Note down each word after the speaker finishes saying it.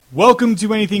Welcome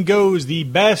to Anything Goes, the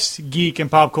best geek and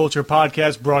pop culture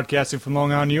podcast broadcasting from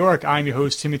Long Island, New York. I'm your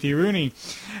host, Timothy Rooney.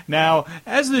 Now,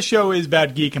 as the show is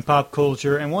about geek and pop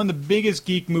culture, and one of the biggest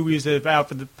geek movies that have out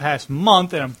for the past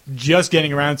month, and I'm just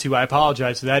getting around to, I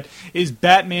apologize for that, is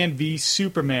Batman v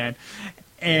Superman.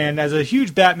 And as a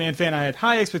huge Batman fan, I had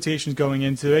high expectations going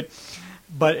into it.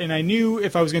 And I knew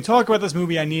if I was going to talk about this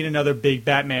movie, I need another big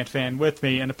Batman fan with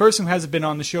me. And a person who hasn't been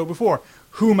on the show before.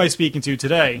 Who am I speaking to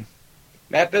today?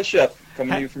 Matt Bishop,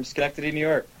 coming to you from Schenectady, New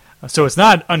York. So it's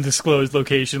not an undisclosed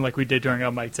location like we did during our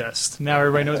mic test. Now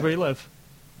everybody knows where you live.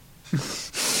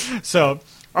 So,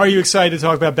 are you excited to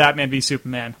talk about Batman v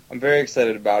Superman? I'm very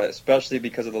excited about it, especially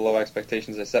because of the low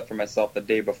expectations I set for myself the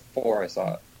day before I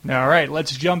saw it. All right,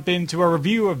 let's jump into our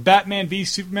review of Batman v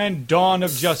Superman: Dawn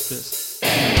of Justice.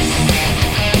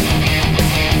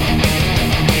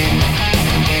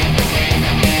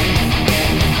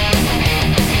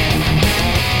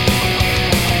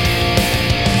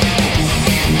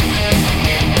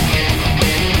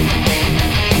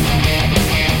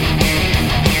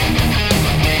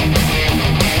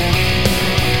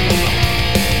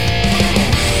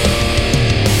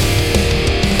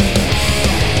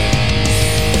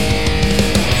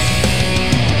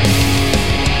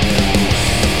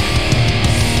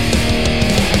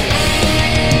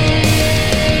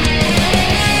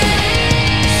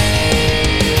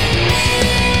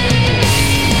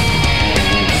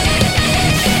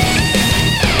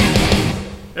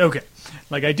 Okay,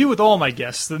 like I do with all my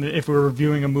guests, if we're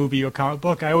reviewing a movie or comic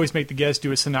book, I always make the guest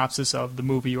do a synopsis of the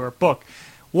movie or book.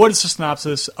 What is the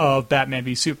synopsis of Batman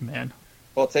v Superman?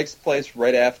 Well, it takes place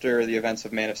right after the events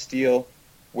of Man of Steel,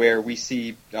 where we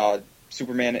see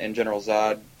Superman and General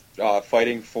Zod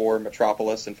fighting for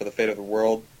Metropolis and for the fate of the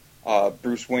world.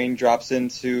 Bruce Wayne drops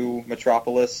into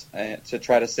Metropolis to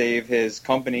try to save his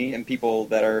company and people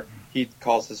that he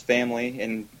calls his family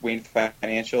in Wayne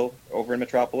Financial over in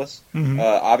Metropolis.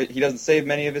 Mm-hmm. He doesn't save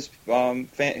many of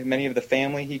the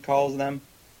family, he calls them,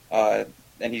 and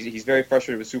he's very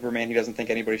frustrated with Superman. He doesn't think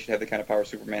anybody should have the kind of power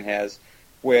Superman has.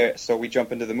 So we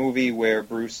jump into the movie where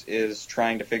Bruce is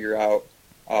trying to figure out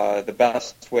the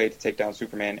best way to take down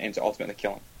Superman and to ultimately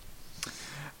kill him.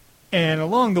 And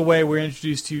along the way, we're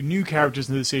introduced to new characters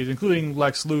in the series, including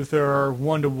Lex Luthor,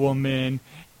 Wonder Woman,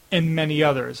 and many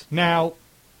others. Now,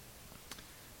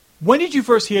 when did you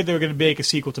first hear they were going to make a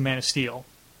sequel to Man of Steel?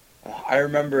 I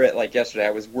remember it like yesterday.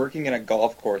 I was working in a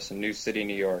golf course in New City,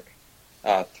 New York,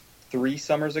 3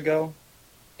 summers ago,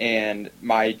 and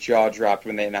my jaw dropped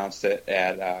when they announced it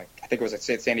at I think it was at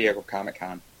San Diego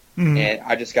Comic-Con. Mm-hmm. And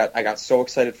I got so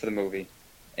excited for the movie.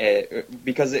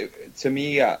 Because to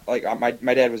me,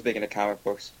 my dad was big into comic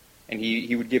books, and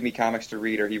he would give me comics to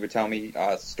read, or he would tell me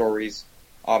stories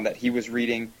that he was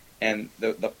reading. And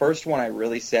the first one I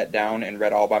really sat down and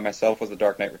read all by myself was The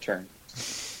Dark Knight Returns.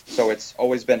 So it's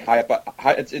always been high up.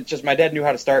 It's just my dad knew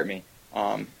how to start me.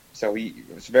 So it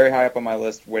was very high up on my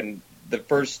list when the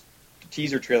first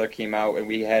teaser trailer came out, and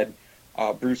we had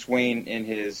Bruce Wayne in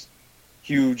his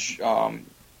huge.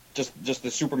 Just the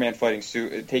Superman fighting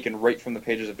suit taken right from the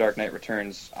pages of Dark Knight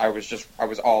Returns. I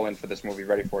was all in for this movie,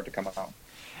 ready for it to come out.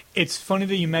 It's funny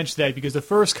that you mentioned that because the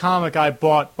first comic I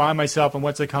bought by myself and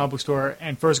went to the comic book store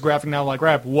and first graphic novel I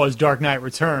grabbed was Dark Knight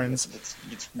Returns.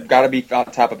 It's got to be on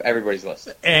top of everybody's list.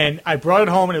 And I brought it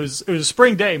home, and it was a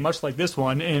spring day, much like this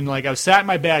one. And I was sat in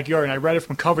my backyard and I read it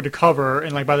from cover to cover.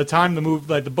 And by the time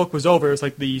the book was over, it was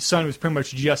like the sun was pretty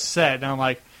much just set. And I'm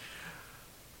like,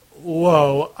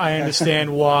 whoa, I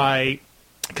understand why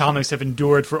comics have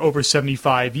endured for over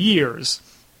 75 years.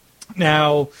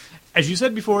 Now, as you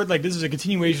said before, this is a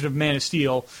continuation of Man of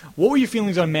Steel. What were your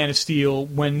feelings on Man of Steel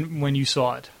when you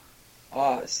saw it?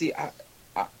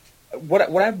 What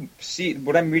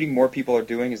I'm reading more people are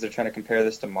doing is they're trying to compare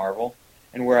this to Marvel,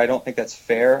 and where I don't think that's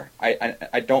fair.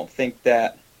 I don't think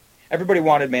that everybody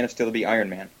wanted Man of Steel to be Iron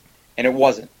Man, and it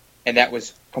wasn't, and that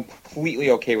was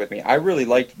completely okay with me. I really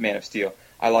liked Man of Steel.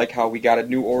 I like how we got a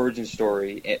new origin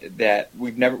story that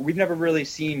we've never really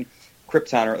seen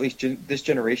Krypton, or at least this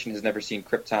generation has never seen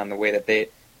Krypton the way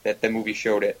that the movie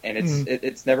showed it, and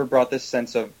it's never brought this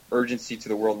sense of urgency to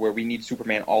the world where we need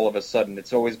Superman all of a sudden.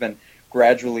 It's always been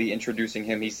gradually introducing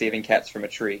him. He's saving cats from a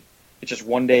tree. It's just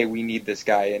one day we need this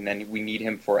guy, and then we need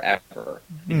him forever.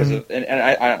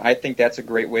 I think that's a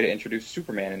great way to introduce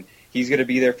Superman, and he's going to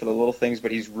be there for the little things,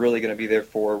 but he's really going to be there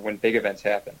for when big events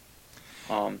happen.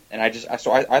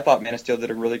 I thought Man of Steel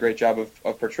did a really great job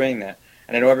of portraying that.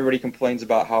 And I know everybody complains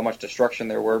about how much destruction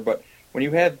there were, but when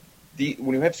you have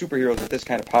superheroes with this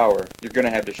kind of power, you're going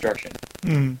to have destruction.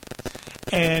 Mm.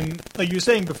 And like you were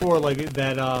saying before, like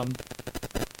that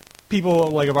people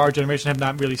like of our generation have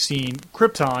not really seen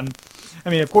Krypton. I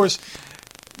mean, of course,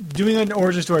 doing an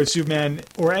origin story of Superman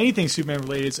or anything Superman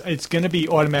related, it's going to be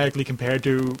automatically compared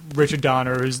to Richard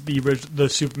Donner's the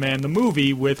Superman the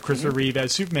movie with Christopher Reeve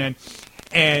as Superman,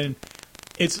 and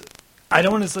it's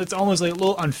almost like a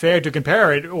little unfair to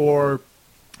compare it, or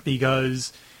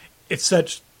because it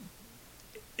set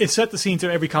the scene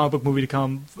to every comic book movie to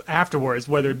come afterwards,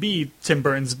 whether it be Tim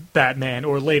Burton's Batman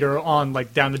or later on,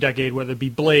 like down the decade, whether it be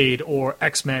Blade or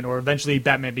X-Men or eventually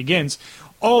Batman Begins.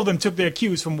 All of them took their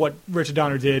cues from what Richard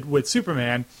Donner did with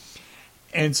Superman.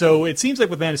 And so it seems like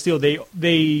with Man of Steel,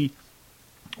 they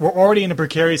were already in a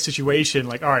precarious situation.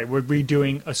 Like, all right, we're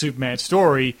redoing a Superman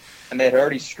story. And they had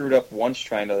already screwed up once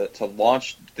trying to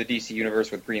launch the DC Universe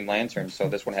with Green Lantern, so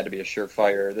this one had to be a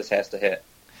surefire, this has to hit.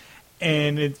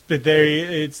 And it's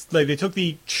like they took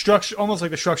the structure, almost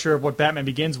like the structure of what Batman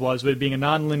Begins was, with it being a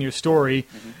non-linear story,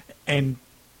 and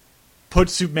put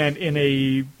Superman in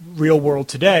a real world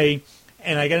today.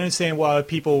 And I can understand why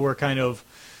people were kind of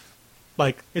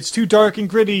like, it's too dark and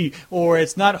gritty, or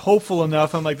it's not hopeful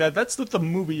enough. I'm like, that's what the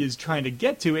movie is trying to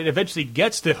get to. It eventually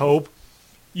gets to hope.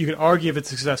 You can argue if it's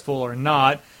successful or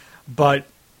not, but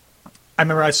I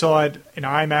remember I saw it in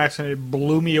IMAX and it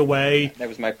blew me away. That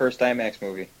was my first IMAX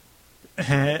movie.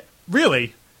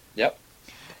 Really? Yep.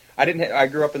 I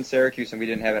grew up in Syracuse and we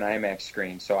didn't have an IMAX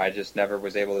screen, so I just never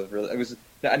was able to really. It was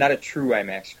not a true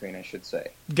IMAX screen, I should say.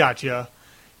 Gotcha.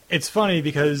 It's funny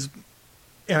because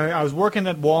I was working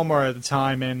at Walmart at the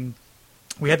time, and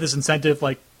we had this incentive,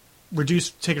 like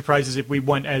reduced ticket prices if we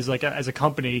went as a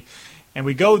company, and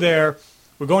we go there,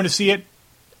 we're going to see it,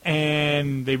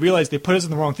 and they realized they put us in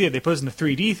the wrong theater. They put us in the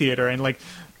 3D theater, and like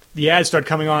the ads start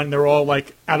coming on, and they're all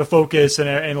like out of focus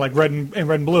and like red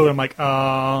and blue. And I'm like,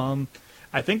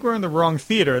 I think we're in the wrong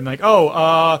theater. And like,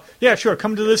 yeah, sure,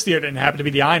 come to this theater. And it happened to be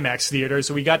the IMAX theater,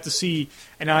 so we got to see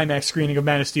an IMAX screening of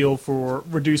Man of Steel for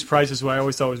reduced prices, what I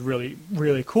always thought was really,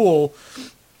 really cool.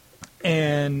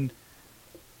 And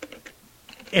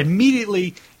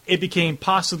immediately, it became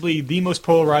possibly the most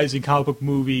polarizing comic book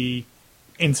movie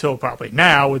until probably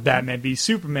now with Batman v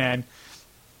Superman.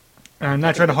 And I'm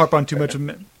not trying to harp on too much of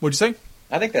it. What'd you say?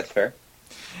 I think that's fair.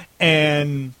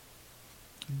 And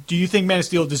do you think Man of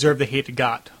Steel deserved the hate it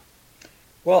got?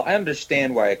 Well, I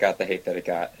understand why it got the hate that it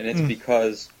got, and it's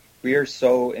because we are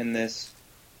so in this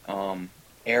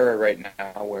era right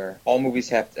now where all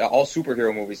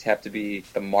superhero movies have to be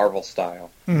the Marvel style,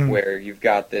 where you've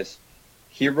got this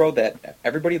hero that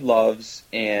everybody loves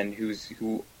and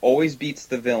who always beats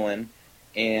the villain,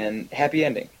 and happy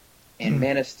ending. And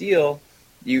Man of Steel,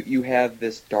 you have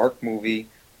this dark movie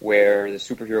where the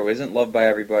superhero isn't loved by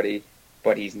everybody,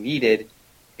 but he's needed.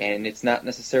 And it's not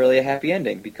necessarily a happy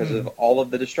ending because of all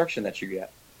of the destruction that you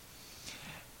get.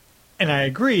 And I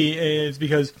agree. It's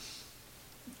because,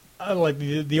 like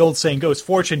the old saying goes,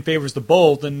 fortune favors the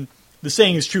bold. And the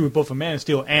saying is true both for Man of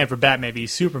Steel and for Batman v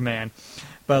Superman.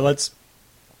 But let's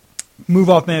move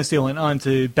off Man of Steel and on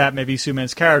to Batman v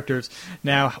Superman's characters.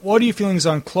 Now, what are your feelings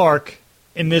on Clark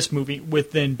in this movie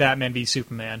within Batman v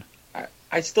Superman?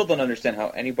 I still don't understand how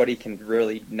anybody can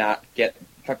really not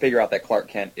figure out that Clark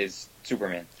Kent is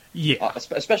Superman. Yeah.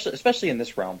 Especially in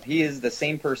this realm. He is the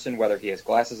same person whether he has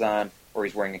glasses on or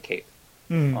he's wearing a cape.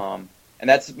 And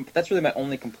that's really my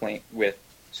only complaint with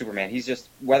Superman. He's just,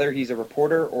 whether he's a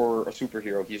reporter or a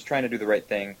superhero, he's trying to do the right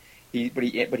thing. But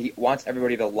he wants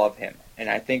everybody to love him. And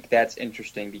I think that's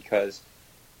interesting because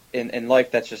in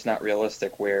life that's just not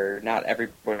realistic, where not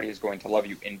everybody is going to love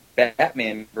you. And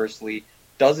Batman, conversely,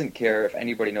 doesn't care if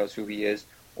anybody knows who he is,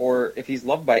 or if he's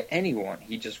loved by anyone.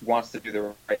 He just wants to do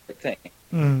the right thing.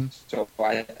 So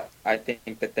I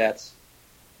think that's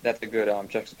a good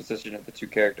juxtaposition of the two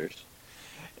characters.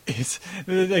 It's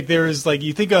like there's like,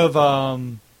 you think of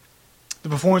the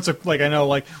performance of, like, I know,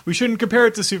 like, we shouldn't compare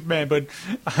it to Superman, but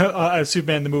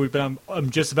Superman the movie, but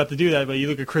I'm just about to do that. But you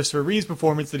look at Christopher Reeve's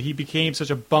performance, that he became such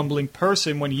a bumbling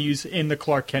person when he's in the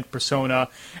Clark Kent persona,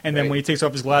 and then when he takes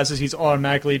off his glasses, he's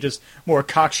automatically just more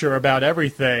cocksure about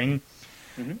everything.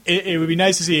 It would be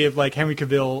nice to see if, like, Henry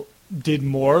Cavill did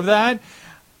more of that,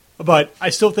 but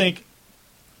I still think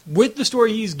with the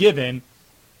story he's given,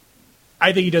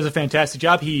 I think he does a fantastic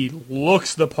job. He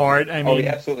looks the part. I mean, he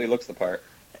absolutely looks the part.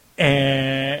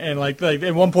 And like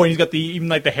at one point he's got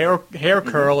the hair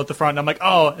curl at the front, and I'm like,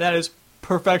 oh, that is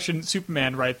perfection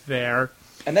Superman right there.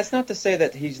 And that's not to say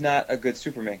that he's not a good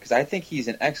Superman, because I think he's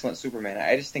an excellent Superman.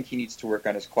 I just think he needs to work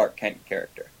on his Clark Kent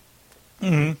character.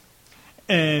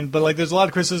 But like, there's a lot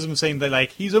of criticism saying that,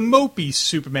 like, he's a mopey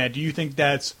Superman. Do you think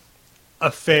that's a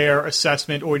fair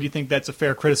assessment, or do you think that's a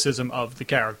fair criticism of the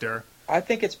character? I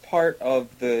think it's part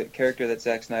of the character that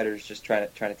Zack Snyder is just trying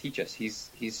to teach us. He's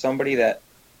somebody that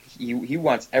he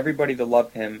wants everybody to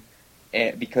love him,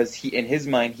 and because in his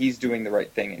mind he's doing the right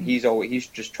thing, and he's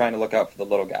just trying to look out for the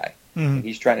little guy, and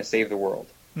he's trying to save the world.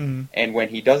 And when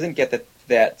he doesn't get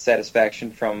that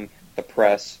satisfaction from the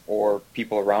press or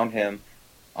people around him,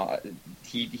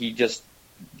 he just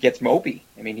gets mopey.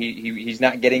 I mean, he's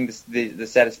not getting the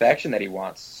satisfaction that he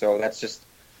wants. So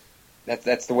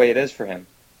that's the way it is for him,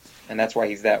 and that's why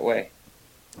he's that way.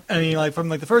 I mean, like, from,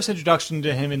 like, the first introduction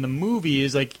to him in the movie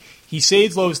is, like, he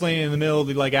saves Lois Lane in the middle of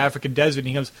the, like, African desert, and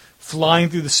he comes flying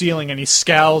through the ceiling, and he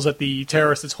scowls at the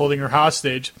terrorist that's holding her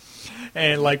hostage.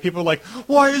 And, like, people are like,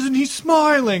 why isn't he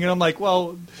smiling? And I'm like,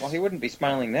 well, he wouldn't be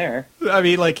smiling there. I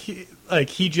mean,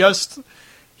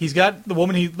 he's got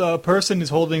the person is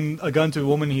holding a gun to a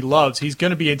woman he loves. He's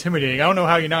going to be intimidating. I don't know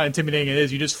how you're not intimidating it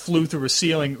is. You just flew through a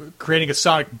ceiling, creating a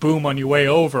sonic boom on your way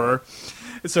over.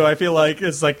 So I feel like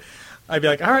it's like, I'd be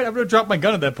like, all right, I'm going to drop my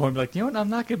gun at that point. Be like, you know what, I'm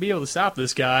not going to be able to stop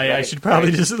this guy. Right, I should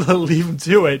probably just leave him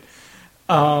to it.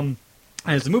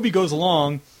 As the movie goes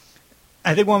along,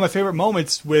 I think one of my favorite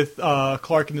moments with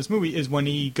Clark in this movie is when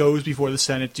he goes before the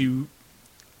Senate to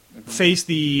face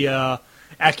the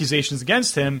accusations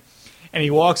against him, and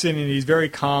he walks in and he's very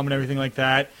calm and everything like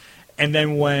that. And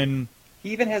then when...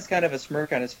 He even has kind of a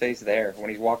smirk on his face there when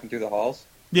he's walking through the halls.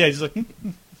 Yeah, he's like...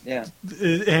 Yeah.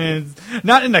 And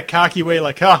not in a cocky way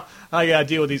like, I gotta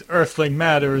deal with these earthling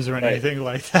matters or anything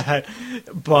like that.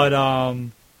 But,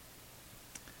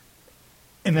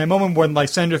 in that moment when, like,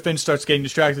 Senator Finch starts getting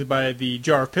distracted by the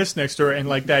jar of piss next to her, and,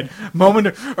 like, that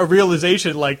moment of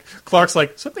realization, like, Clark's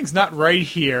like, something's not right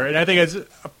here. And I think it's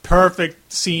a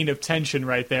perfect scene of tension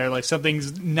right there. Like,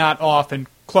 something's not off, and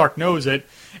Clark knows it.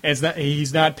 And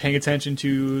he's not paying attention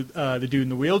to the dude in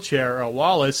the wheelchair,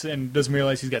 Wallace, and doesn't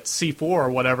realize he's got C4 or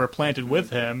whatever planted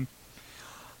with him.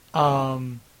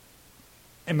 And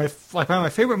one of my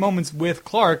favorite moments with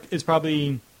Clark is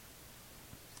probably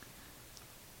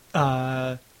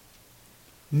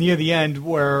near the end,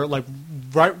 where, like,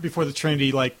 right before the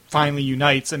Trinity, like, finally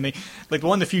unites, and they, like,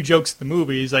 one of the few jokes in the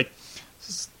movie is, like,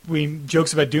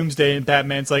 jokes about Doomsday, and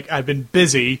Batman's like, I've been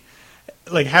busy.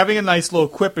 Like, having a nice little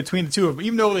quip between the two of them,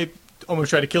 even though they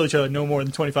almost tried to kill each other no more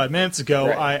than 25 minutes ago,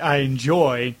 right. I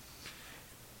enjoy.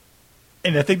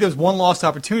 And I think there's one lost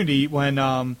opportunity when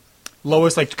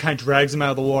Lois, like, kind of drags him out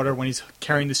of the water when he's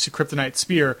carrying this kryptonite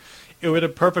spear. It would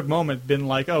have a perfect moment been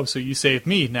like, oh, so you saved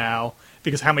me now,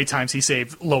 because how many times he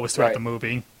saved Lois throughout the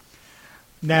movie.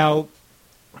 Now,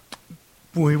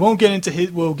 we'll get into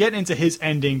his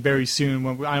ending very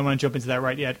soon. I don't want to jump into that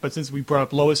right yet, but since we brought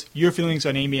up Lois, your feelings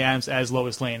on Amy Adams as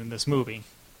Lois Lane in this movie?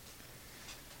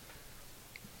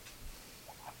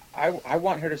 I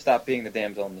want her to stop being the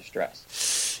damsel in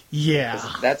distress. Yeah,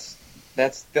 that's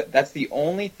the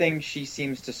only thing she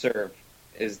seems to serve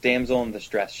is damsel in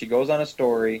distress. She goes on a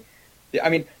story. I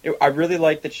mean, I really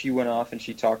like that she went off and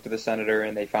she talked to the senator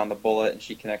and they found the bullet and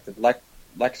she connected Lex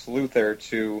Luthor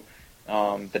to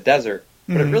the desert.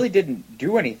 But it really didn't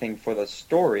do anything for the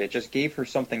story. It just gave her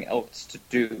something else to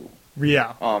do.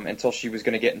 Yeah. Until she was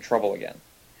going to get in trouble again.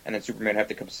 And then Superman would have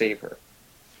to come save her.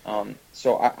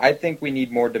 So I think we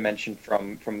need more dimension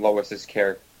from Lois's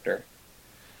character.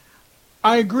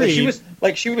 I agree.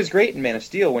 She was great in Man of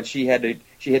Steel when she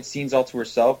had scenes all to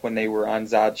herself when they were on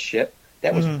Zod's ship.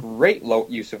 That was great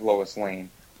use of Lois Lane,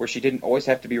 where she didn't always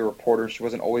have to be a reporter. She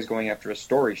wasn't always going after a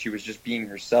story. She was just being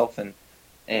herself and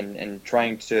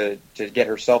trying to get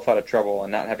herself out of trouble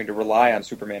and not having to rely on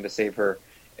Superman to save her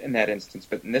in that instance.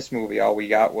 But in this movie, all we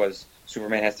got was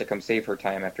Superman has to come save her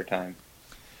time after time.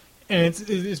 And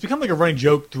it's become like a running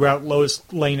joke throughout Lois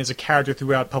Lane as a character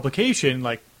throughout publication,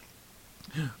 like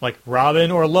Robin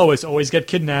or Lois always get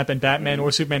kidnapped, and Batman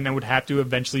or Superman would have to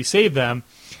eventually save them.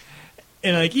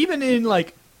 And, like, even in,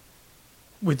 like,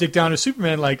 with Dick Donner's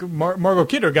Superman, like, Margot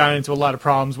Kidder got into a lot of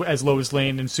problems as Lois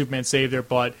Lane, and Superman saved her.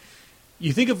 But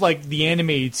you think of, like, the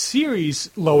animated series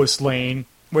Lois Lane,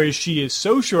 where she is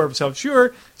so sure of herself.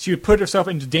 Sure, she would put herself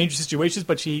into dangerous situations,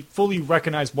 but she fully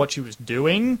recognized what she was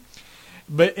doing.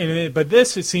 But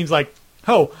this, it seems like,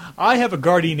 oh, I have a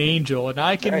guardian angel, and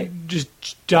I can just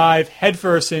dive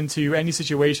headfirst into any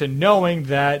situation, knowing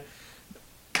that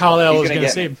Kal-El is going to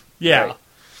save. Yeah. Right.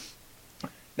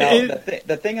 Now,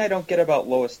 the thing I don't get about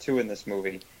Lois, too, in this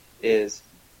movie is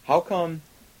how come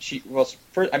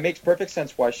it makes perfect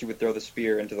sense why she would throw the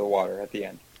spear into the water at the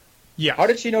end. Yeah. How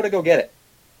did she know to go get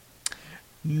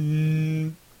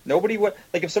it? Nobody would...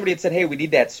 Like, if somebody had said, hey, we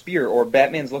need that spear, or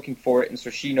Batman's looking for it, and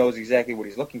so she knows exactly what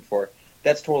he's looking for,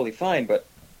 that's totally fine, but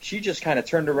she just kind of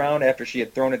turned around after she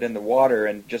had thrown it in the water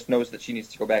and just knows that she needs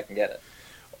to go back and get it.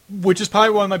 Which is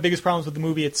probably one of my biggest problems with the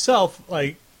movie itself.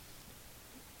 Like,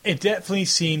 it definitely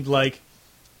seemed like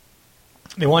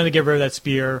they wanted to get rid of that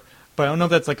spear. But I don't know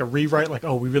if that's like a rewrite, like,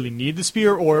 oh, we really need the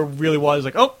spear, or it really was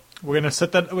like, oh, we're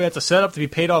gonna we have to set up to be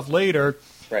paid off later.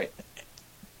 Right.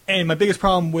 And my biggest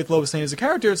problem with Lois Lane as a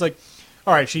character is like,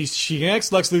 all right, she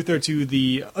connects Lex Luthor to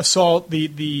the assault,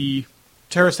 the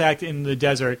terrorist act in the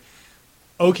desert.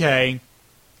 Okay,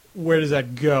 where does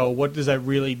that go? What does that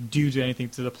really do to anything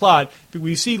to the plot? But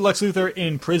we see Lex Luthor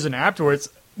in prison afterwards.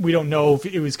 We don't know if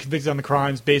it was convicted on the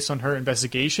crimes based on her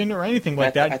investigation or anything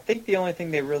like that. I think the only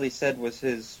thing they really said was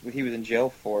what he was in jail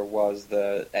for was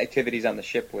the activities on the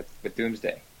ship with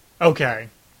Doomsday. Okay.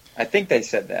 I think they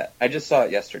said that. I just saw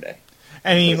it yesterday.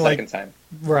 I mean, for the second time.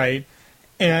 Right.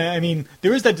 And I mean,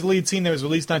 there is that deleted scene that was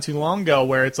released not too long ago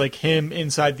where it's like him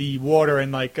inside the water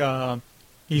and like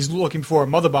he's looking for a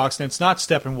mother box, and it's not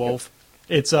Steppenwolf.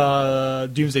 It's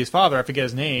Doomsday's father. I forget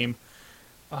his name.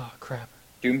 Oh, crap.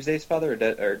 Doomsday's father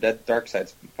or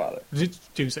Darkseid's father?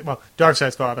 Doomsday. Well,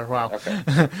 Darkseid's father. Wow.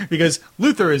 Okay. Because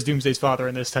Luthor is Doomsday's father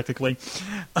in this, technically.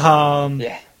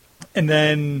 Yeah. And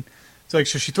then, it's like,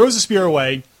 so she throws the spear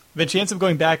away. Then she ends up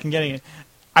going back and getting it.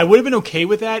 I would have been okay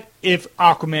with that if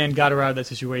Aquaman got her out of that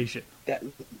situation. That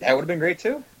would have been great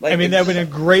too. Like, I mean, that would have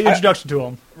been a great introduction to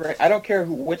him. Right. I don't care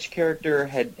which character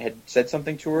had said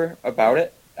something to her about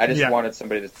it. I just wanted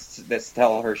somebody to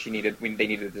tell her they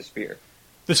needed the spear.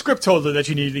 The script told her that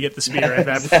she needed to get the spear.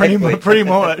 Exactly. Pretty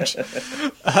much.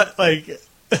 Like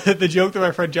the joke that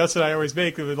my friend Justin and I always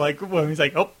make was like when he's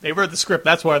like, "Oh, they read the script.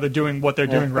 That's why they're doing what they're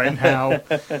doing right now."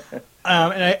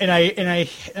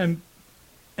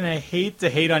 And I hate to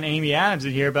hate on Amy Adams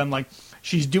in here, but I'm like,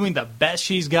 she's doing the best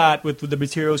she's got with the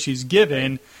materials she's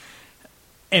given,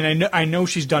 and I know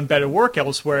she's done better work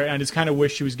elsewhere, and I just kind of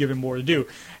wish she was given more to do.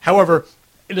 However,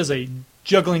 it is a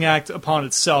juggling act upon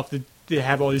itself to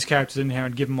have all these characters in here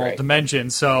and give them all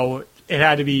dimensions, so it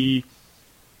had to be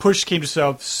push came to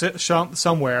shove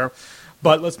somewhere.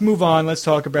 But let's move on. Let's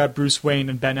talk about Bruce Wayne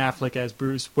and Ben Affleck as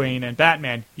Bruce Wayne and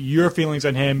Batman. Your feelings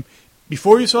on him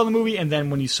before you saw the movie, and then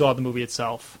when you saw the movie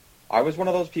itself. I was one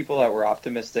of those people that were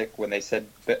optimistic when they said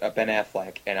Ben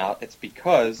Affleck, and it's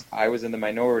because I was in the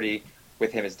minority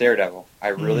with him as Daredevil. I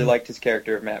really liked his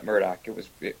character of Matt Murdock. I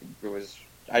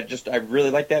really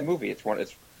liked that movie. It's one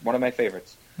of my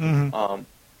favorites. Mm-hmm.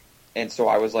 And so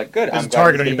I was like, good. There's a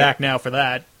target on your back now for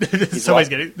that. There's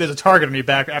a target on your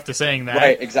back after saying that.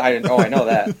 Right, exactly. Oh, I know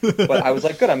that. But I was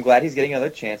like, good. I'm glad he's getting another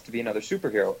chance to be another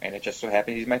superhero. And it just so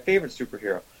happens he's my favorite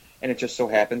superhero. And it just so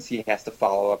happens he has to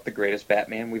follow up the greatest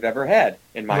Batman we've ever had,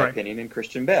 in my opinion, in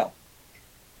Christian Bale.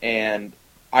 And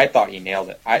I thought he nailed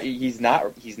it. He's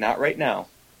not right now,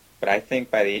 but I think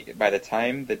by the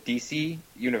time the DC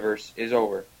universe is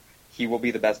over, he will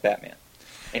be the best Batman.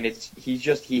 And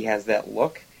he has that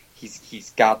look.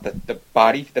 He's got the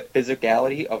body, the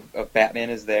physicality of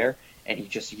Batman is there, and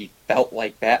he felt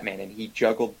like Batman, and he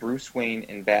juggled Bruce Wayne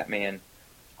and Batman,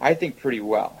 I think, pretty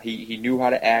well. He knew how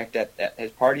to act at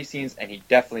his party scenes, and he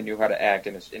definitely knew how to act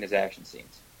in his action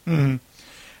scenes. Mm-hmm.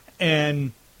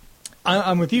 And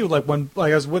I'm with you. Like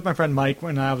I was with my friend Mike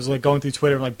when I was like going through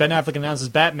Twitter, like Ben Affleck announces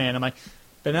Batman. I'm like,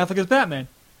 Ben Affleck is Batman.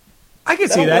 I can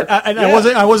see that.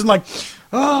 I wasn't like,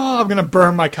 oh, I'm gonna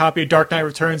burn my copy of Dark Knight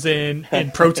Returns in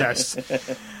protest.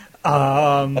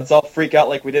 Let's all freak out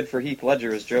like we did for Heath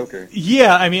Ledger as Joker.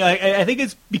 Yeah, I mean, I think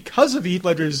it's because of Heath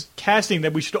Ledger's casting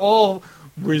that we should all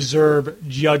reserve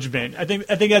judgment. I think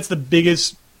that's the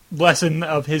biggest lesson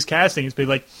of his casting. Is be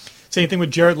like, same thing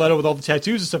with Jared Leto with all the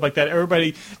tattoos and stuff like that.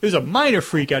 Everybody, there's a minor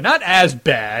freak out, not as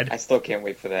bad. I still can't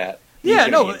wait for that. He's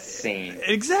be insane.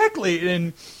 Exactly,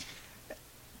 and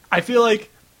I feel like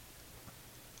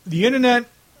the internet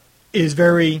is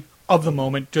very of the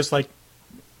moment, just like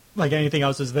anything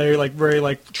else is very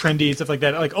trendy and stuff like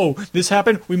that. Like, oh, this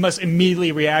happened, we must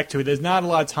immediately react to it. There's not a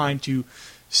lot of time to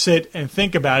sit and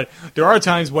think about it. There are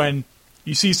times when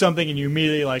you see something and you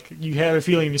immediately you have a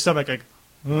feeling in your stomach like,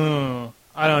 oh,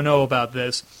 I don't know about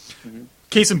this. Mm-hmm.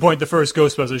 Case in point, the first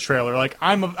Ghostbusters trailer. Like,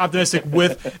 I'm optimistic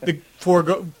with the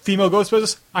 4 female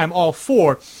Ghostbusters. I'm all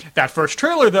for. That first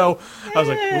trailer, though, I was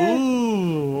like,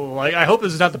 ooh. I hope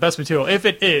this is not the best material. If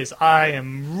it is, I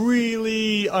am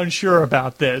really unsure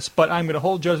about this. But I'm going to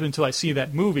hold judgment until I see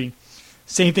that movie.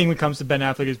 Same thing when it comes to Ben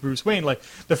Affleck as Bruce Wayne. Like,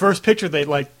 the first picture they,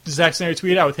 Zack Snyder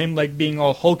tweeted out with him, being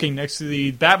all hulking next to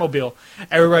the Batmobile.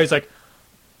 Everybody's like,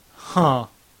 huh,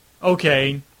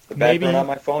 okay. The background on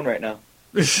my phone right now.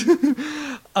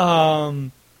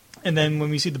 And then when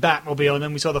we see the Batmobile, and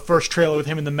then we saw the first trailer with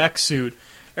him in the mech suit,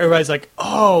 everybody's like,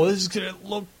 "Oh, this is gonna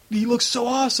look. He looks so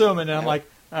awesome!" And I'm like,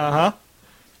 "Uh huh."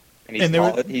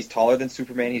 And he's taller than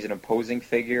Superman. He's an imposing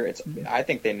figure. I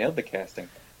think they nailed the casting.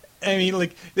 I mean,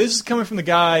 like, this is coming from the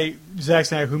guy, Zack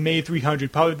Snyder, who made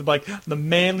 300, probably the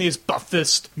manliest,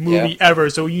 buffest movie ever.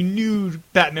 So you knew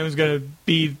Batman was going to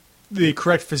be the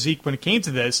correct physique when it came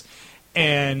to this.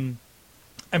 And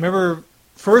I remember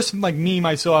first, like, meme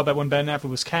I saw about when Ben Affleck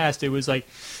was cast, it was like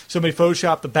somebody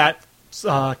photoshopped the bat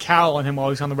cowl on him while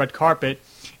he was on the red carpet.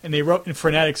 And they wrote in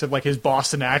phonetics of, like, his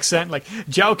Boston accent, like,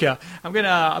 Joker, I'm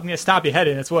gonna stomp your head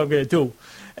in. That's what I'm gonna do.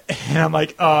 And I'm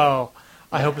like, oh,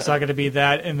 I hope it's not gonna be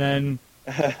that. And then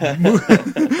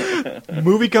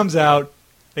movie comes out.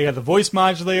 They got the voice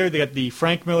modulator. They got the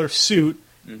Frank Miller suit,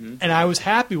 and I was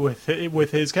happy with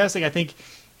his casting. I think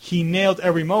he nailed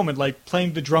every moment, like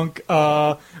playing the drunk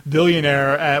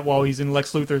billionaire while he's in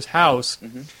Lex Luthor's house,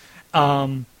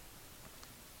 and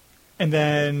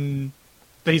then.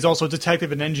 But he's also a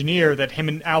detective and engineer, that him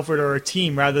and Alfred are a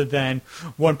team rather than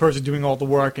one person doing all the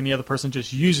work and the other person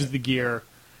just uses the gear.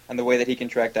 And the way that he can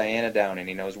track Diana down and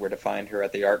he knows where to find her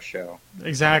at the art show.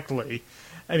 Exactly.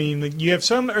 I mean, you have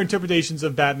some interpretations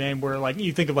of Batman where, like,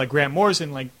 you think of, like, Grant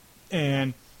Morrison, like,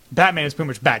 and Batman is pretty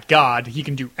much Bat God. He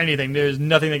can do anything. There's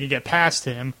nothing that can get past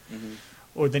him.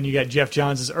 Or then you got Jeff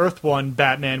Johns' Earth One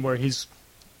Batman, where he's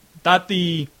not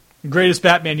the greatest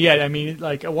Batman yet. I mean,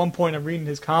 like, at one point I'm reading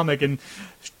his comic and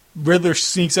Riddler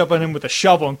sneaks up on him with a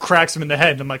shovel and cracks him in the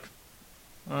head. And I'm like,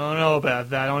 I don't know about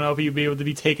that. I don't know if he'd be able to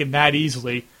be taken that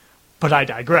easily. But I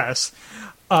digress.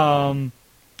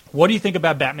 What do you think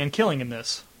about Batman killing in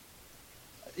this?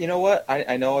 You know what?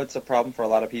 I know it's a problem for a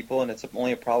lot of people, and it's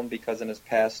only a problem because in his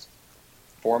past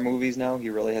 4 movies now, he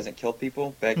really hasn't killed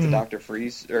people. Back to Dr.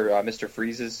 Freeze, or Mr.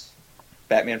 Freeze's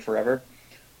Batman Forever.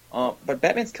 But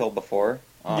Batman's killed before.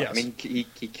 Yes. I mean, he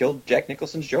killed Jack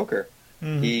Nicholson's Joker.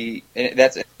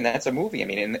 That's a movie. I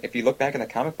mean, if you look back in the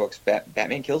comic books,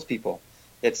 Batman kills people.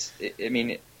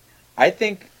 I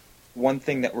think one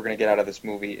thing that we're going to get out of this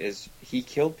movie is he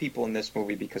killed people in this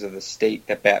movie because of the state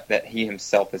that he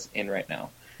himself is in right now.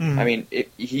 I mean,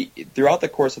 he throughout the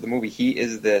course of the movie, he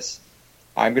is this,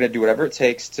 I'm going to do whatever it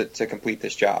takes to complete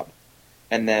this job.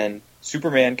 And then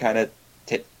Superman kind of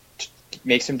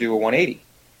makes him do a 180.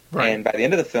 Right. And by the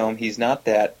end of the film, he's not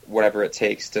that whatever it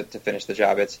takes to finish the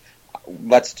job. It's,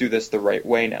 let's do this the right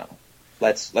way now.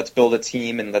 Let's build a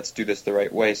team and let's do this the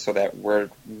right way so that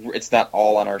it's not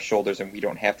all on our shoulders and we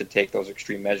don't have to take those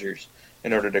extreme measures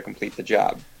in order to complete the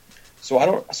job. So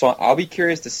I'll be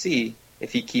curious to see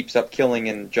if he keeps up killing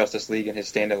in Justice League in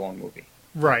his standalone movie.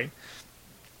 Right.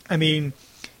 I mean,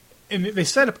 and they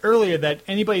set up earlier that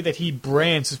anybody that he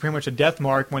brands is pretty much a death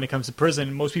mark when it comes to prison,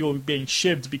 and most people are being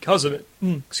shivved because of it.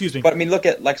 Excuse me. But I mean, look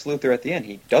at Lex Luthor at the end.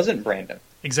 He doesn't brand him.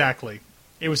 Exactly.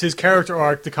 It was his character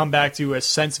arc to come back to a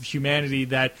sense of humanity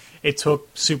that it took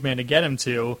Superman to get him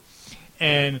to.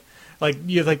 And, like,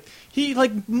 he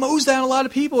mows down a lot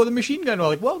of people with a machine gun. We're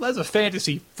like, well, that's a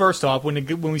fantasy, first off, when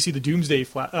we see the Doomsday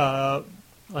Flashpoint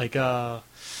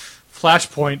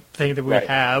thing that we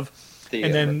have.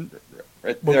 And then...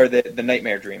 Or the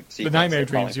Nightmare Dream sequence. The Nightmare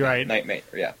Dreams, you're right. Nightmare,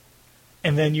 yeah.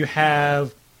 And then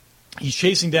he's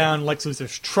chasing down Lex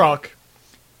Luthor's truck,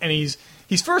 and he's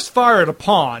first fired at a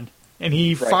pawn, and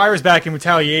he fires back in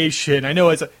retaliation. I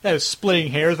know that is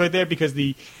splitting hairs right there because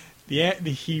he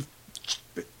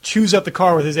chews up the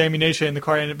car with his ammunition, and the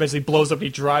car eventually blows up, and he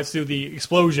drives through the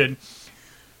explosion.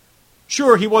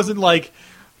 Sure, he wasn't like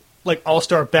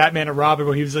All-Star Batman and Robin,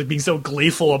 where he was like being so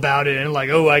gleeful about it and like,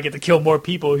 oh, I get to kill more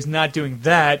people. He's not doing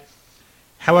that.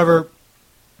 However,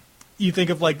 you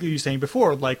think of, like you were saying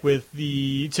before, like with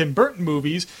the Tim Burton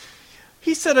movies,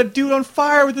 he set a dude on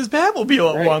fire with his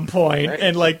Batmobile at one point. Right.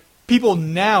 And like people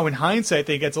now in hindsight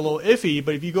think it's a little iffy,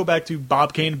 but if you go back to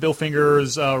Bob Kane and Bill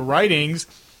Finger's writings,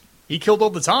 he killed all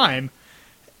the time.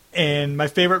 And my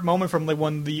favorite moment from like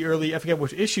one of the early, I forget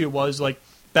which issue it was, like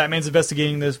Batman's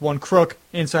investigating this one crook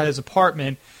inside his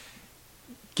apartment,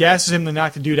 gasses him to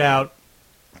knock the dude out.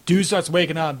 Dude starts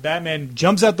waking up. Batman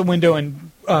jumps out the window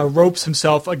and ropes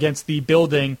himself against the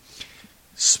building,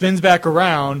 swings back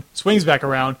around.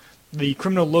 The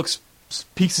criminal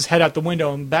peeks his head out the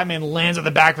window, and Batman lands on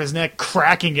the back of his neck,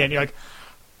 cracking it. And you're like,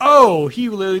 oh, he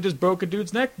literally just broke a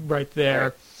dude's neck right there.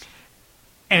 Right.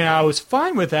 And I was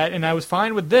fine with that, and I was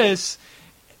fine with this.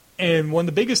 And one of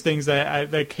the biggest things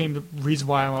that came the reason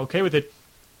why I'm okay with it,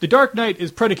 The Dark Knight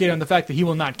is predicated on the fact that he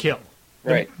will not kill.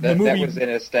 Right. That was an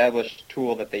established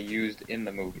tool that they used in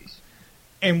the movies.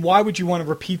 And why would you want to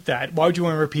repeat that? Why would you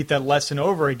want to repeat that lesson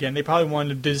over again? They probably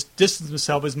wanted to distance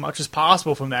themselves as much as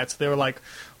possible from that. So they were like,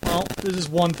 well, this is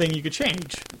one thing you could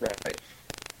change. Right.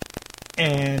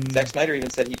 And Zack Snyder even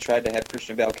said he tried to have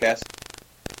Christian Bale cast...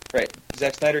 Right.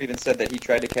 Zack Snyder even said that he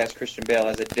tried to cast Christian Bale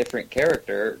as a different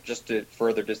character just to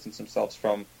further distance himself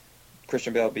from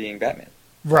Christian Bale being Batman.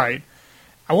 Right.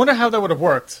 I wonder how that would have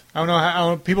worked. I don't know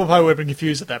how people probably would have been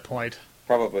confused at that point.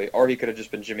 Probably. Or he could have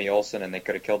just been Jimmy Olsen and they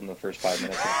could have killed him the first 5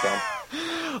 minutes of the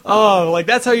film. Oh, like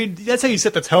that's how you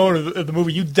set the tone of the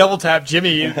movie. You double tap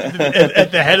Jimmy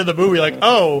at the head of the movie, like,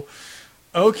 oh,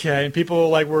 okay. And people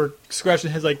like were scratching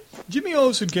their heads, like, Jimmy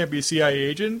Olsen can't be a CIA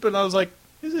agent. But I was like,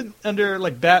 isn't under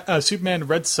like Superman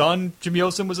Red Son, Jimmy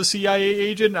Olsen was a CIA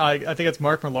agent? I think that's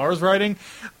Mark Millar's writing.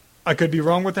 I could be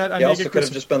wrong with that. He also could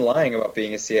have just been lying about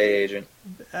being a CIA agent.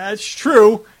 That's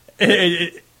true.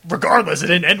 Regardless, it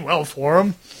didn't end well for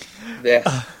him.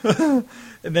 Yeah.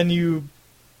 And then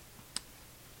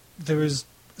there was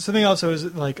something else that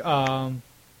was like, that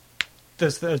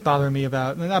was bothering me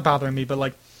about, not bothering me, but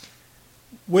like,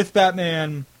 with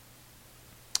Batman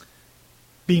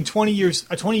being a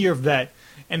 20-year vet,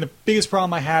 and the biggest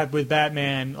problem I had with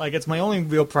Batman, like, it's my only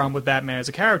real problem with Batman as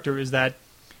a character, is that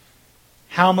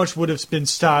how much would have been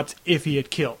stopped if he had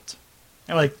killed.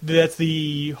 And, like, that's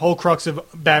the whole crux of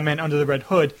Batman Under the Red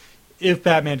Hood. If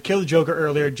Batman had killed the Joker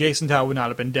earlier, Jason Todd would not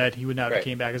have been dead. He would not have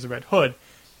came back as the Red Hood.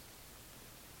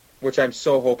 Which I'm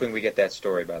so hoping we get that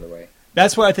story, by the way.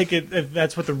 That's what I think.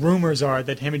 That's what the rumors are,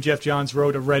 that him and Jeff Johns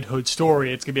wrote a Red Hood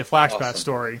story. It's going to be a flashback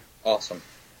story. Awesome.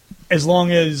 As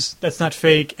long as that's not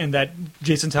fake and that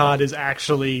Jason Todd is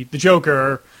actually the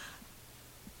Joker,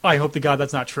 I hope to God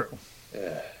that's not true.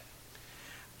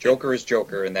 Joker is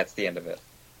Joker, and that's the end of it.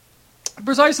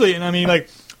 Precisely. And I mean, like,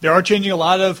 they are changing a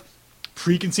lot of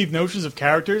preconceived notions of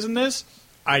characters in this.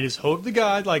 I just hope to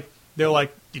God, like, they're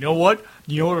like, you know what?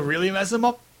 You know what would really mess them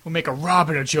up? We'll make a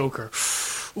Robin a Joker.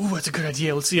 Ooh, that's a good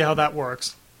idea. Let's see how that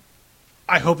works.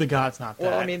 I hope to God it's not that.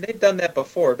 Well, I mean, they've done that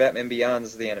before. Batman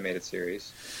Beyond's the animated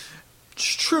series. It's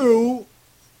true,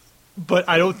 but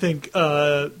I don't think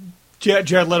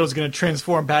Jared Leto's going to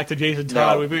transform back to Jason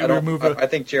Todd. No, I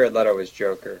think Jared Leto is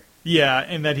Joker. Yeah,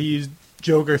 and that he's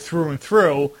Joker through and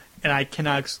through, and I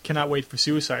cannot wait for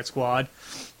Suicide Squad.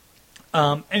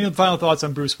 Any final thoughts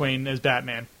on Bruce Wayne as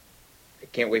Batman? I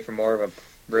can't wait for more of him.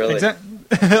 Really?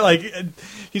 Like,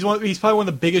 he's probably one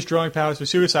of the biggest drawing powers for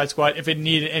Suicide Squad if it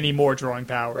needed any more drawing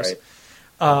powers.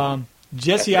 Right.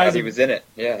 Jesse Eisenberg. He was in it.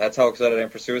 Yeah, that's how excited I am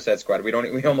for Suicide Squad. We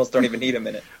almost don't even need him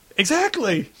in it.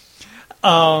 Exactly.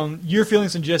 Your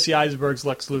feelings on Jesse Eisenberg's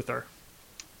Lex Luthor?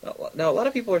 Now, a lot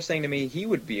of people are saying to me he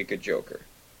would be a good Joker,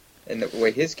 in the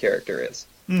way his character is.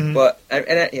 Mm-hmm. But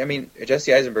I mean,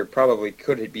 Jesse Eisenberg probably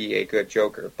could be a good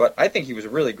Joker, but I think he was a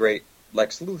really great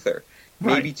Lex Luthor.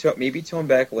 Maybe tone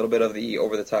back a little bit of the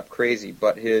over-the-top crazy,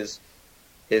 but his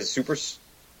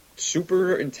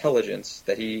super intelligence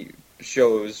that he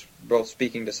shows, both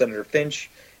speaking to Senator Finch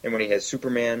and when he has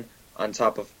Superman on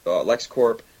top of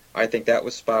LexCorp, I think that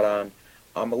was spot on.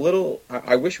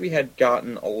 I wish we had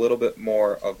gotten a little bit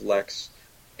more of Lex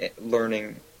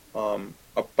learning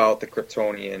about the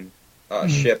Kryptonian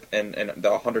ship and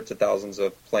the hundreds of thousands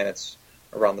of planets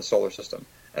around the solar system.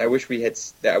 And I wish they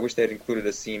had included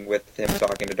a scene with him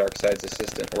talking to Darkseid's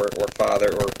assistant or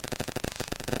father or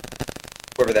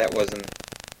whoever that was in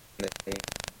the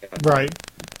right.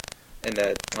 And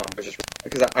that was just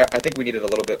because I think we needed a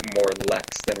little bit more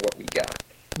Lex than what we got.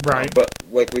 Right. But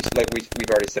we've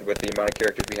already said, with the amount of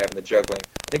characters we have in the juggling,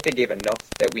 I think they gave enough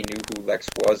that we knew who Lex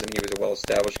was and he was a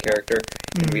well-established character,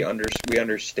 and we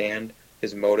understand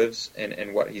his motives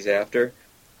and what he's after.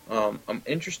 I'm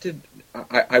interested.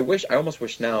 I almost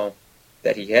wish now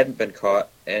that he hadn't been caught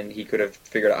and he could have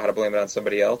figured out how to blame it on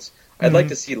somebody else. I'd like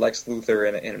to see Lex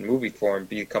Luthor in a movie form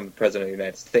become the president of the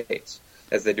United States,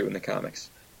 as they do in the comics.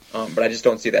 But I just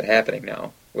don't see that happening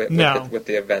now with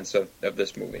the events of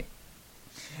this movie.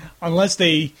 Unless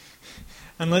if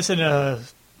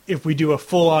we do a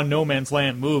full-on No Man's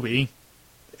Land movie,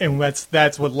 and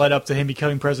that's what led up to him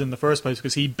becoming president in the first place,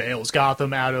 because he bails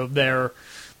Gotham out of their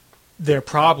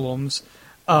problems.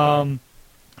 Like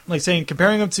saying,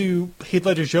 comparing him to Heath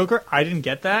Ledger's Joker, I didn't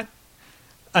get that.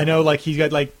 I know, like, he's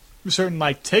got like certain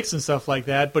like tics and stuff like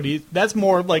that, but that's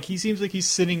more like he seems like he's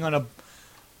sitting on a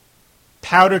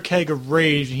powder keg of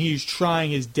rage and he's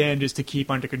trying his damnedest to keep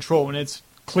under control, and it's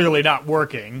clearly not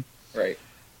working. Right.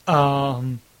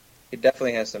 He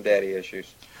definitely has some daddy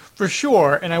issues. For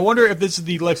sure, and I wonder if this is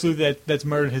the Lex Luthor that's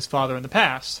murdered his father in the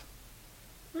past.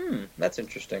 That's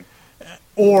interesting.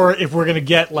 Or if we're going to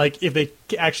get, like, if they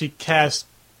actually cast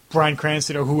Bryan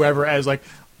Cranston or whoever as, like,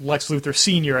 Lex Luthor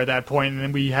Sr. at that point, and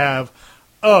then we have,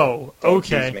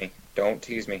 okay. Don't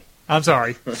tease me. I'm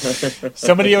sorry.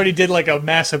 Somebody already did, like, a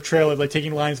massive trailer, like,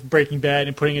 taking lines from Breaking Bad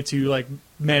and putting it to, like,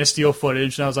 Man of Steel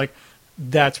footage, and I was like,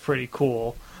 that's pretty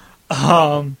cool.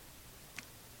 And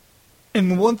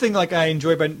one thing, like, I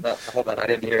enjoy by... hold on, I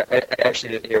didn't hear... I actually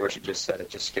didn't hear what you just said. It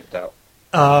just skipped out.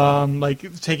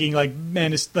 Like, taking, like,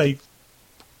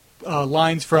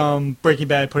 lines from Breaking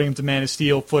Bad, putting him to Man of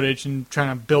Steel footage and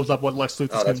trying to build up what Lex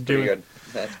Luthor's going to do. That's pretty good.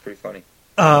 That's pretty funny.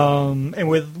 And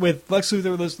with Lex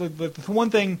Luthor, the one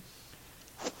thing,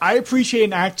 I appreciate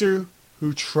an actor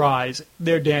who tries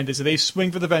their damnedest. They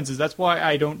swing for the fences. That's why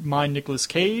I don't mind Nicolas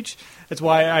Cage. That's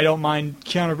why I don't mind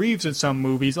Keanu Reeves in some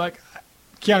movies. Like,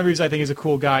 Keanu Reeves, I think, is a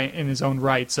cool guy in his own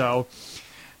right, so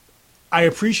I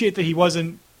appreciate that he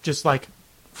wasn't just, like,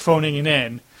 phoning it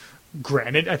in.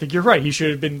 Granted, I think you're right. He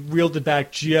should have been reeled it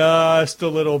back just a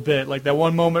little bit. Like, that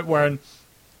one moment when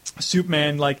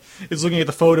Superman, like, is looking at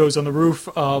the photos on the roof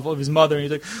of his mother, and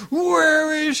he's like,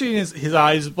 "Where is she?" And his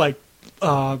eyes, like,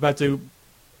 about to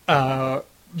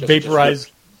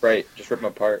vaporize. Just rip him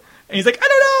apart. And he's like, "I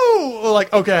don't know!"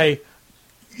 Like, okay,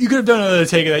 you could have done another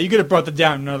take of that. You could have brought that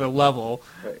down another level.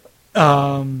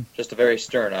 Right. Just a very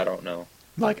stern, I don't know.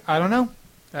 Like, I don't know.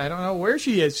 I don't know where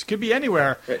she is. She could be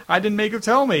anywhere. Right. I didn't make her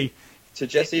tell me. To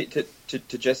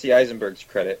Jesse Eisenberg's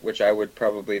credit, which I would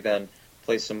probably then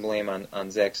place some blame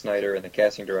on Zack Snyder and the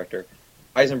casting director,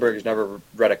 Eisenberg has never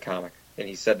read a comic, and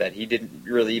he said that he didn't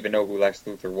really even know who Lex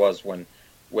Luthor was when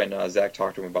Zack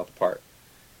talked to him about the part.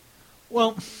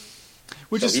 Well,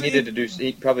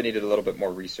 he probably needed a little bit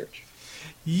more research.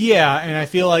 Yeah, and I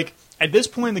feel like at this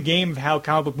point in the game of how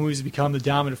comic book movies have become the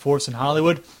dominant force in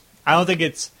Hollywood, I don't think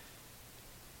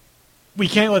we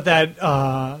can't let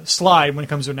that slide when it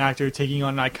comes to an actor taking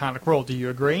on an iconic role. Do you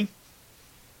agree?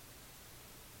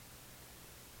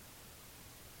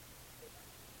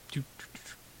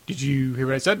 Did you hear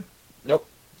what I said? Nope.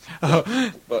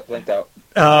 But blinked out.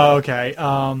 Oh, okay.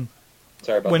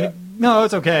 Sorry about that. No,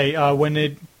 it's okay. When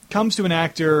it comes to an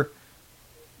actor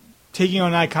taking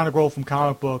on an iconic role from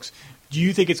comic books, do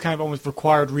you think it's kind of almost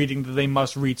required reading that they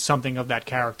must read something of that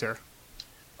character?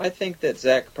 I think that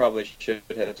Zack probably should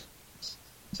have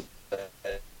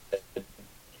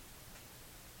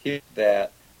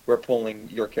that we're pulling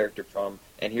your character from,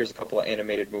 and here's a couple of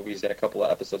animated movies and a couple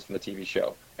of episodes from the TV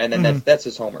show, and then that's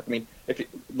his homework. I mean, if you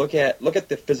look at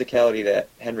the physicality that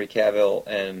Henry Cavill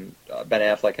and Ben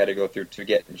Affleck had to go through to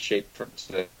get in shape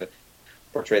to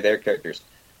portray their characters,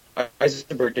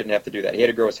 Eisenberg didn't have to do that. He had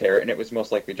to grow his hair, and it was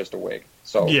most likely just a wig.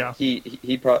 So yeah. he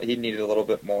needed a little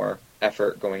bit more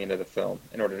effort going into the film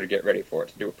in order to get ready for it,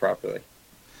 to do it properly.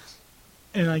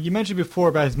 And you mentioned before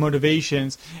about his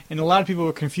motivations, and a lot of people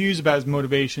were confused about his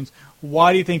motivations.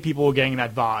 Why do you think people were getting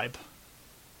that vibe?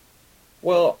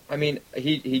 Well, I mean,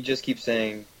 he just keeps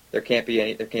saying there can't be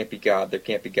God, there can't be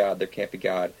God, there can't be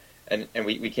God, and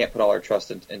we can't put all our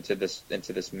trust into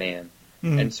this man.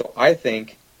 Mm-hmm. And so I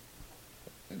think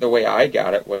the way I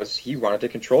got it was he wanted to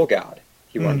control God.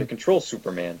 He wanted to control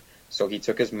Superman. So he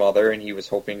took his mother, and he was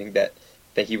hoping that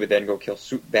he would then go kill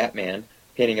Batman,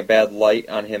 painting a bad light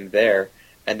on him there.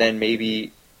 And then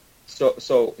maybe,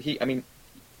 so he, I mean,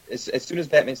 as soon as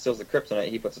Batman steals the kryptonite,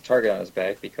 he puts a target on his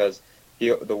back, because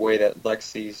the way that Lex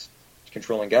sees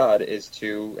controlling God is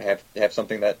to have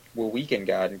something that will weaken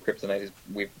God, and kryptonite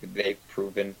they've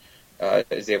proven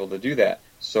is able to do that.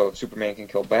 So if Superman can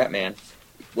kill Batman,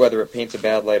 whether it paints a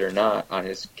bad light or not on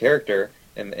his character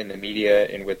in the media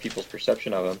and with people's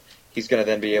perception of him, he's going to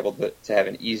then be able to have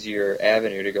an easier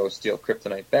avenue to go steal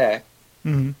kryptonite back.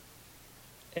 Mm-hmm.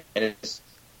 And as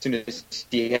soon as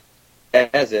he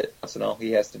has it, so all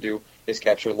he has to do is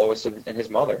capture Lois and his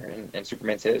mother, and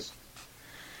Superman's his.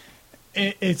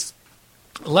 It's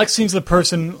Lex seems the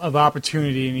person of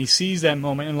opportunity, and he sees that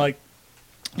moment, and like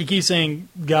he keeps saying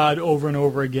God over and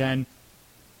over again.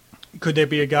 Could there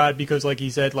be a God? Because, like he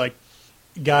said, like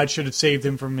God should have saved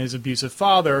him from his abusive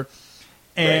father,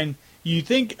 and you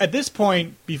think at this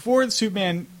point, before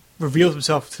Superman reveals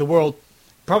himself to the world,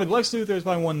 probably Lex Luthor is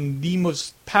probably one of the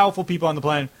most powerful people on the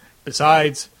planet,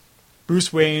 besides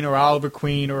Bruce Wayne or Oliver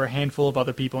Queen or a handful of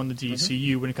other people in the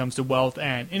DCU when it comes to wealth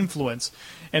and influence.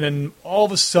 And then all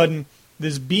of a sudden,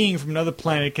 this being from another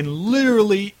planet can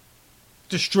literally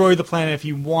destroy the planet if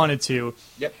he wanted to.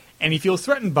 Yep. And he feels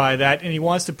threatened by that, and he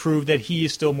wants to prove that he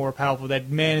is still more powerful, that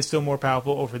man is still more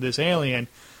powerful over this alien.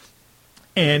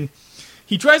 And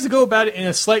he tries to go about it in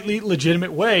a slightly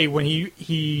legitimate way when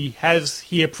he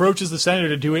approaches the senator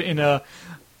to do it in a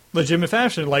legitimate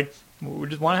fashion, like we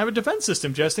just want to have a defense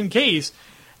system just in case.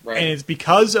 Right. And it's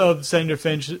because of Senator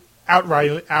Finch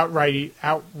outrightly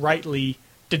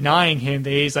denying him that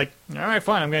he's like, all right,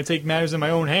 fine, I'm going to take matters in my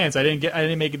own hands. I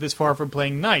didn't make it this far from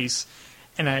playing nice,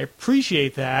 and I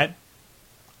appreciate that.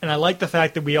 And I like the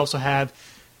fact that we also have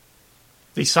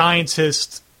the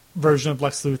scientist version of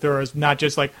Lex Luthor as not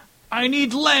just like, I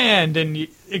need land, and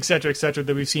et cetera,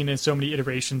 that we've seen in so many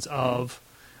iterations of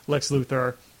Lex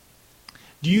Luthor.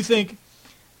 Do you think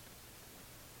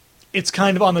it's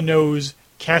kind of on the nose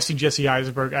casting Jesse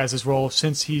Eisenberg as his role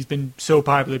since he's been so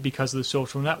popular because of The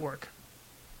Social Network?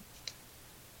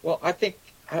 Well, I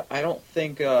don't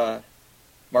think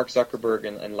Mark Zuckerberg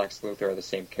and Lex Luthor are the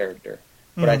same character,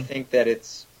 but I think that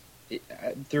it's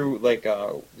through like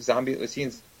Zombieland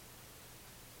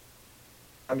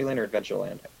or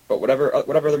Adventureland. But whatever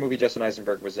other movie Jesse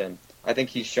Eisenberg was in, I think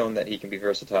he's shown that he can be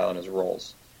versatile in his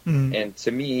roles. And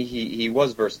to me, he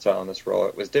was versatile in this role.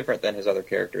 It was different than his other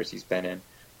characters he's been in.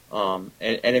 And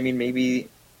I mean, maybe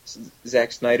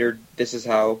Zack Snyder, this is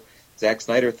how Zack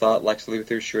Snyder thought Lex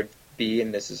Luthor should be,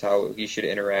 and this is how he should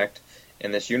interact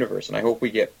in this universe. And I hope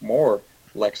we get more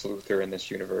Lex Luthor in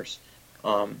this universe.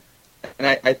 And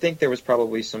I think there was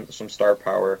probably some star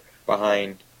power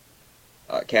behind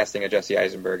casting a Jesse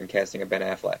Eisenberg and casting a Ben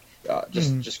Affleck.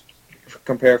 Just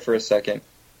compare for a second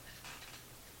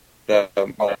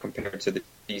compared to the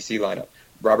DC lineup.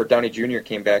 Robert Downey Jr.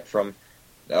 came back from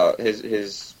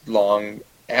his long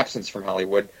absence from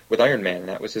Hollywood with Iron Man, and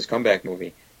that was his comeback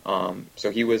movie.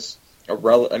 So he was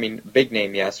big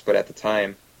name, yes, but at the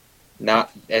time,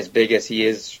 not as big as he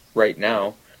is right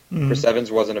now. Chris Evans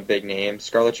wasn't a big name.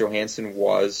 Scarlett Johansson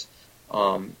was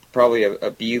probably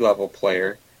a B-level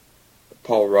player.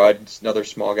 Paul Rudd, another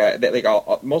small guy.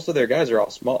 Most of their guys are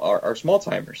all small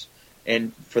timers,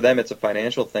 and for them it's a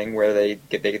financial thing where they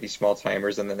get these small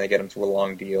timers and then they get them to a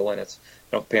long deal, and they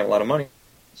don't pay them a lot of money.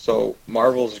 So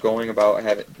Marvel's going about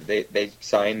they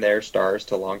sign their stars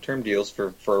to long-term deals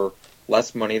for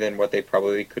less money than what they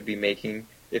probably could be making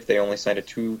if they only signed a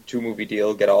two movie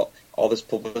deal, get all this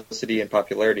publicity and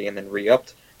popularity, and then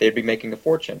re-upped. They'd be making a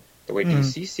fortune. The way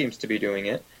DC seems to be doing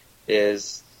it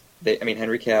is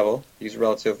Henry Cavill, he's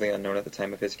relatively unknown at the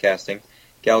time of his casting.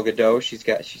 Gal Gadot,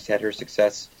 she's had her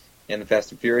success in the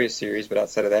Fast and Furious series, but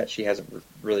outside of that, she hasn't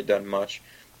really done much.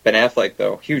 Ben Affleck,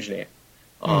 though, huge name.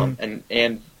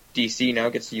 And DC now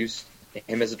gets to use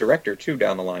him as a director too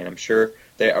down the line. I'm sure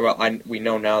we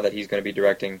know now that he's going to be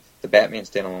directing the Batman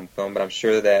standalone film, but I'm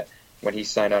sure that when he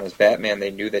signed on as Batman, they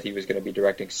knew that he was going to be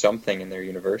directing something in their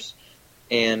universe.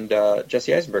 And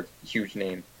Jesse Eisenberg, huge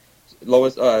name.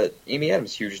 Amy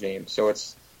Adams, huge name. So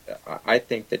I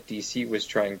think that DC was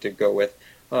trying to go with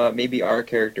maybe our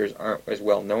characters aren't as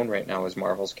well known right now as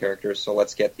Marvel's characters, so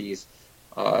let's get these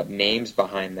names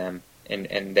behind them,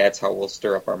 and that's how we'll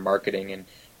stir up our marketing. And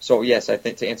so, yes, I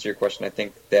think to answer your question, I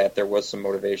think that there was some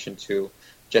motivation to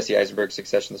Jesse Eisenberg's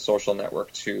success in The Social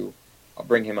Network to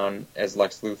bring him on as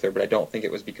Lex Luthor, but I don't think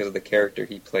it was because of the character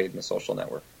he played in The Social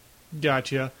Network.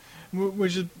 Gotcha.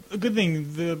 Which is a good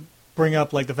thing to bring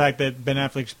up, like the fact that Ben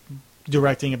Affleck's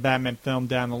directing a Batman film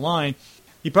down the line.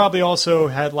 He probably also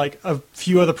had like a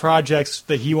few other projects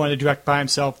that he wanted to direct by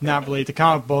himself, not related to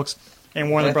comic books,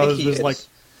 and Warner Brothers was like...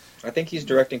 I think he's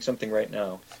directing something right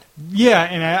now. Yeah,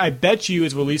 and I bet you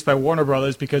it's released by Warner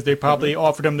Brothers because they probably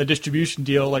offered him the distribution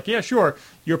deal. Like, yeah, sure,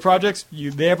 your projects,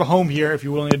 they have a home here if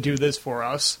you're willing to do this for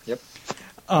us. Yep.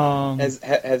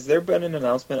 Has there been an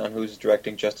announcement on who's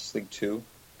directing Justice League 2?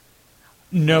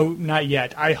 No, not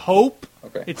yet. I hope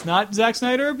it's not Zack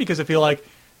Snyder because I feel like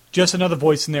just another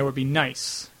voice in there would be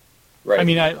nice. Right. I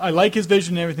mean, I like his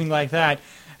vision and everything like that.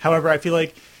 However, I feel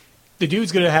like the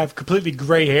dude's going to have completely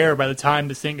gray hair by the time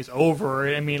this thing is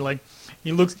over. I mean, like,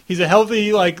 he's a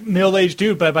healthy, like, middle-aged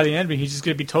dude, but by the end of it, he's just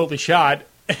going to be totally shot.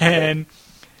 And,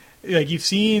 like, you've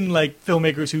seen, like,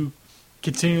 filmmakers who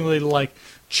continually, like,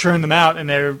 churn them out, and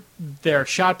they're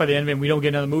shot by the end of it, and we don't get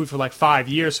another movie for, like, 5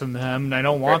 years from them, and I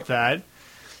don't want that.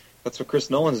 That's what Chris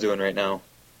Nolan's doing right now.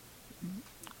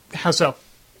 How so?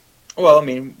 Well, I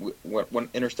mean, when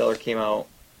Interstellar came out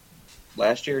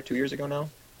last year, 2 years ago now,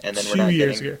 and then 2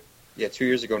 years ago. Yeah, 2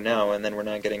 years ago now, and then we're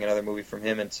not getting another movie from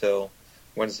him until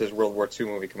when's his World War II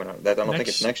movie coming out? I don't think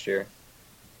it's next year.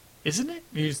 Isn't it?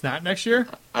 It's not next year?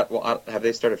 Have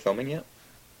they started filming yet?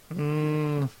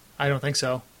 I don't think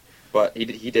so. But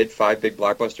he did 5 big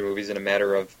blockbuster movies in a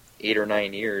matter of 8 or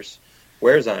 9 years.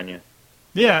 Where's Anya?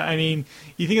 Yeah, I mean,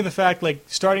 you think of the fact, like,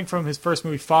 starting from his first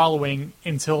movie Following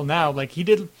until now, like,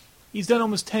 he's done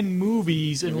almost 10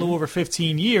 movies in a little over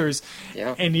 15 years.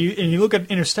 Yeah. And you look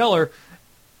at Interstellar,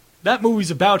 that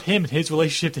movie's about him and his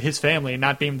relationship to his family and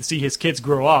not being able to see his kids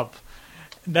grow up.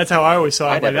 That's how I always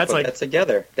saw it. I never put that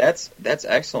together. That's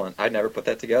excellent. I never put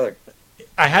that together.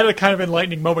 I had a kind of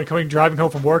enlightening moment driving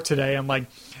home from work today. I'm like,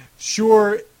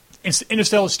 sure,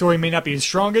 Interstellar's story may not be his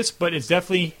strongest, but it's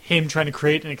definitely him trying to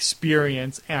create an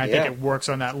experience, and I think it works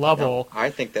on that level. No, I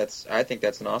think that's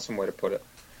an awesome way to put it.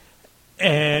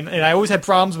 And I always had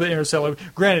problems with Interstellar.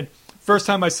 Granted, first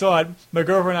time I saw it, my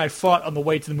girlfriend and I fought on the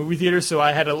way to the movie theater, so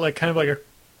I had kind of a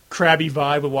crabby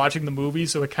vibe with watching the movie,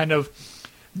 so it kind of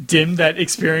dimmed that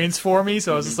experience for me.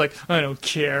 So I was just like, I don't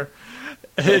care.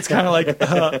 It's kind of like,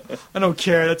 I don't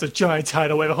care. That's a giant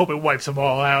tidal wave. I hope it wipes them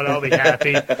all out. I'll be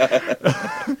happy.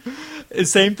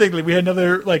 Same thing. Like, we had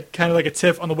another, like, kind of like a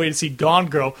tiff on the way to see Gone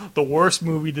Girl, the worst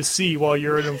movie to see while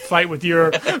you're in a fight with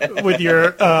your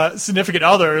significant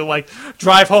other. Like,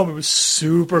 drive home. It was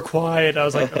super quiet. I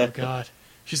was like, oh god,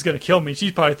 she's gonna kill me.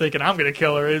 She's probably thinking I'm gonna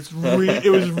kill her.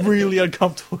 It was really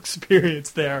uncomfortable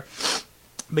experience there.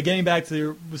 But getting back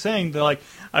to saying that, like,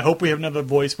 I hope we have another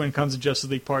voice when it comes to Justice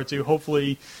League Part 2.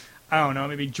 Hopefully, I don't know,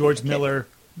 maybe George Miller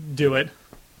do it.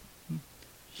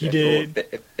 He did.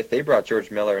 Cool. If they brought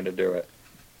George Miller in to do it,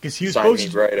 because he was sign supposed me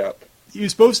to, right up. He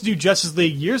was supposed to do Justice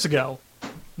League years ago,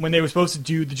 when they were supposed to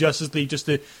do the Justice League, just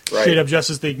the straight up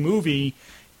Justice League movie.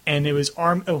 And it was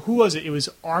who was it? It was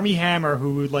Armie Hammer,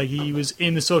 who, like, he was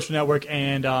in the Social Network,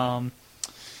 and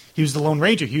he was the Lone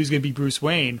Ranger. He was going to be Bruce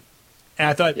Wayne. And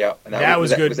I thought that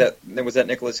was good. Was that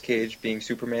Nicolas Cage being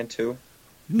Superman too?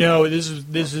 No, this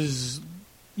is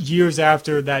years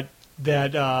after that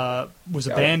was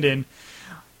abandoned,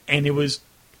 and it was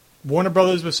Warner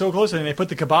Brothers was so close, and they put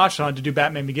the kibosh on to do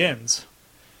Batman Begins.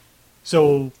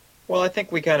 So, well, I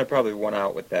think we kind of probably won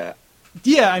out with that.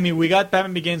 Yeah, I mean, we got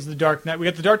Batman Begins and the Dark Knight. We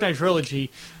got the Dark Knight trilogy.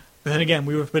 But then again,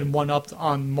 we would have been one-upped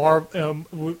on Marvel.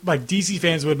 Like, DC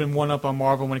fans would have been one-up on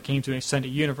Marvel when it came to an extended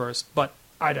universe. But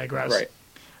I digress. Right.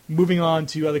 Moving on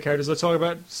to other characters, let's talk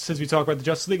about, since we talked about the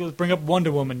Justice League, let's bring up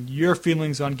Wonder Woman. Your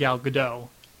feelings on Gal Gadot.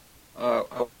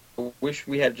 I wish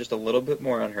we had just a little bit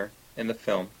more on her in the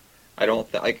film. I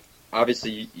don't like.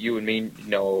 Obviously, you and me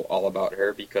know all about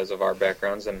her because of our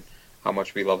backgrounds and how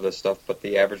much we love this stuff. But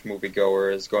the average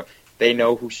moviegoer is going. They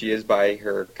know who she is by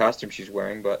her costume she's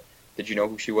wearing. But did you know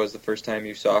who she was the first time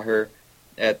you saw her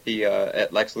at the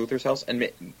at Lex Luthor's house? And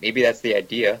maybe that's the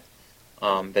idea.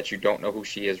 That you don't know who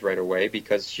she is right away,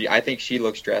 because I think she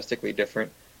looks drastically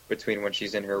different between when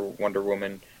she's in her Wonder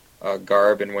Woman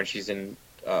garb and when she's in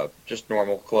just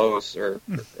normal clothes or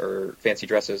fancy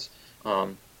dresses.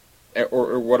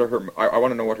 Or what are her? I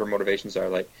want to know what her motivations are.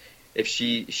 Like, if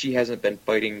she hasn't been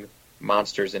fighting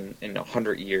monsters in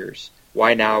 100 years,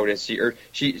 why now does she? Or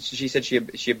she said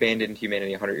she abandoned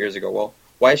humanity 100 years ago. Well,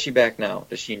 why is she back now?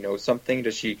 Does she know something?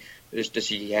 Does she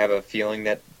have a feeling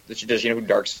that does she know who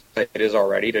Darkseid is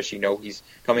already? Does she know he's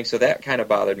coming? So that kind of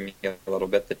bothered me a little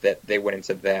bit that they went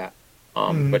into that.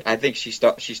 But I think she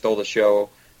stole the show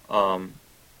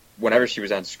whenever she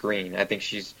was on screen. I think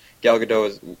Gal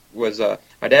Gadot was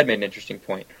my dad made an interesting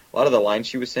point. A lot of the lines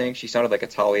she was saying, she sounded like a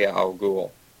Talia al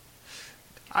Ghul.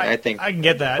 I think I can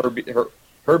get that.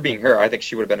 Her being her, I think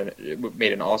she would have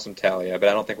made an awesome Talia, but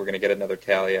I don't think we're going to get another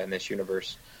Talia in this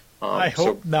universe. I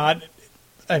hope not.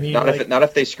 I mean, not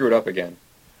if they screw it up again.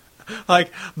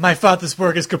 Like, my father's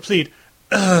work is complete.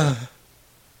 One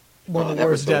of the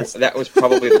worst deaths. That was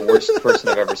probably the worst person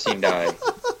I've ever seen die.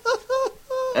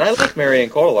 And I like Marianne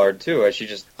Cotillard too.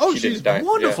 She's didn't die.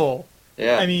 Wonderful.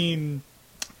 Yeah. I mean,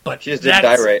 but she just didn't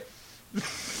die right.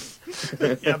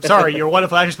 Yeah, I'm sorry, you're a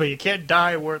wonderful actress, but you can't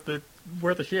die worth the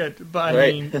shit. But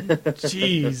I mean,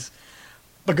 jeez.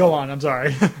 But go on. I'm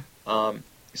sorry.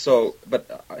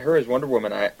 But her as Wonder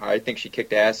Woman, I think she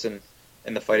kicked ass in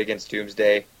the fight against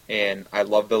Doomsday, and I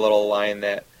love the little line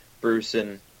that Bruce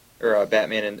or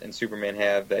Batman and Superman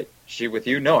have, that she with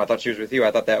you? No, I thought she was with you.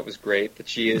 I thought that was great. That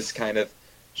she is kind of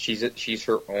she's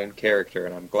her own character,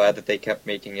 and I'm glad that they kept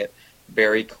making it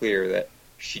very clear that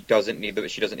she doesn't need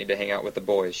to hang out with the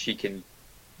boys. She can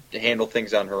handle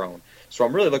things on her own. So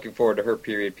I'm really looking forward to her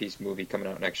period piece movie coming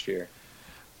out next year.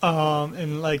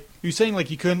 And like you're saying,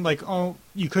 like you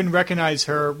couldn't recognize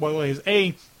her. Well,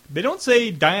 they don't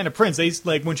say Diana Prince. They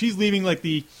like when she's leaving like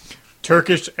the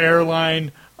Turkish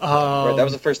airline. Right, that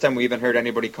was the first time we even heard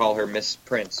anybody call her Miss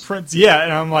Prince. Prince, yeah,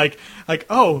 and I'm like,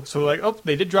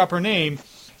 they did drop her name,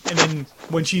 and then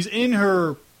when she's in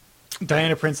her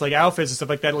Diana Prince like outfits and stuff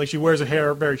like that, like she wears her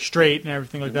hair very straight and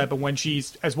everything like that. But when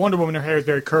she's as Wonder Woman, her hair is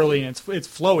very curly and it's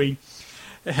flowy.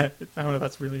 I don't know if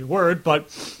that's really a word, but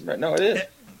no, it is.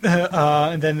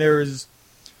 And then there's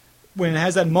when it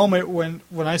has that moment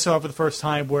when I saw it for the first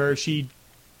time where she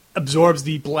absorbs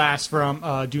the blast from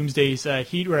Doomsday's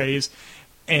heat rays,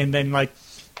 and then like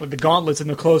with the gauntlets in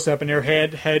the close up and her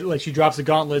head like she drops the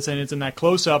gauntlets and it's in that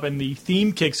close up and the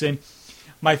theme kicks in.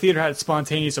 My theater had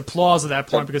spontaneous applause at that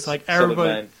point because like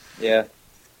everybody, yeah,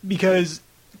 because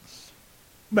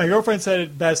my girlfriend said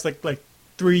it best like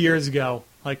 3 years ago.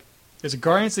 Like, there's a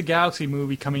Guardians of the Galaxy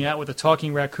movie coming out with a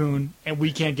talking raccoon, and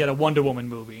we can't get a Wonder Woman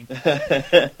movie.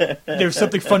 There's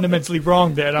something fundamentally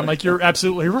wrong there. And I'm like, you're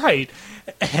absolutely right.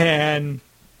 And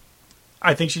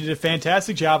I think she did a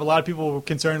fantastic job. A lot of people were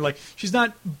concerned, like, she's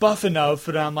not buff enough.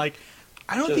 But I'm like,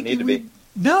 I don't think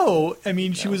No, I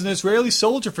mean, she was an Israeli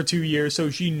soldier for 2 years, so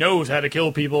she knows how to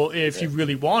kill people if she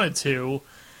really wanted to.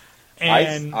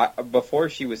 And before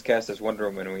she was cast as Wonder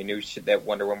Woman, and we knew that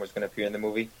Wonder Woman was going to appear in the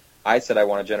movie, I said I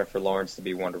wanted Jennifer Lawrence to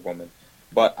be Wonder Woman.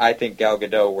 But I think Gal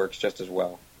Gadot works just as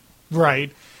well.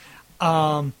 Right.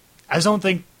 I don't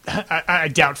think... I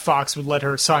doubt Fox would let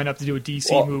her sign up to do a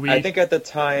DC movie. I think at the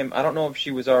time, I don't know if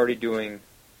she was already doing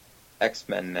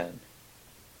X-Men then.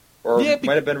 Or it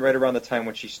might have been right around the time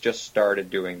when she just started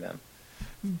doing them.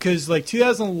 Because,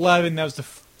 2011, that was the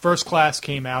First Class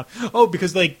came out. Oh,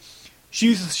 because,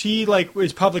 she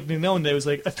was publicly known that it was,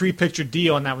 a 3-picture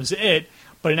deal, and that was it.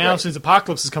 But now, since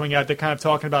Apocalypse is coming out, they're kind of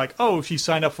talking about, she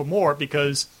signed up for more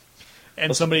because...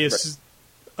 And somebody is...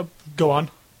 go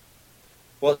on.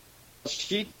 Well,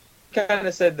 she kind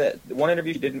of said that one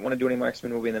interview she didn't want to do any more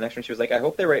X-Men movie, and the next one she was like, I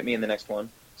hope they write me in the next one.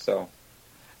 So...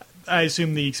 I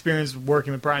assume the experience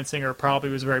working with Bryan Singer probably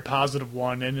was a very positive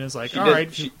one, and it's all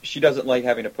right. She doesn't like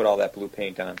having to put all that blue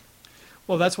paint on.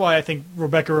 Well, that's why I think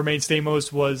Rebecca Romijn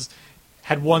Stamos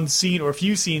had one scene or a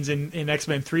few scenes in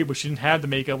X-Men 3 where she didn't have the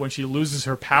makeup when she loses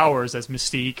her powers as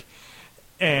Mystique.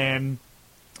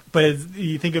 But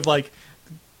you think of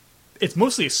it's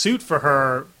mostly a suit for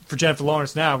her, for Jennifer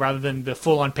Lawrence now, rather than the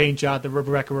full-on paint job that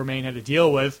Rebecca Romijn had to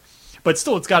deal with. But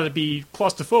still, it's got to be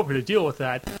claustrophobic to deal with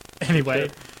that. Anyway.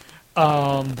 Sure.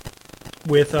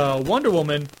 With Wonder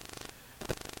Woman,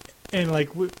 and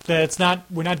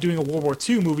we're not doing a World War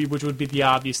II movie, which would be the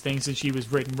obvious thing since she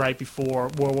was written right before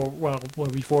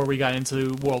before we got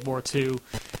into World War II,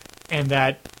 and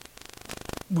that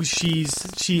she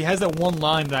has that one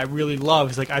line that I really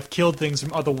love. It's I've killed things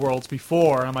from other worlds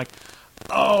before, and I'm like,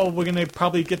 oh, we're gonna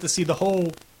probably get to see the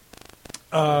whole.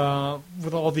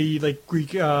 With all the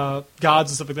Greek gods and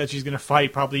stuff like that, she's going to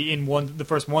fight probably in the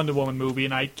first Wonder Woman movie,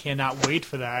 and I cannot wait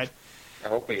for that. I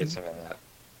hope we get some of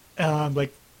that.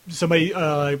 Somebody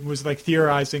was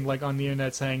theorizing on the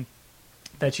internet saying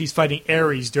that she's fighting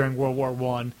Ares during World War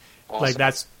I.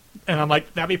 Awesome. And I'm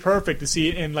like, that'd be perfect to see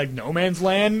it in No Man's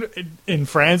Land in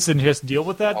France and just deal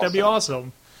with that. Awesome. That'd be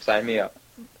awesome. Sign me up.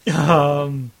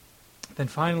 Then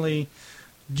finally,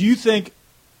 do you think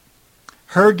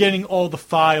her getting all the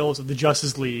files of the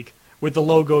Justice League with the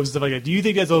logos and stuff like that, do you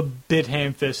think that's a bit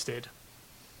ham-fisted?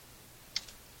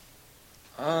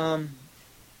 The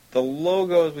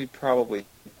logos we probably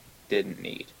didn't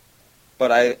need.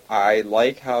 But I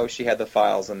like how she had the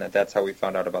files and that's how we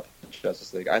found out about the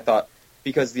Justice League. I thought,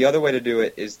 because the other way to do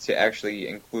it is to actually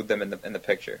include them in the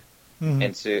picture. Mm-hmm.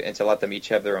 and to let them each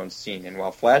have their own scene. And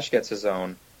while Flash gets his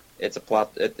own, it's a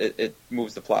plot. It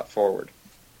moves the plot forward.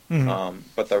 Mm-hmm.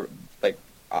 But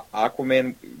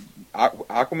Aquaman,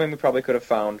 we probably could have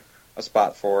found a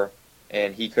spot for,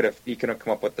 and he could have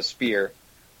come up with the spear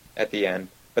at the end.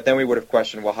 But then we would have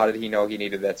questioned, well, how did he know he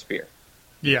needed that spear?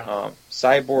 Yeah.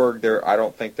 Cyborg, I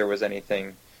don't think there was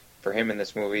anything for him in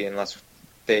this movie unless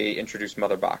they introduced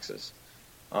Mother Boxes.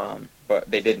 But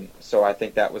they didn't, so I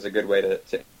think that was a good way to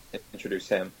introduce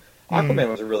him. Aquaman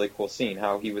was a really cool scene,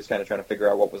 how he was kind of trying to figure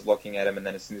out what was looking at him, and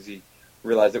then as soon as he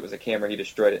realized it was a camera, he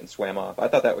destroyed it and swam off. I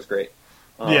thought that was great.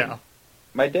 Yeah.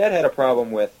 My dad had a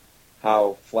problem with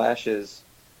how Flash's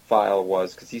file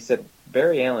was, because he said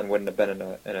Barry Allen wouldn't have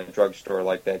been in a drugstore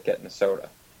like that getting a soda.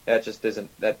 That just isn't,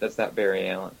 that's not Barry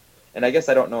Allen. And I guess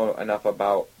I don't know enough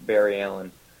about Barry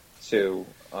Allen to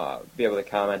be able to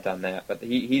comment on that, but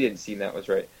he didn't seem that was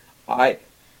right.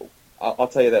 I'll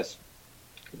tell you this.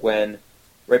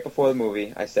 Right before the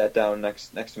movie, I sat down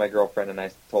next to my girlfriend and I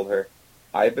told her,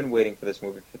 I've been waiting for this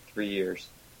movie for 3 years,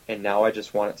 and now I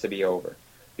just want it to be over.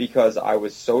 Because I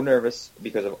was so nervous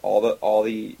because of all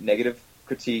the negative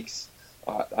critiques.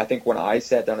 I think when I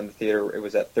sat down in the theater, it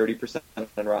was at 30%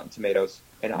 on Rotten Tomatoes,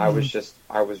 and I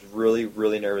was really,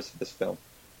 really nervous for this film.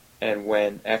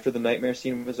 And after the nightmare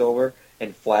scene was over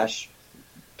and Flash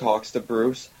talks to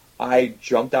Bruce, I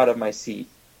jumped out of my seat.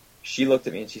 She looked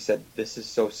at me and she said, "This is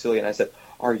so silly." And I said,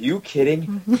 "Are you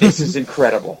kidding? This is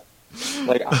incredible."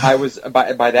 I was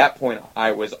by that point,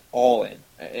 I was all in,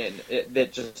 and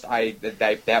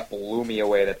that blew me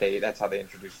away. That's how they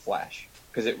introduced Flash,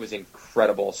 because it was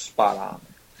incredible, spot on.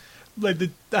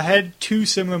 I had two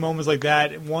similar moments like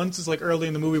that. Once is early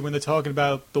in the movie when they're talking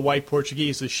about the White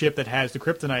Portuguese, the ship that has the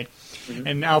kryptonite,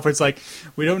 and Alfred's like,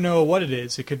 "We don't know what it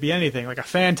is. It could be anything, like a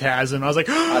phantasm." I was like,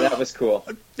 "Oh, that was cool."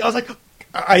 I was like,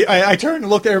 I turned and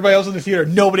looked at everybody else in the theater.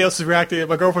 Nobody else is reacting.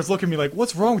 My girlfriend's looking at me like,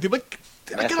 "What's wrong with you?" I'm like,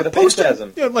 I got a poster.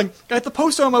 I got the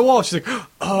poster on my wall. She's like,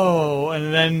 "Oh,"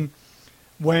 and then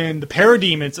when the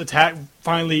parademons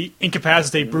finally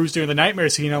incapacitate Bruce during the nightmare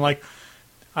scene, I'm like,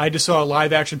 I just saw a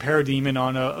live-action parademon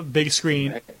on a big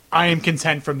screen. I am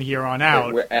content from here on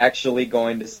out. We're actually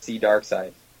going to see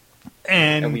Darkseid.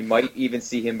 And we might even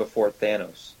see him before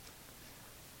Thanos.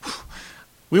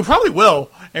 We probably will,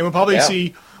 and we'll probably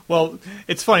see. Well,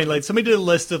 it's funny. Like somebody did a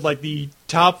list of like the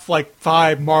top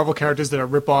 5 Marvel characters that are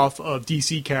ripoff of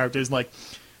DC characters, like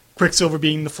Quicksilver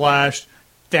being the Flash,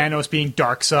 Thanos being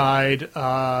Darkseid,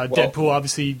 Deadpool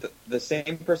obviously. The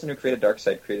same person who created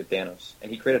Darkseid created Thanos,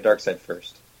 and he created Darkseid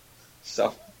first.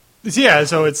 So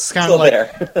it's kind of like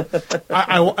there.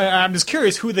 I'm just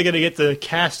curious who they're going to get to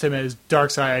cast him as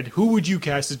Darkseid. Who would you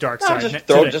cast as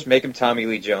Darkseid? Just make him Tommy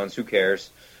Lee Jones. Who cares?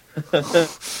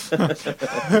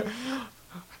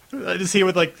 Just hear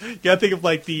with you gotta think of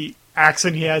the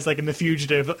accent he has in The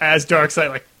Fugitive as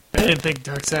Darkseid. I didn't think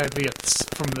Darkseid would be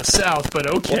from the South, but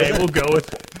okay, we'll go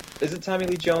with it. Is it Tommy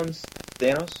Lee Jones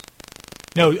Thanos?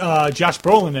 No, Josh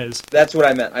Brolin is. That's what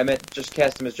I meant. I meant just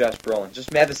cast him as Josh Brolin.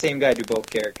 Just have the same guy do both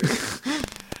characters.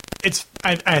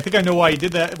 I think I know why you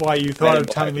did that. Why you thought of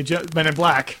Tommy Lee Jones, Men in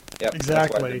Black. Yep,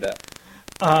 exactly. That's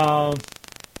why I did that.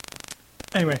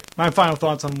 Anyway, my final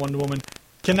thoughts on Wonder Woman.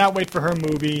 Cannot wait for her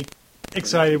movie.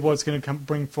 Excited what's going to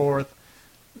bring forth.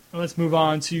 Let's move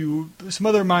on to some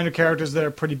other minor characters that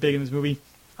are pretty big in this movie.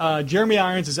 Jeremy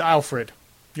Irons is Alfred.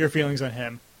 Your feelings on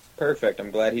him? Perfect.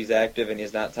 I'm glad he's active and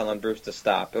he's not telling Bruce to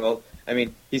stop. Well, I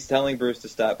mean, he's telling Bruce to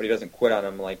stop, but he doesn't quit on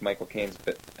him like Michael Caine's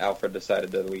Alfred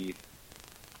decided to leave.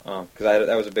 Because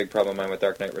that was a big problem of mine with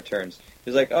Dark Knight Returns.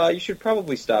 He's like, you should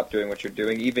probably stop doing what you're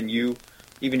doing. Even you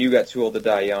got too old to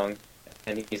die young.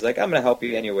 And he's like, I'm going to help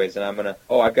you anyways, and I'm going to,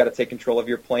 I've got to take control of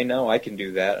your plane now, I can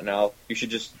do that, and you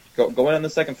should just go in on the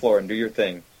second floor and do your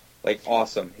thing.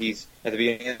 Awesome. He's, at the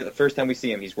beginning, the first time we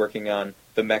see him, he's working on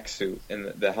the mech suit and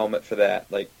the helmet for that.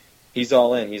 He's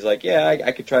all in. He's like, yeah,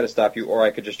 I could try to stop you, or I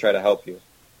could just try to help you.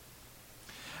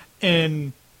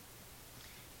 And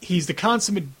he's the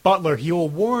consummate butler. He'll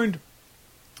warn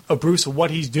Bruce of what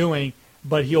he's doing,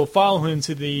 but he'll follow him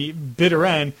to the bitter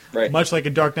end, right. Much like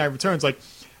in Dark Knight Returns.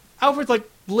 Alfred's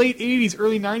late 80s,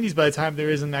 early 90s by the time there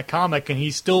is in that comic, and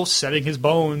he's still setting his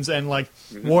bones and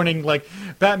warning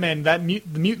Batman, the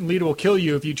mutant leader will kill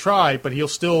you if you try, but he'll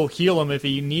still heal him if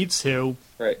he needs to.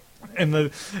 Right. And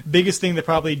the biggest thing that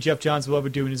probably Jeff Johns will ever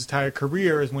do in his entire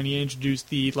career is when he introduced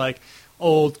the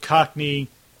old Cockney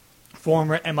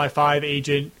former MI5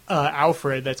 agent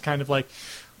Alfred. That's kind of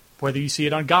whether you see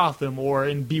it on Gotham or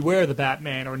in Beware the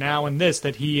Batman or now in this,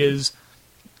 that he is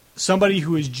somebody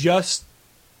who is just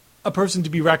a person to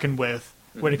be reckoned with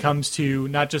when it comes to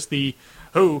not just goodness,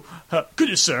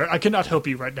 sir, I cannot help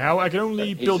you right now. I can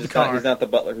only build the car. He's not the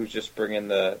butler who's just bringing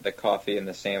the coffee and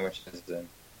the sandwiches in.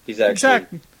 He's actually,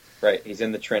 exactly. Right, he's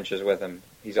in the trenches with him.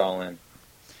 He's all in.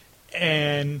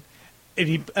 And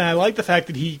I like the fact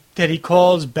that he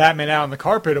calls Batman out on the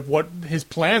carpet of what his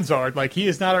plans are. He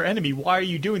is not our enemy. Why are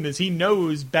you doing this? He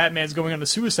knows Batman's going on a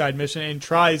suicide mission and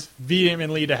tries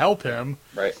vehemently to help him.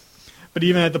 Right. But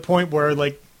even at the point where,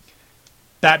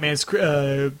 Batman's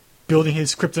building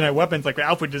his kryptonite weapons,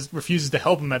 Alfred just refuses to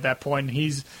help him at that point,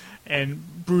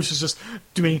 and Bruce is just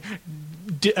doing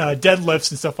deadlifts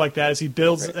and stuff like that as he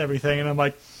builds everything, and I'm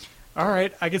like, all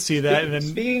right, I can see that. And then,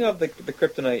 speaking of the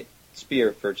kryptonite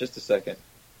spear for just a second,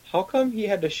 how come he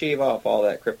had to shave off all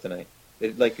that kryptonite?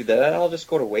 Did that all just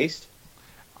go to waste?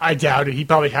 I doubt it. He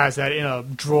probably has that in a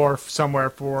drawer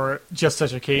somewhere for just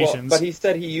such occasions. Well, but he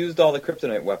said he used all the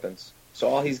kryptonite weapons. So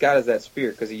all he's got is that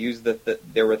spear, because he used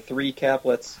there were 3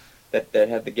 caplets that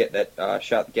had to get that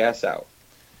shot the gas out.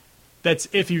 That's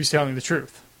if he was telling the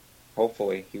truth.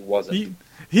 Hopefully he wasn't.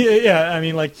 I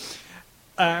mean,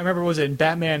 I remember, was it in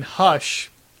Batman Hush,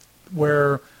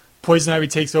 where Poison Ivy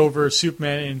takes over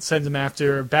Superman and sends him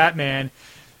after Batman,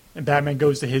 and Batman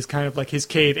goes to his kind of his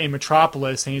cave in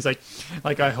Metropolis, and he's like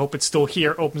I hope it's still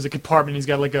here. Opens the compartment, he's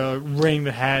got a ring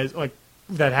that has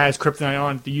kryptonite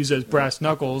on it to use as brass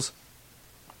knuckles.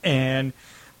 And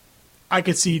I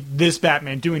could see this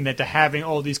Batman doing that, to having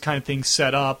all these kind of things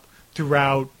set up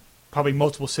throughout probably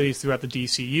multiple cities throughout the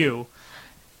DCU.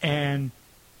 And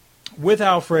with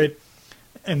Alfred,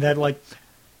 and that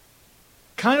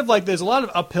there's a lot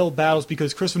of uphill battles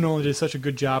because Christopher Nolan did such a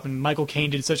good job and Michael Caine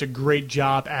did such a great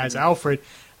job as Alfred.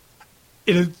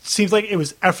 It seems like it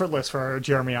was effortless for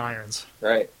Jeremy Irons.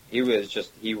 Right. He was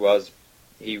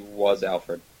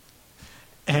Alfred.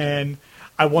 And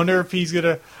I wonder if he's going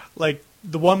to,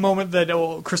 the one moment that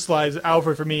will crystallize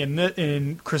Alfred for me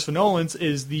in Christopher Nolan's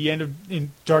is the end of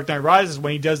in Dark Knight Rises,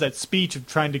 when he does that speech of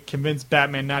trying to convince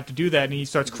Batman not to do that, and he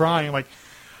starts crying, and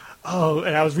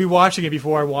I was rewatching it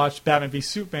before I watched Batman v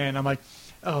Superman, I'm like,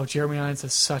 oh, Jeremy Irons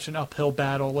has such an uphill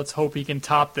battle, let's hope he can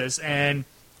top this, and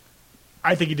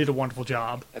I think he did a wonderful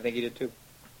job. I think he did too.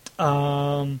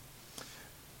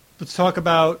 Let's talk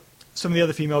about some of the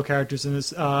other female characters in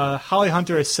this. Holly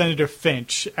Hunter as Senator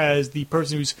Finch, as the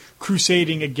person who's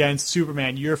crusading against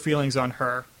Superman. Your feelings on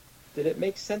her? Did it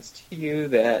make sense to you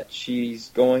that she's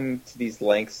going to these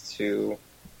lengths to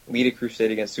lead a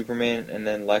crusade against Superman, and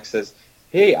then Lex says,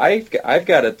 "Hey, I've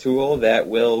got a tool that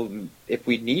will, if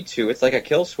we need to, it's like a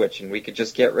kill switch, and we could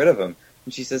just get rid of him."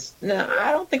 And she says, "No,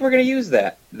 I don't think we're going to use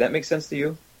that." Did that make sense to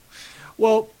you?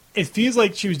 Well, it feels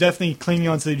like she was definitely clinging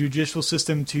onto the judicial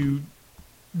system to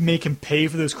make him pay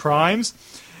for those crimes.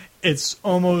 It's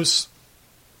almost,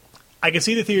 I can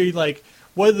see the theory, like,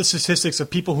 what are the statistics of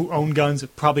people who own guns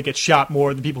probably get shot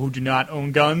more than people who do not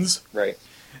own guns? Right.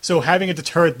 So having a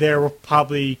deterrent there will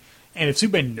probably, and if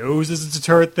Superman knows there's a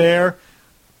deterrent there,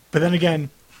 but then again,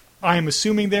 I am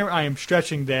assuming there, I am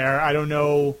stretching there, I don't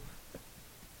know,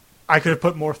 I could have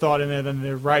put more thought in there than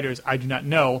the writers, I do not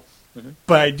know,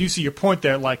 but I do see your point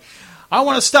there, like, I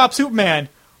want to stop Superman,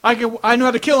 I know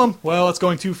how to kill him, well, it's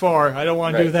going too far, I don't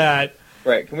want to do that.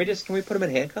 Right, can we put him in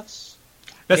handcuffs?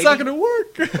 That's not going to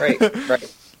work. Right.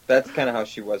 That's kind of how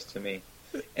she was to me.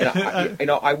 And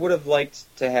I would have liked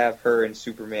to have her and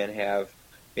Superman have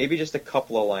maybe just a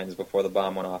couple of lines before the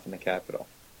bomb went off in the Capitol.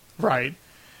 Right.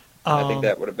 I think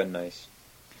that would have been nice.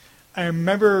 I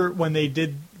remember when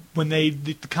the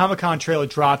Comic-Con trailer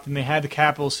dropped and they had the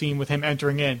Capitol scene with him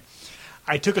entering in.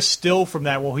 I took a still from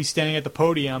that while he's standing at the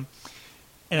podium,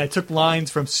 and I took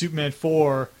lines from Superman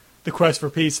 4, The Quest for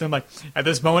Peace, and I'm like, at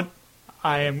this moment,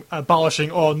 I am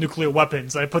abolishing all nuclear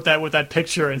weapons. I put that with that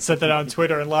picture and sent that on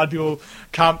Twitter, and a lot of people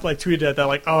tweeted at that,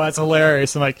 like, "Oh, that's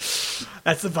hilarious." I'm like,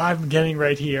 that's the vibe I'm getting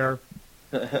right here.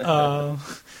 And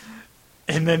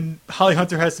then Holly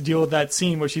Hunter has to deal with that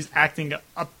scene where she's acting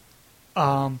up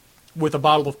with a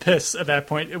bottle of piss at that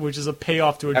point, which is a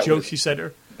payoff to a joke she said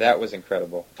her. That was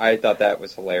incredible. I thought that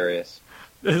was hilarious.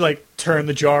 They, like, turn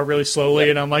the jar really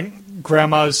slowly, and I'm like,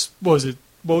 Grandma's, what was the...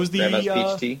 Grandma's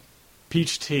peach tea?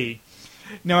 Peach tea.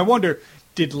 Now, I wonder,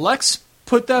 did Lex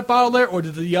put that bottle there, or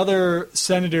did the other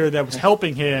senator that was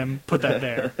helping him put that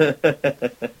there?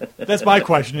 That's my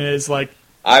question, is, like...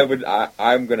 I'm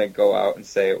going to go out and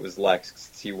say it was Lex,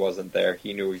 because he wasn't there.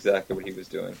 He knew exactly what he was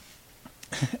doing.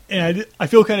 And I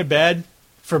feel kind of bad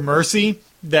for Mercy,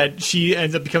 that she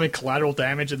ends up becoming collateral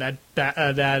damage in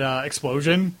that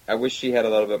explosion. I wish she had a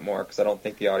little bit more, because I don't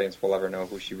think the audience will ever know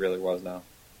who she really was now.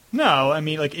 No, I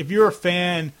mean, like, if you're a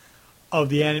fan of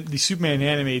the Superman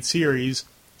animated series,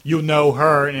 you'll know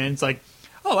her, and it's like,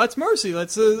 oh, that's Mercy,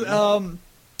 that's his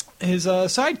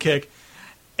sidekick,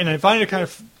 and I find it kind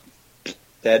of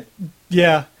dead.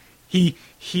 Yeah, he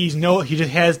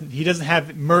doesn't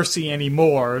have Mercy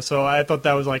anymore, so I thought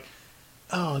that was like,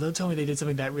 oh, don't tell me they did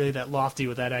something that lofty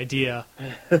with that idea.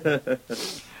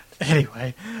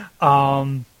 Anyway,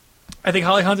 I think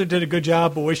Holly Hunter did a good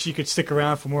job, but wish she could stick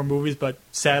around for more movies, but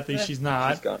sadly she's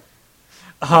not. She's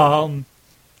gone.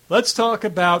 Let's talk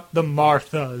about the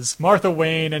Marthas. Martha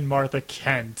Wayne and Martha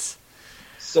Kent.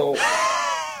 So,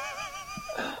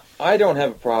 I don't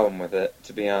have a problem with it,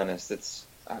 to be honest.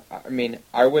 I mean,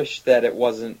 I wish that it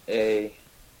wasn't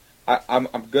I'm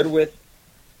good with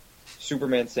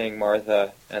Superman saying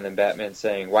Martha and then Batman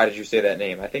saying, "Why did you say that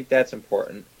name?" I think that's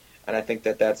important, and I think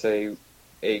that that's a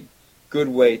good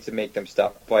way to make them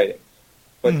stop fighting.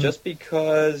 But just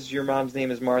because your mom's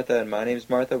name is Martha and my name is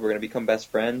Martha, we're going to become best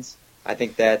friends, I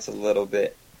think that's a little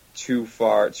bit too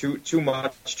far, too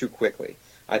much, too quickly.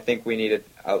 I think we needed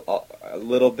a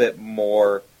little bit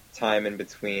more time in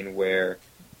between where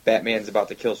Batman's about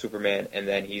to kill Superman and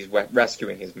then he's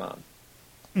rescuing his mom.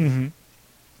 Mm-hmm.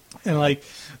 And, like,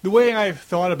 the way I've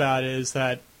thought about it is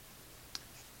that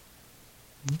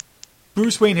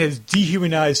Bruce Wayne has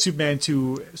dehumanized Superman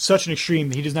to such an extreme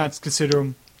that he does not consider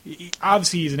him...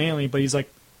 Obviously, he's an alien, but he's like...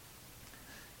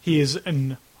 He is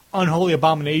an unholy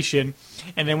abomination.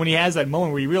 And then when he has that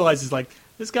moment where he realizes, like,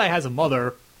 this guy has a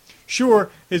mother. Sure,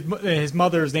 his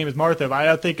mother's name is Martha, but I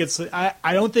don't think it's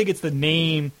the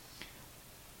name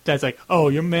that's like, oh,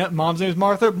 your mom's name is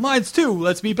Martha? Mine's too.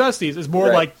 Let's be besties. It's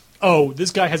more like, oh,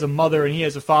 this guy has a mother and he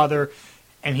has a father,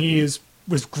 and he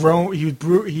was grown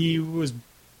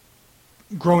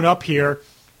up here,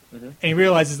 and he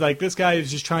realizes, like, this guy is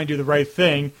just trying to do the right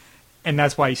thing, and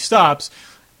that's why he stops.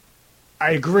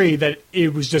 I agree that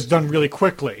it was just done really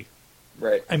quickly.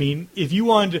 Right. I mean, if you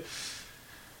wanted to...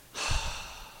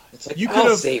 It's like,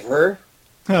 I'll save her.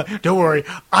 Don't worry,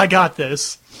 I got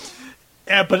this.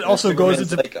 Yeah, but it also goes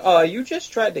into... like, oh, you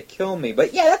just tried to kill me,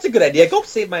 but yeah, that's a good idea. Go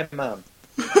save my mom.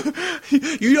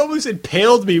 You almost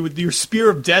impaled me with your spear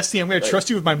of destiny. I'm going to trust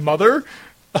you with my mother?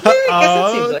 Yeah,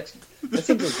 I guess that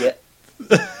seems legit.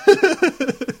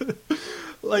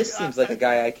 Like, this seems like a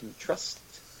guy I can trust.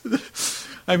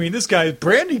 I mean, this guy is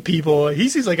branding people. He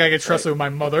seems like I can trust him with my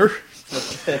mother.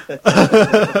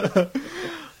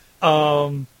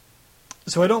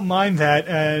 So I don't mind that,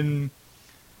 and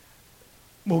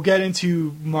we'll get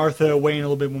into Martha Wayne a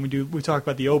little bit when we talk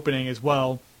about the opening as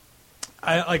well.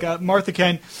 Martha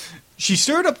Kent, she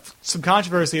stirred up some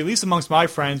controversy, at least amongst my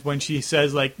friends, when she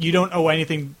says, like, you don't owe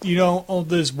anything, you don't owe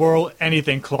this world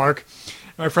anything, Clark.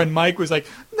 And my friend Mike was like,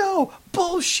 no,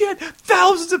 bullshit,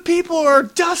 thousands of people are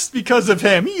dust because of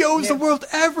him. He owes the world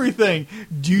everything.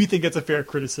 Do you think that's a fair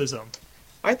criticism?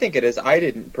 I think it is. I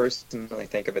didn't personally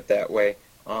think of it that way.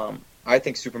 I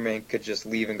think Superman could just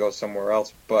leave and go somewhere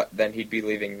else, but then he'd be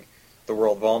leaving the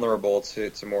world vulnerable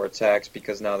to more attacks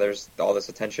because now there's all this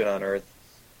attention on Earth.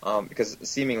 Because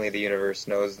seemingly the universe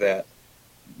knows that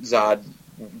Zod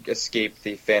escaped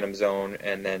the Phantom Zone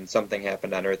and then something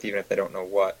happened on Earth, even if they don't know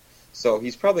what. So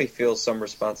he's probably feels some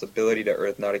responsibility to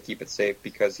Earth now to keep it safe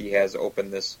because he has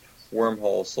opened this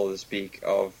wormhole, so to speak,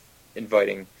 of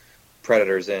inviting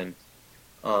predators in.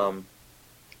 But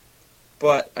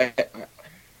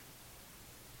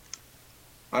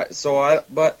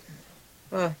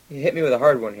you hit me with a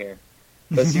hard one here.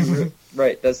 Does he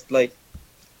right? Does like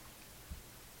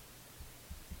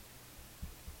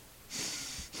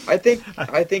I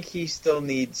think he still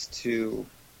needs to.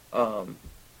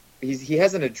 He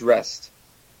hasn't addressed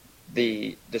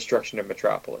the destruction of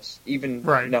Metropolis, even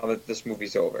now that this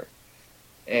movie's over,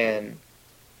 and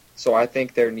so I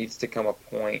think there needs to come a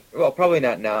point. Well, probably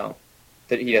not now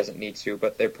that he doesn't need to,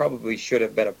 but there probably should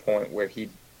have been a point where he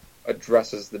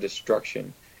addresses the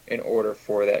destruction in order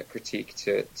for that critique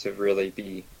to really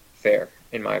be fair,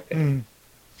 in my opinion.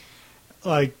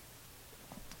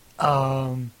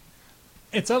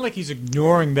 It's not like he's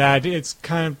ignoring that. It's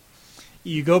kind of,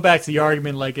 you go back to the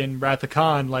argument like in Wrath of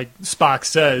Khan, like Spock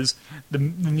says, the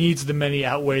needs of the many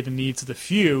outweigh the needs of the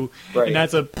few, and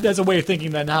that's a way of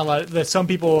thinking that that some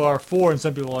people are for and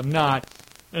some people are not,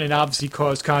 and it obviously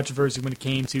caused controversy when it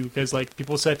came to, because like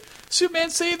people said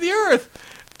Superman saved the Earth,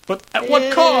 but at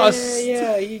what cost?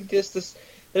 Yeah,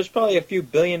 there's probably a few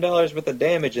 $1 billion worth of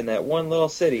damage in that one little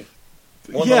city,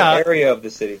 little area of the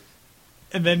city.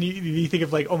 And then you think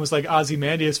of like almost like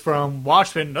Ozymandias from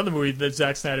Watchmen, another movie that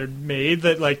Zack Snyder made,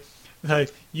 that like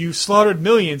you slaughtered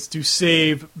millions to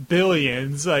save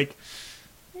billions. Like,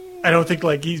 I don't think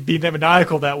like he's being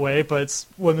maniacal that way, but it's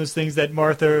one of those things that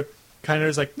Martha kind of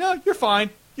is like, no, you're fine,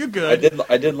 you're good.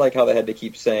 I did like how they had to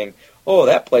keep saying, oh,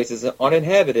 that place is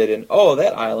uninhabited, and oh,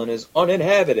 that island is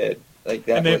uninhabited. Like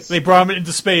that. And they brought him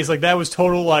into space. Like that was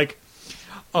total like,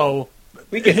 oh,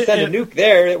 we can send a nuke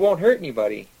there; it won't hurt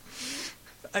anybody.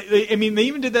 I mean, they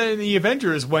even did that in the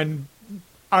Avengers when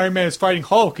Iron Man is fighting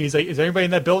Hulk. He's like, is anybody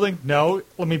in that building? No,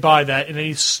 let me buy that. And then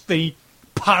he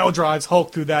pile drives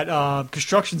Hulk through that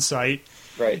construction site.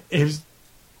 Right.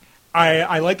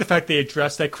 I like the fact they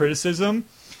addressed that criticism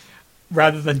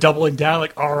rather than doubling down,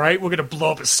 like, all right, we're going to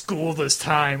blow up a school this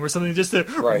time or something, just to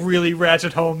really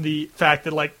ratchet home the fact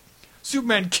that, like,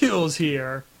 Superman kills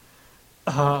here.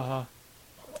 I'm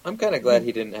kind of glad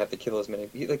he didn't have to kill as many.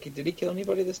 Did he kill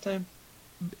anybody this time?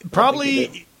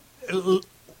 Probably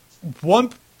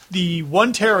the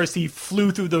one terrorist he flew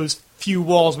through those few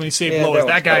walls when he saved Lois.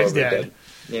 That guy's dead.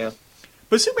 Yeah.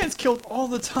 But Superman's killed all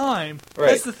the time. Right.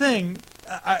 That's the thing.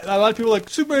 A lot of people are like,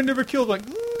 Superman never killed. Like,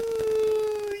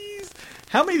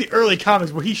 how many of the early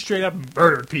comics where he straight up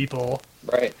murdered people?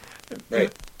 Right.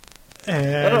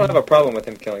 And I don't have a problem with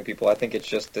him killing people. I think it's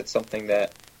something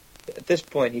that, at this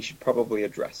point, he should probably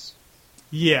address.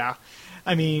 Yeah.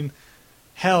 I mean,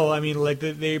 hell, like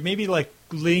they maybe like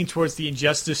leaning towards the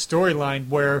Injustice storyline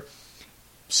where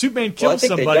Superman kills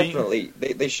somebody.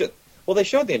 They should. Well, they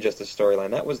showed the Injustice storyline.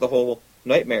 That was the whole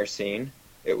nightmare scene.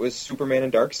 It was Superman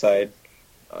and Darkseid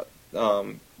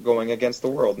going against the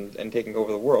world and taking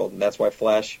over the world, and that's why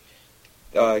Flash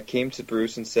came to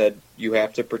Bruce and said, "You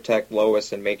have to protect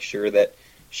Lois and make sure that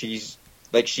she's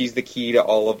the key to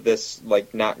all of this,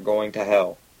 like not going to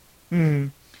hell."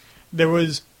 There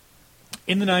was.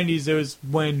 In the 90s, there was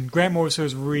when Grant Morrison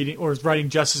was writing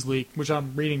Justice League, which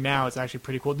I'm reading now. It's actually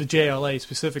pretty cool. The JLA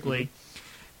specifically.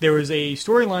 There was a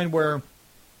storyline where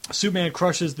Superman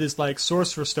crushes this like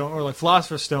Sorcerer's Stone or like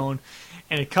Philosopher's Stone,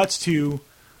 and it cuts to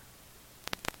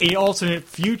an alternate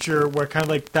future where kind of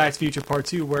like Back to the Future Part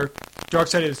 2, where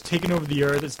Darkseid has taken over the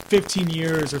Earth. It's 15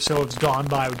 years or so has gone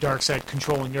by with Darkseid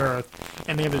controlling Earth,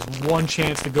 and they have this one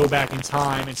chance to go back in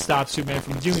time and stop Superman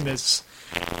from doing this.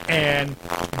 And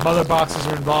mother boxes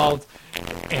are involved,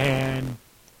 and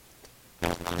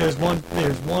there's one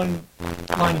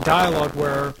line of dialogue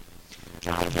where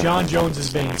John Jones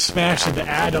has been smashed into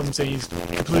atoms and he's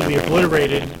completely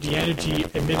obliterated. The energy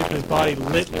emitted from his body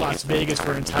lit Las Vegas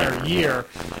for an entire year.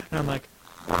 And I'm like,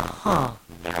 huh,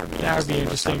 that would be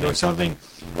interesting. Or something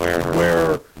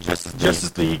where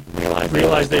Justice League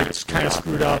realized they kind of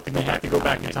screwed up and they had to go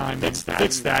back in time and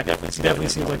fix that. It definitely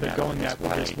seems like they're going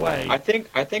this way. I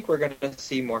think we're going to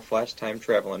see more Flash time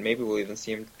travel, and maybe we'll even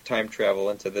see him time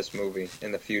travel into this movie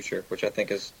in the future, which I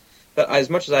think is, as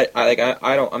much as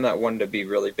I'm not one to be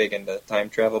really big into time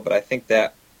travel, but I think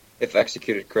that if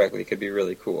executed correctly, could be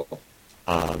really cool.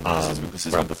 This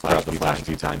is from the Flash a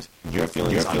few times. Your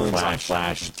feelings on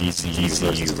Flash, DCU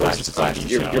versus Flash TV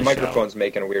show. Your microphone's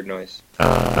making a weird noise.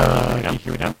 Can you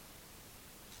hear me now?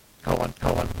 Hold on.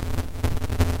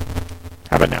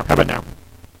 How about now?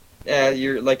 Yeah,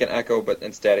 you're like an echo, but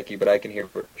and staticky, but I can hear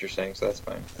what you're saying, so that's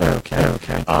fine.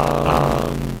 Okay.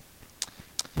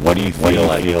 What do you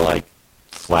feel like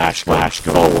Flash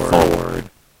forward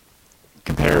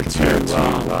compared to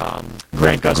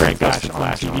Grant Gustin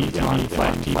Flash on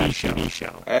TV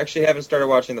show? I actually haven't started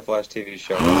watching the Flash TV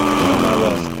show. It's on my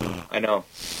list. I know.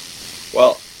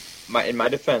 Well, in my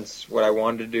defense, what I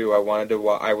wanted to do,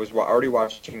 I was already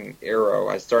watching Arrow.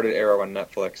 I started Arrow on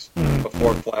Netflix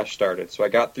before Flash started, so I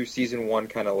got through season 1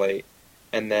 kind of late,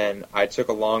 and then I took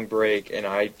a long break, and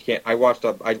I watched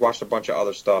a bunch of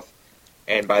other stuff,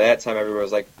 and by that time everybody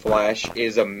was like, Flash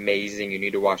is amazing, you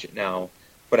need to watch it now.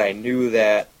 But I knew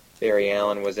that Barry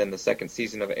Allen was in the second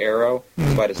season of Arrow,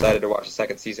 so I decided to watch the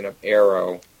second season of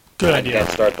Arrow. Good idea. And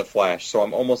start the Flash. So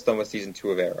I'm almost done with season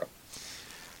 2 of Arrow.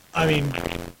 I mean,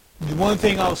 the two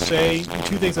things I'll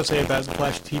say about the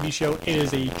Flash TV show, it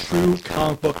is a true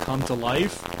comic book come to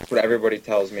life. That's what everybody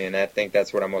tells me, and I think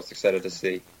that's what I'm most excited to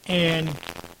see. And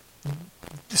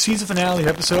the season finale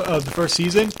episode of the first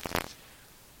season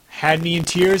had me in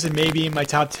tears and maybe in my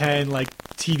top 10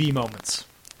 TV moments.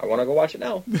 I want to go watch it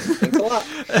now. Thanks a lot.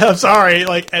 I'm sorry,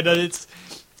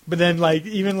 but then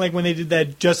even when they did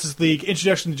that Justice League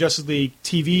introduction to Justice League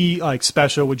TV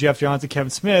special with Jeff Johns and Kevin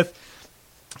Smith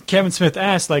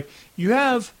asked you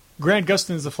have Grant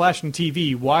Gustin as the Flash on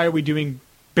TV. Why are we doing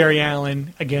Barry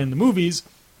Allen again in the movies?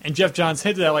 And Jeff Johns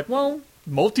hinted at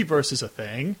multiverse is a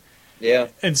thing. Yeah.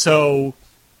 And so,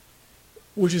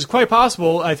 which is quite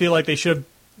possible. I feel like it should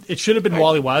have been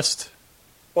Wally West.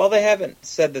 Well, they haven't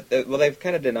said that. They've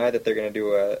kind of denied that they're going to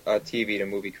do a TV to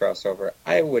movie crossover.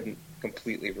 I wouldn't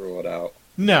completely rule it out.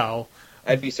 No,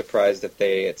 I'd be surprised if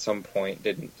they at some point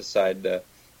didn't decide to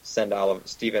send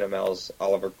Stephen Amell's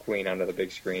Oliver Queen onto the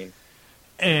big screen.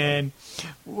 And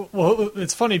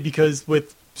it's funny because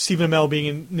with Stephen Amell being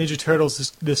in Ninja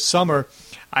Turtles this summer,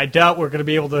 I doubt we're going to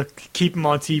be able to keep him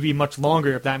on TV much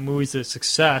longer if that movie's a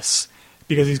success,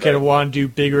 because he's going to want to do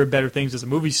bigger and better things as a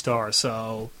movie star.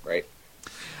 So right.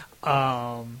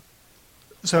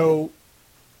 So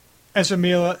Ezra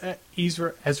Miller, has,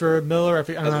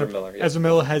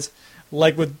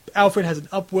 with Alfred, has an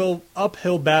uphill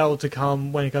battle to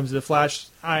come when it comes to the Flash.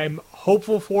 I'm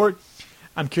hopeful for it.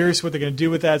 I'm curious what they're going to do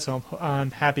with that, so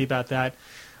I'm happy about that.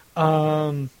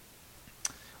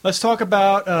 Let's talk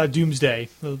about Doomsday,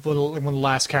 one of the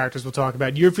last characters we'll talk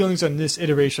about. Your feelings on this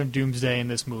iteration of Doomsday in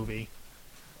this movie?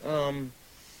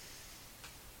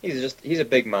 He's a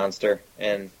big monster,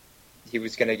 and he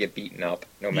was going to get beaten up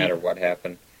no matter what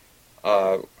happened.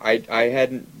 I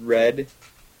hadn't read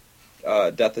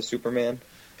Death of Superman,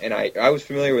 and I was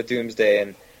familiar with Doomsday,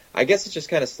 and I guess it just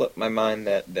kind of slipped my mind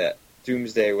that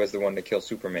Doomsday was the one to kill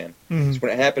Superman. Mm-hmm. So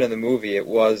when it happened in the movie, it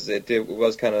was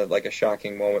kind of like a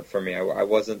shocking moment for me. I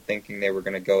wasn't thinking they were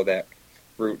going to go that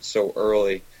route so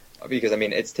early, because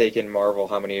it's taken Marvel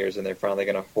how many years, and they're finally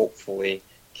going to hopefully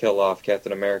kill off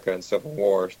Captain America in Civil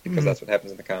War, because that's what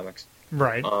happens in the comics.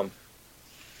 Right.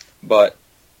 But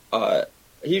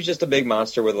he was just a big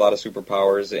monster with a lot of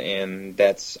superpowers, and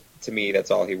to me,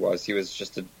 that's all he was. He was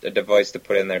just a device to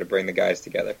put in there to bring the guys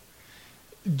together.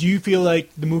 Do you feel like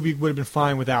the movie would have been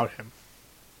fine without him?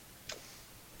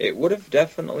 It would have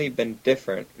definitely been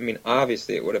different.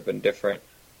 Obviously it would have been different,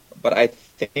 but I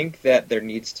think that there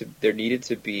needed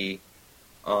to be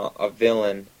a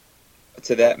villain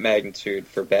to that magnitude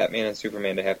for Batman and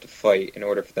Superman to have to fight in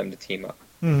order for them to team up.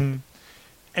 Mm-hmm.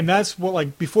 And that's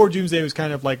what, before Doomsday was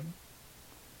kind of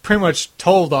pretty much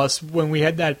told us when we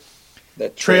had that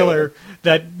trailer,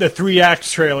 that the 3-act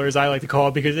trailer, as I like to call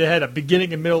it, because it had a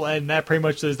beginning, a middle, end, and that pretty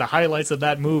much is the highlights of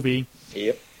that movie.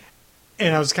 Yep.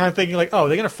 And I was kind of thinking, they're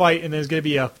going to fight, and there's going to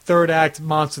be a 3rd-act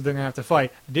monster they're going to have to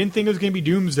fight. I didn't think it was going to be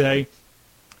Doomsday.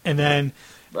 And then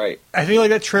right. I feel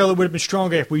like that trailer would have been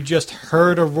stronger if we just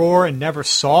heard a roar and never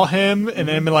saw him, and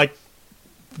then been like,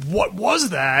 what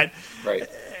was that? Right.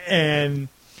 And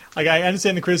Like, I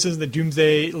understand the criticism that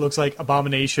Doomsday looks like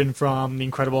Abomination from The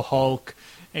Incredible Hulk,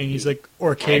 and he's like,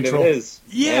 or Kind of Catrol. is.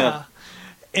 Yeah.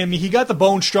 I mean, he got the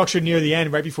bone structure near the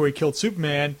end, right before he killed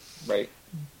Superman. Right.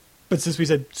 But since we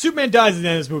said Superman dies at the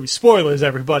end of this movie, spoilers,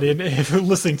 everybody, if you're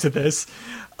listening to this,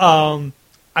 I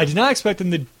did not expect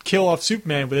them to kill off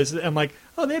Superman with this. I'm like,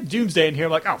 oh, they have Doomsday in here.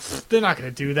 I'm like, oh, they're not going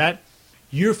to do that.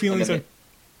 Your feelings on...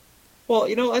 Well,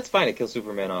 that's fine to kill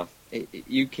Superman off.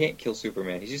 You can't kill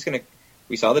Superman. He's just going to...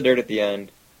 We saw the dirt at the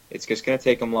end. It's just going to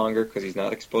take him longer because he's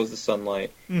not exposed to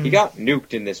sunlight. Mm-hmm. He got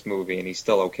nuked in this movie, and he's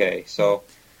still okay. So,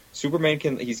 Superman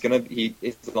can...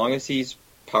 as long as he's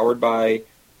powered by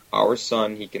our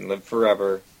sun, he can live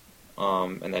forever.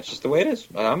 And that's just the way it is.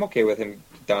 I'm okay with him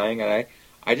dying, and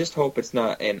I just hope it's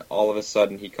not, and all of a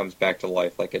sudden he comes back to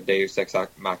life like a Deus Ex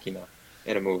Machina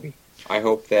in a movie. I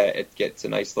hope that it gets a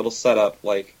nice little setup,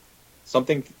 like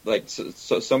something like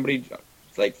so somebody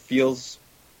like feels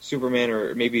Superman,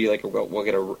 or maybe like we'll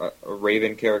get a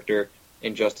Raven character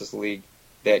in Justice League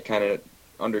that kind of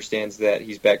understands that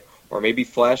he's back, or maybe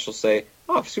Flash will say,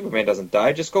 "Oh, if Superman doesn't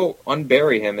die, just go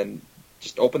unbury him and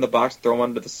just open the box, throw him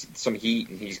under some heat,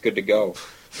 and he's good to go."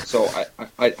 So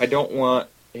I don't want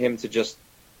him to just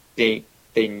they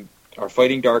are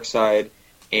fighting Darkseid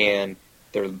and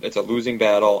it's a losing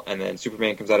battle, and then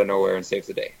Superman comes out of nowhere and saves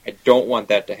the day. I don't want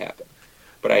that to happen.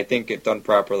 But I think it done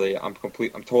properly, I'm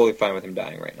totally fine with him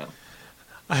dying right now.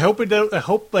 I hope it does. I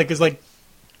hope it's like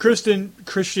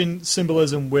Christian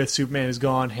symbolism with Superman has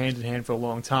gone hand in hand for a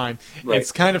long time. Right.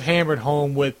 It's kind of hammered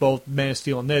home with both Man of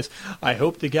Steel and this. I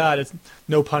hope to God, it's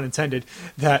no pun intended,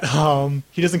 that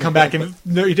he doesn't come back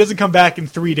in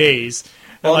 3 days.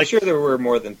 Well, I'm sure there were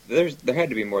there had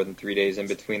to be more than 3 days in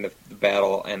between the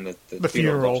battle and the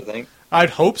funeral. Don't you think?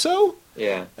 I'd hope so.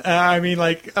 Yeah. I mean,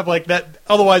 I'm like that.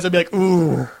 Otherwise, I'd be like,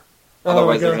 ooh.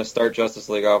 Otherwise, they're going to start Justice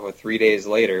League off with 3 days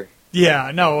later.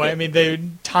 Yeah, no, I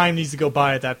mean, time needs to go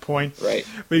by at that point. Right.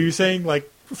 But you're saying, like,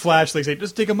 Flash, like, say,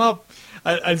 just dig him up.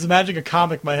 I was imagining a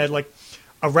comic in my head, like,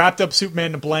 a wrapped-up Superman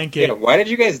in a blanket. Yeah, why did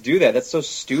you guys do that? That's so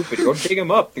stupid. Go dig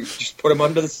him up. Just put him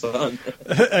under the sun.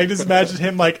 I just imagine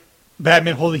him, like,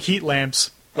 Batman holding heat lamps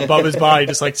above his body,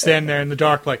 just, like, standing there in the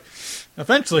dark, like,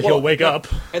 eventually he'll wake up.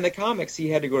 In the comics, he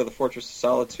had to go to the Fortress of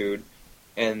Solitude,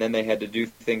 and then they had to do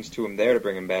things to him there to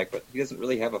bring him back, but he doesn't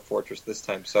really have a fortress this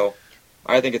time, so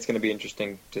I think it's going to be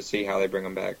interesting to see how they bring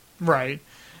him back. Right.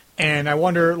 And I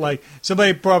wonder, like,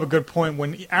 somebody brought up a good point.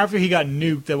 When after he got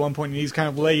nuked at one point, and he's kind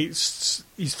of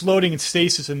he's floating in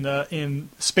stasis in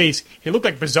space. He looked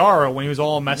like Bizarro when he was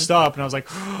all messed up, and I was like,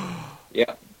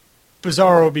 yeah,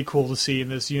 Bizarro would be cool to see in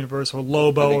this universe, or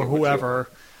Lobo, or whoever.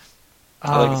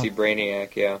 I'd like to see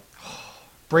Brainiac, yeah.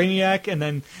 Brainiac, and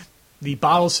then the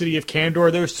Bottle City of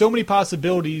Kandor. There are so many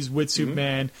possibilities with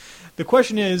Superman. The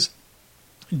question is,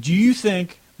 do you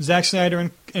think Zack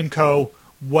Snyder and co.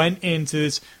 went into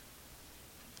this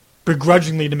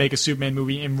begrudgingly to make a Superman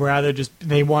movie, and rather just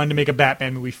they wanted to make a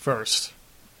Batman movie first?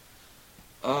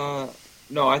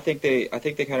 No, I think they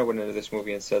kind of went into this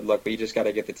movie and said, "Look, we just got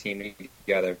to get the team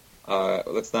together.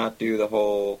 Let's not do the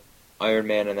whole Iron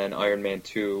Man and then Iron Man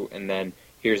 2, and then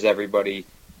here's everybody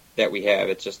that we have.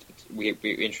 It's just we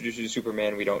introduce you to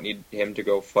Superman. We don't need him to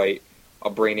go fight a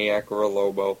Brainiac or a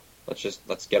Lobo.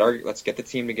 Let's get the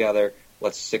team together.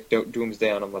 Let's sick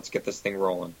Doomsday on him. Let's get this thing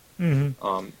rolling."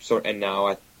 Mm-hmm. And now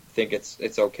I think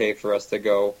it's okay for us to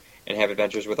go and have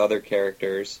adventures with other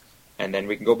characters, and then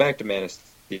we can go back to Man of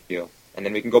Steel, and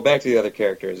then we can go back to the other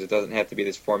characters. It doesn't have to be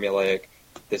this formulaic.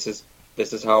 This is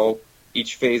how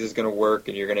each phase is going to work,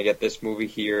 and you're going to get this movie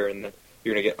here, and then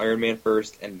you're going to get Iron Man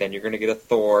first, and then you're going to get a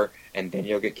Thor, and then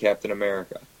you'll get Captain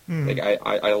America. Mm-hmm. Like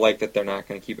I like that they're not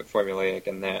going to keep it formulaic,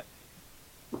 and that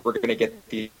we're going to get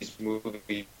these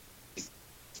movies.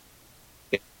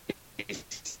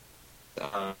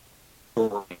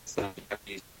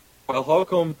 Well, how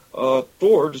come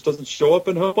Thor just doesn't show up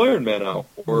and help Iron Man out?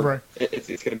 Or right. it's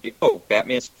going to be,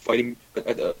 Batman's fighting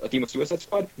a team of Suicide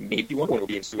Squad? Maybe one will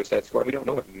be in Suicide Squad. We don't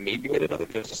know. Maybe we had another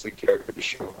Justice League character to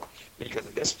show up. Because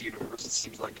in this universe, it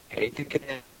seems like anything can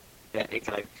happen at any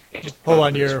time. Hold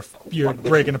on, you're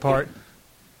breaking apart.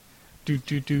 Hold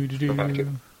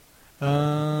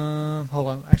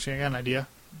on. Actually, I got an idea.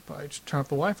 But I just turn off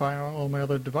the Wi-Fi on all my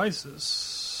other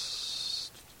devices.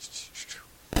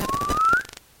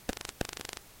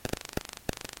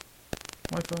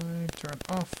 Wi-Fi, turn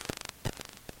off.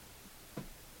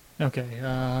 Okay,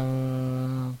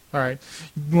 alright.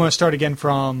 You want to start again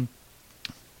from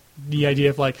the idea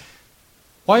of, like,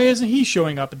 why isn't he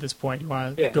showing up at this point? You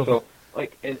want to go so,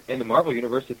 like, in the Marvel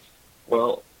Universe,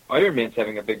 Iron Man's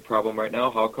having a big problem right now.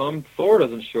 How come Thor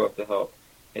doesn't show up to help?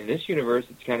 In this universe,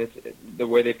 it's kind of the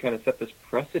way they've kind of set this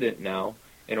precedent now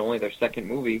in only their second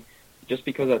movie. Just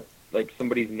because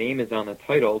somebody's name is on the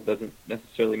title doesn't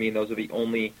necessarily mean those are the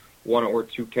only one or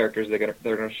two characters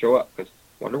they're gonna show up. Because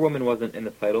Wonder Woman wasn't in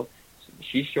the title,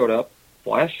 she showed up.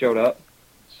 Flash showed up,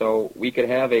 so we could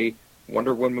have a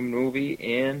Wonder Woman movie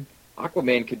and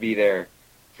Aquaman could be there,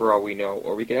 for all we know,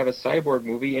 or we could have a Cyborg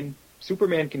movie and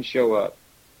Superman can show up.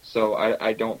 So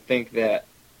I don't think that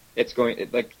it's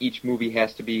each movie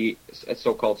has to be a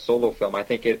so-called solo film. I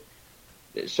think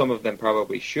some of them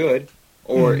probably should,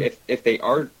 or if they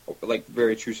are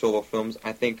very true solo films,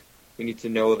 I think we need to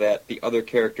know that the other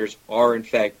characters are in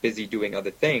fact busy doing other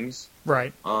things.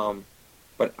 Right.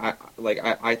 But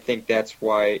I think that's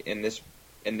why in this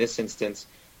instance,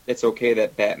 it's okay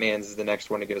that Batman's the next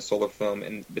one to get a solo film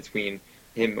in between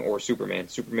him or Superman.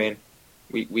 Superman,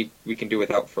 we can do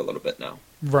without for a little bit now.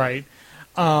 Right.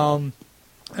 And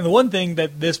the one thing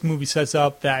that this movie sets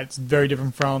up that's very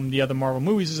different from the other Marvel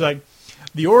movies is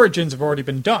the origins have already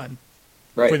been done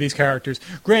for these characters.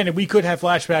 Granted, we could have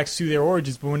flashbacks to their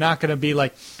origins, but we're not going to be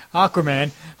like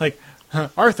Aquaman,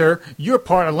 Arthur, you're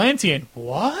part Atlantean.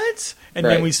 What? And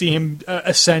then we see him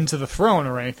ascend to the throne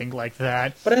or anything like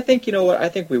that. But I think, you know what, I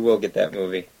think we will get that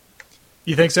movie.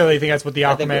 You think so? You think that's what the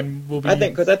Aquaman will be? I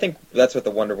think that's what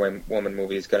the Wonder Woman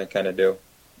movie is going to kind of do.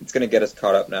 It's going to get us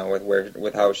caught up now with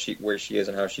where she is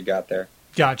and how she got there.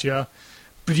 Gotcha.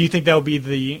 But do you think that will be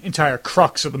the entire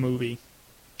crux of the movie?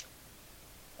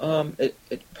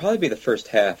 It'd probably be the first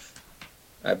half,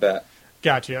 I bet.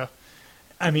 Gotcha.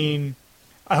 I mean,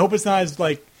 I hope it's not as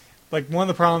like one of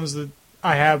the problems that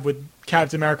I have with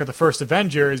Captain America: The First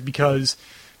Avenger is because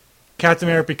Captain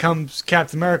America becomes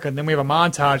Captain America, and then we have a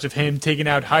montage of him taking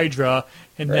out Hydra,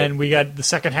 and then we got the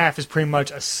second half is pretty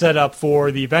much a setup for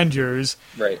the Avengers.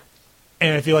 Right.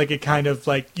 And I feel like it kind of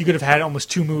you could have had almost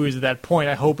two movies at that point.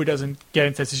 I hope it doesn't get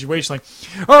into that situation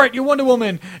all right, you're Wonder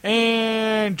Woman,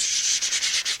 and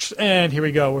here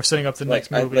we go. We're setting up the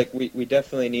next movie. We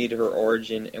definitely need her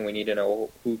origin, and we need to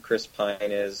know who Chris Pine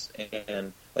is,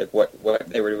 and what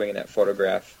they were doing in that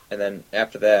photograph. And then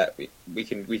after that, we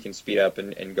can speed up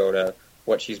and go to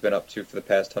what she's been up to for the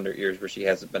past 100 years, where she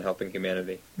hasn't been helping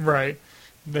humanity. Right.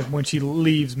 Then when she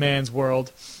leaves man's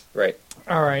world. Right.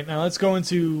 All right. Now let's go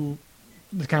into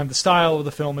the kind of the style of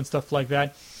the film and stuff like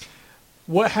that.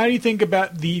 How do you think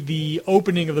about the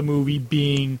opening of the movie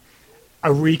being a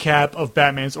recap of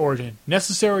Batman's origin?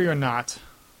 Necessary or not?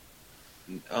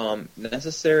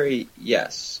 Necessary,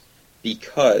 yes,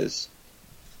 because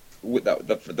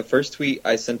the first tweet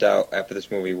I sent out after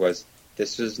this movie was,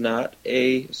 this is not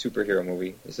a superhero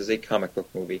movie, this is a comic book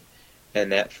movie.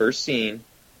 And that first scene,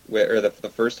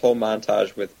 the first whole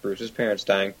montage with Bruce's parents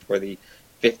dying for the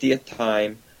 50th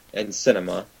time in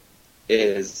cinema,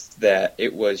 is that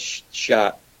it was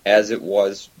shot as it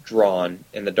was drawn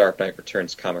in the Dark Knight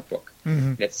Returns comic book. Mm-hmm.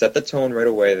 And it set the tone right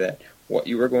away that what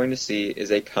you are going to see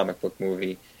is a comic book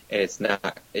movie, and it's not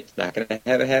going to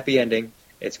have a happy ending.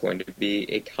 It's going to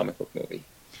be a comic book movie.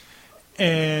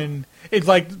 And it's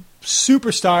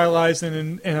super stylized,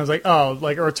 and I was like,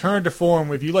 a return to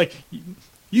form. If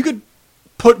you could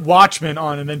put Watchmen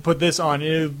on and then put this on,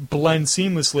 it blends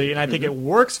seamlessly, and I think it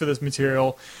works for this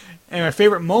material. And my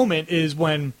favorite moment is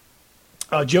when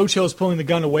Joe Chill is pulling the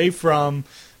gun away from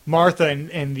Martha,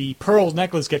 and the pearl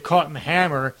necklace get caught in the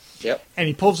hammer. Yep. And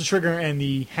he pulls the trigger, and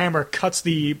the hammer cuts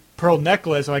the pearl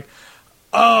necklace. I'm like,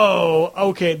 oh,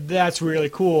 okay, that's really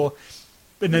cool.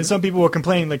 And then some people were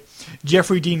complaining,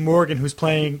 Jeffrey Dean Morgan, who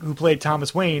played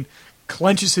Thomas Wayne,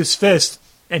 clenches his fist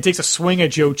and takes a swing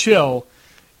at Joe Chill.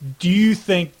 Do you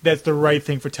think that's the right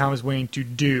thing for Thomas Wayne to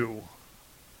do?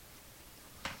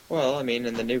 Well, I mean,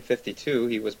 in the New 52,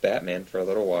 he was Batman for a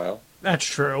little while. That's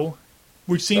true.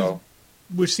 Which seems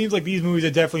like these movies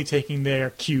are definitely taking their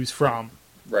cues from.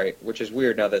 Right, which is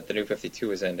weird now that the New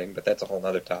 52 is ending, but that's a whole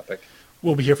other topic.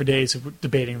 We'll be here for days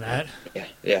debating that.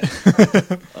 Yeah.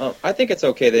 I think it's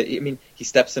okay that, he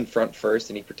steps in front first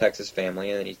and he protects his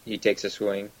family, and then he takes a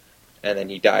swing, and then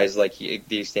he dies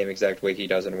the same exact way he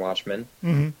does in Watchmen.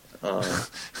 Mm-hmm.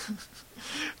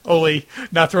 Only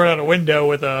not thrown out a window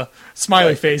with a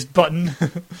smiley face button.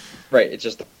 Right, it's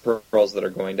just the pearls that are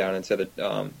going down into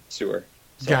the sewer.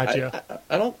 So gotcha.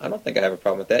 I don't think I have a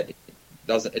problem with that. It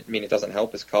doesn't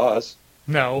help his cause.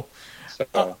 No.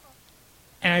 So.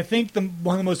 And I think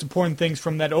one of the most important things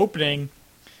from that opening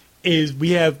is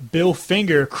we have Bill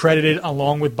Finger credited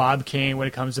along with Bob Kane when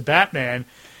it comes to Batman.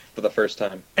 For the first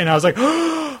time. And I was like,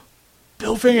 oh,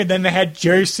 Bill Finger. Then they had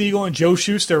Jerry Siegel and Joe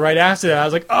Shuster right after that. I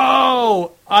was like,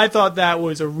 oh, I thought that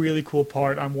was a really cool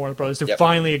part on Warner Brothers to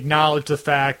finally acknowledge the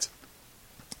fact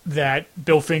that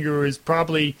Bill Finger is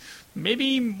probably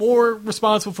maybe more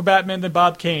responsible for Batman than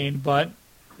Bob Kane, but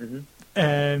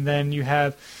And then you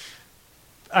have...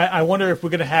 I wonder if we're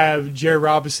going to have Jerry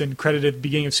Robinson credited at the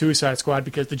beginning of Suicide Squad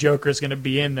because the Joker is going to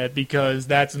be in that, because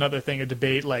that's another thing of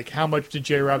debate. Like, how much did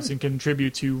Jerry Robinson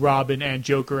contribute to Robin and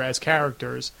Joker as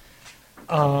characters?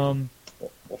 We'll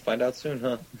find out soon,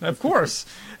 huh? Of course.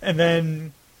 And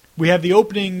then we have the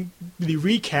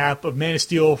recap of Man of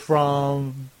Steel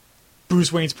from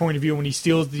Bruce Wayne's point of view when he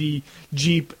steals the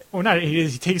Jeep. Or not,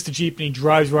 he takes the Jeep and he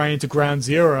drives right into Ground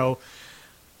Zero.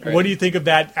 Right. What do you think of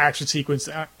that action sequence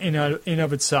in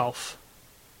of itself?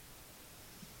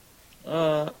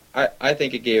 I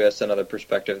think it gave us another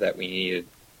perspective that we needed.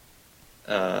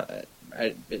 I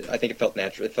think it felt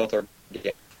natural. It felt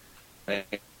organic.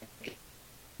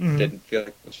 Didn't feel like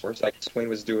it was forced, like Wayne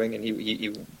was doing, and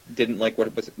he didn't like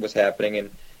what was happening, and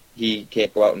he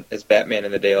can't go out as Batman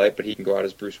in the daylight, but he can go out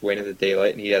as Bruce Wayne in the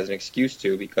daylight, and he has an excuse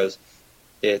to because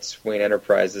it's Wayne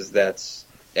Enterprises that's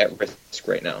at risk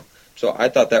right now. So I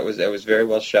thought that was very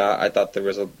well shot. I thought there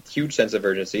was a huge sense of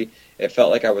urgency. It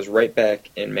felt like I was right back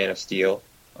in Man of Steel,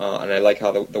 and I like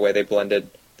how the way they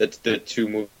blended the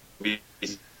two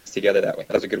movies together that way.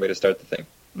 That was a good way to start the thing.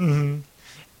 Mm-hmm.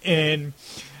 And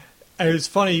it was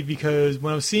funny because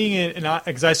when I was seeing it,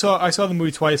 because I saw the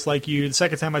movie twice, like you. The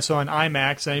second time I saw it in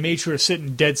IMAX, and I made sure to sit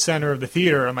in dead center of the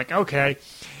theater. I'm like, okay,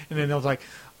 and then I was like,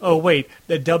 oh wait,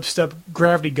 that dubstep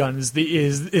gravity gun is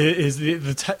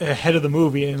the head of the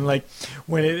movie, and like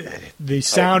when the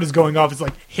sound is going off, it's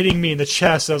like hitting me in the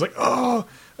chest. I was like, oh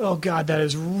god, that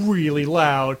is really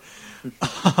loud.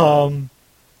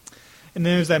 And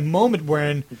then there's that moment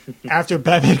when after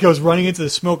Batman goes running into the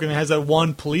smoke and has that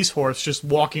one police horse just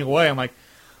walking away, I'm like,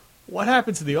 what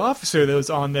happened to the officer that was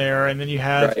on there? And then you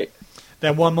have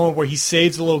that one moment where he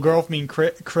saves the little girl from being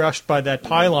crushed by that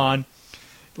pylon.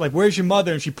 Like, where's your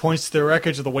mother? And she points to the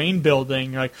wreckage of the Wayne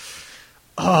building. You're like,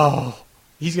 oh,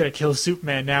 he's going to kill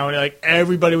Superman now. And like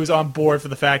everybody was on board for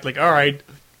the fact, like, all right,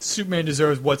 Superman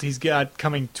deserves what he's got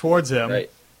coming towards him. Right.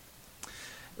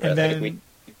 And then...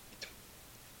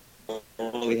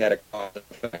 Really had a cause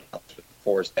effect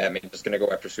for Batman just going to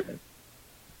go after Superman.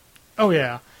 Oh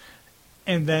yeah,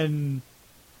 and then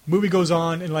movie goes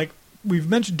on, and like we've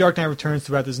mentioned, Dark Knight Returns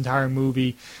throughout this entire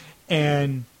movie,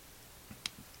 and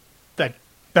that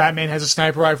Batman has a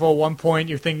sniper rifle. At one point,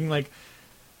 you're thinking like,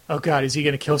 "Oh God, is he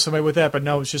going to kill somebody with that?" But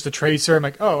no, it's just a tracer. I'm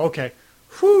like, "Oh, okay,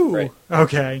 whew, right.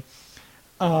 Okay."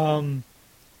 Do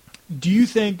you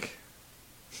think,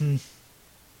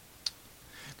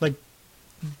 like?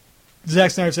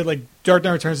 Zack Snyder said, like, Dark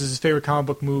Knight Returns is his favorite comic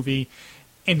book movie,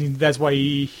 and that's why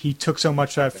he took so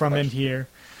much from it here.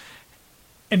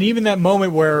 And even that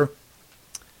moment where,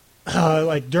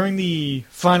 like, during the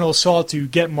final assault to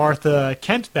get Martha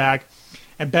Kent back,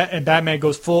 and Batman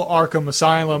goes full Arkham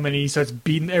Asylum, and he starts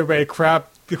beating everybody the crap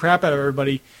out of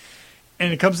everybody,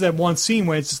 and it comes to that one scene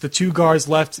when it's just the two guards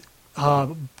left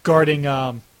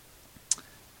guarding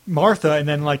Martha, and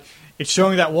then, like, it's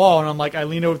showing that wall, and I'm like, I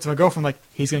lean over to my girlfriend, like,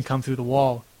 he's going to come through the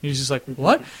wall. And he's just like,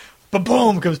 what? But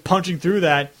boom, comes punching through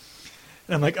that.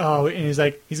 And I'm like, oh, and he's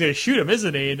like, he's going to shoot him,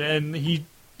 isn't he? And he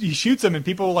shoots him, and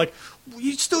people are like,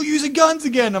 you're still using guns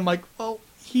again. I'm like, well,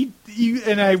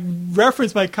 and I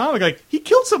reference my comic, like, he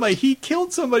killed somebody. He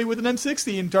killed somebody with an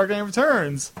M60 in Dark Knight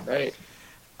Returns. Right.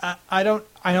 I don't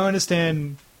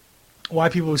understand why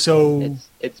people are so...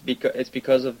 It's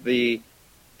because of the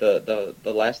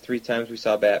last three times we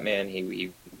saw Batman,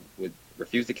 he would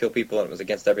refuse to kill people, and it was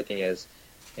against everything he is.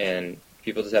 And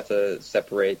people just have to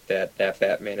separate that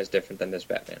Batman is different than this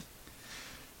Batman.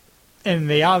 And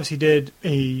they obviously did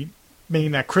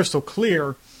making that crystal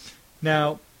clear.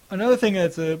 Now, another thing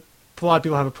that's a lot of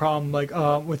people have a problem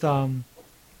with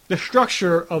the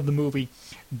structure of the movie.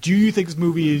 Do you think this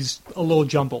movie is a little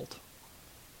jumbled?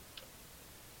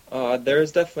 There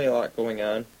is definitely a lot going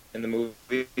on in the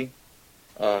movie.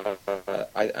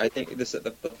 I think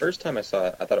the first time I saw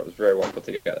it, I thought it was very well put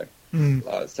together.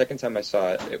 The second time I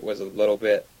saw it, it was a little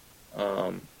bit,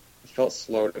 it felt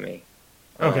slow to me.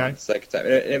 Okay. The second time,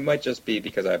 it might just be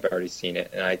because I've already seen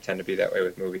it, and I tend to be that way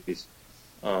with movies.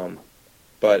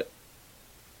 But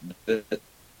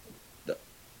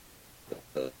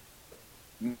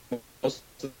most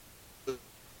of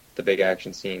the big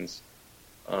action scenes.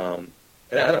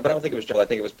 But I don't think it was trouble. I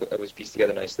think it was pieced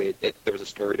together nicely. There was a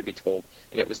story to be told,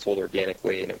 and it was told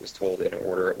organically, and it was told in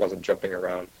order. It wasn't jumping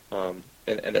around. And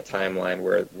the timeline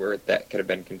where that could have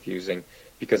been confusing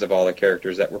because of all the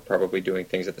characters that were probably doing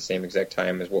things at the same exact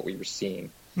time as what we were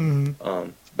seeing. Mm-hmm.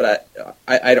 But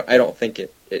I don't think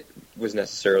it was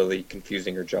necessarily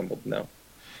confusing or jumbled. No.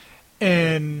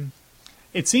 And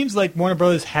it seems like Warner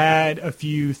Brothers had a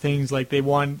few things, like they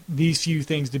want these few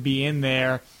things to be in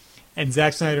there. And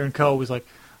Zack Snyder and Co. was like,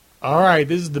 all right,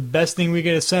 this is the best thing we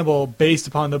can assemble based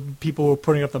upon the people who are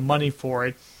putting up the money for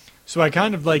it. So I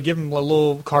kind of like give them a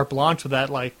little carte blanche with that.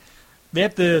 Like, they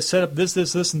have to set up this,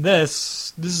 and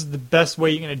this. This is the best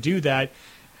way you're going to do that.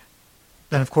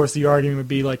 Then, of course, the argument would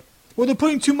be like, well, they're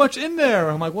putting too much in there.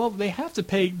 I'm like, well, they have to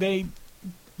pay. They,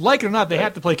 like it or not, they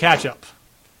have to play catch up.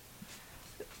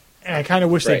 And I kind of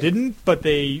wish they didn't, but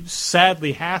they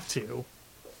sadly have to.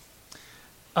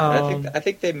 I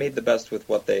think they made the best with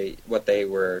what they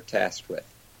were tasked with.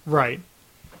 Right.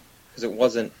 Because it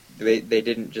wasn't, they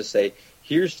didn't just say,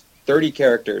 here's 30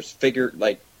 characters,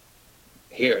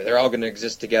 here, they're all going to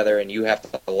exist together and you have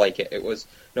to like it. It was,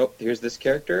 nope, here's this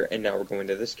character, and now we're going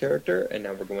to this character, and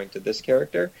now we're going to this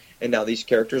character, and now these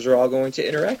characters are all going to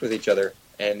interact with each other.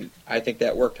 And I think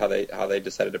that worked how they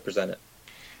decided to present it.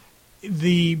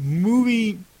 The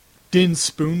movie didn't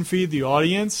spoon feed the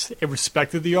audience; it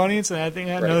respected the audience, and I think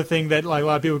another thing that like a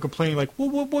lot of people complain, like,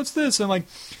 "Well, what's this?" And I'm like,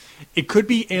 it could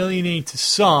be alienating to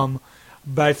some,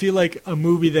 but I feel like a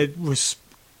movie that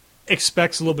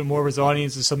expects a little bit more of its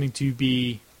audience is something to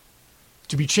be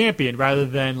championed, rather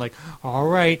than like, all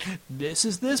right, this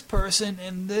is this person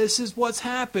and this is what's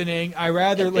happening.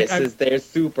 This is their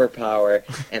superpower,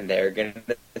 and they're gonna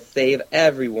save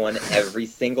everyone every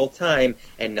single time,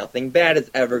 and nothing bad is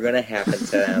ever gonna happen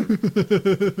to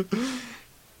them.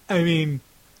 I mean,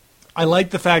 I like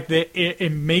the fact that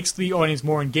it makes the audience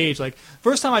more engaged. Like,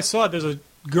 first time I saw it, there's a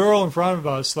girl in front of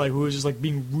us like who was just like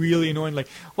being really annoying, like,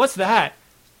 what's that?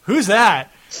 Who's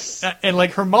that? And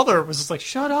like her mother was just like,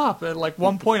 shut up. And like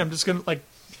one point I'm just gonna like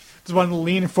just wanted to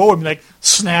lean forward and be like,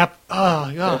 snap.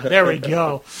 Oh, there we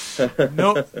go.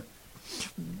 Nope.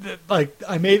 Like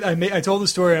I told the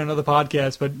story on another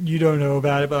podcast, but you don't know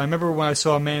about it. But I remember when I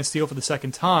saw Man of Steel for the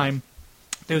second time,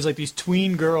 there was like these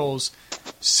tween girls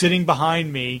sitting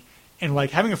behind me and like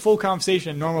having a full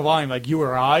conversation at normal volume, like you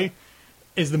or I,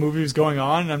 as the movie was going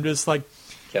on, and I'm just like,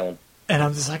 kill him. And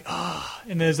I'm just like,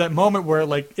 and there's that moment where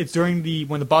like it's during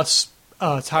when the bus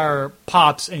tire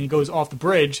pops and he goes off the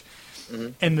bridge,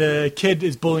 and the kid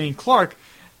is bullying Clark,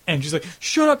 and she's like,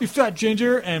 shut up, you fat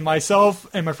ginger. And myself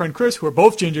and my friend Chris, who are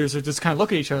both gingers, are just kind of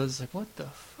looking at each other, it's like, what the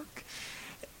fuck?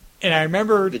 And I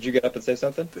remember, did you get up and say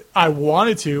something? I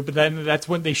wanted to, but then that's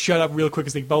when they shut up real quick,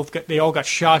 because they all got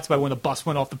shocked by when the bus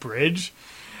went off the bridge.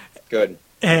 Good.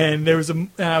 And there was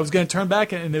I was going to turn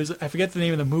back, and there was, I forget the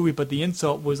name of the movie, but the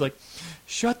insult was like,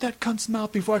 shut that cunt's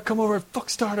mouth before I come over and fuck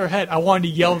start her head. I wanted to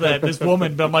yell that at this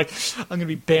woman, but I'm like, I'm going to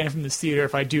be banned from this theater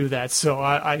if I do that, so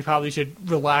I probably should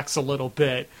relax a little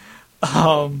bit.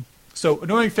 So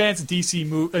annoying fans of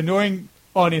DC annoying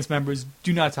audience members,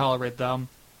 do not tolerate them.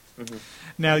 Mm-hmm.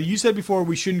 Now, you said before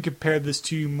we shouldn't compare this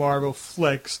to Marvel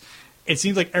flicks. It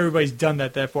seems like everybody's done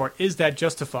that far. Is that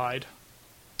justified?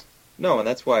 No, and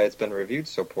that's why it's been reviewed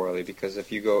so poorly, because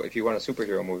if you want a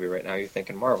superhero movie right now, you're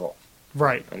thinking Marvel.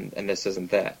 Right. And this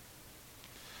isn't that.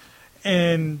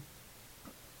 And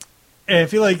I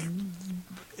feel like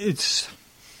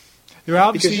they're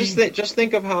obviously... Because just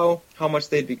think of how much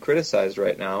they'd be criticized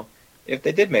right now if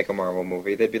they did make a Marvel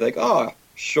movie. They'd be like,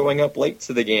 showing up late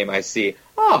to the game, I see.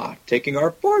 Taking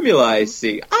our formula, I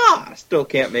see. Still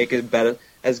can't make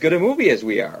as good a movie as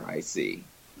we are, I see.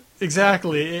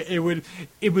 Exactly.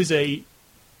 It was a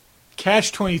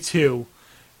catch-22.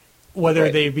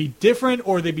 Whether they be different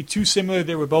or they be too similar,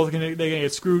 they're gonna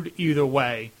get screwed either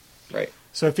way. Right.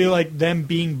 So I feel like them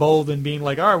being bold and being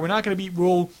like, all right, we're not going to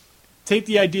we'll take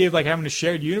the idea of like having a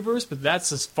shared universe, but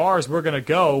that's as far as we're going to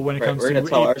go when it comes to... We're going to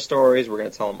tell our stories, we're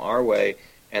going to tell them our way,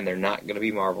 and they're not going to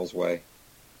be Marvel's way.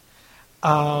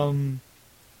 And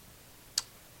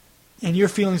your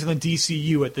feelings on the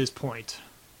DCU at this point?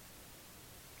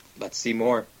 Let's see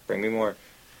more. Bring me more.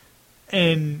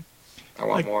 And... I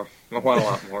want more. I want a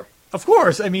lot more. Of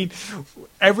course, I mean,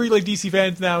 every like DC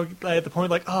fan's now at the point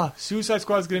like, Suicide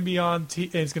Squad is going to be on,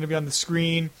 and it's going to be on the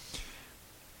screen.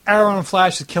 Arrow and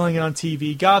Flash is killing it on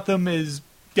TV. Gotham is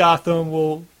Gotham.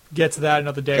 We'll get to that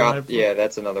another day. Yeah,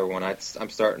 that's another one. I'm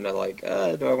starting to like.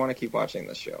 Do I want to keep watching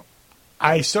this show?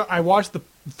 I watched the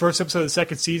first episode of the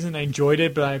second season. I enjoyed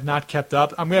it, but I have not kept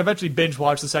up. I'm going to eventually binge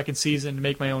watch the second season and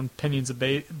make my own opinions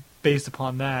based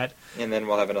upon that. And then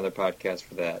we'll have another podcast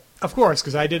for that. Of course,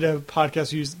 because I did a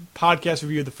podcast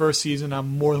review of the first season.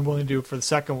 I'm more than willing to do it for the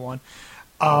second one.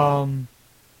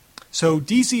 So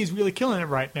DC is really killing it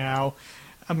right now.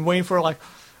 I'm waiting for and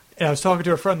I was talking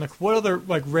to a friend, like, what other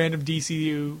like random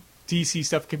DC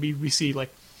stuff can we see, like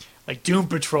Doom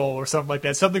Patrol or something like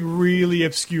that, something really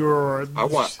obscure.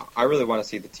 I really want to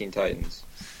see the Teen Titans.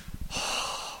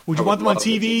 Would you want them on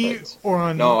TV or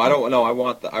on? No, I don't. No, I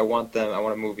want them. I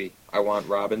want a movie. I want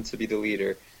Robin to be the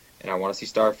leader, and I want to see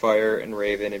Starfire and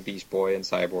Raven and Beast Boy and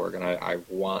Cyborg, and I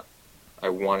want I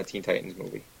want a Teen Titans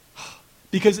movie.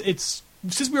 Because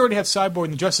since we already have Cyborg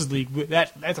in the Justice League,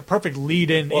 that's a perfect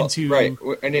lead-in into... Right,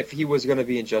 and if he was going to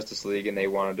be in Justice League and they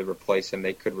wanted to replace him,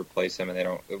 they could replace him,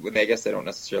 and I guess they don't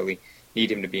necessarily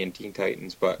need him to be in Teen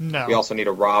Titans, but we also need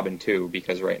a Robin, too,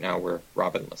 because right now we're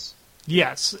Robinless.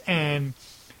 Yes, but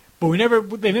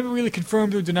they never really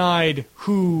confirmed or denied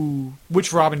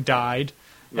which Robin died.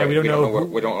 Right, we don't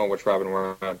know which Robin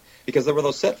we're on. Because there were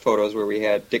those set photos where we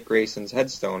had Dick Grayson's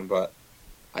headstone, but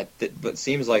it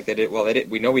seems like they did. Well, they did.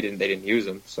 We know they didn't use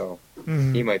him, so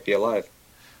he might be alive.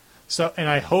 So, and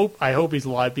I hope he's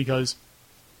alive because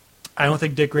I don't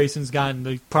think Dick Grayson's gotten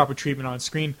the proper treatment on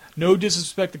screen. No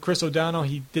disrespect to Chris O'Donnell,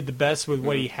 he did the best with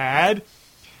what he had.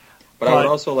 But I would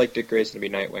also like Dick Grayson to be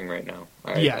Nightwing right now.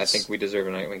 Yes. I think we deserve a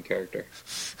Nightwing character.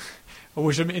 I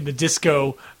wish I'm in the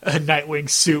disco Nightwing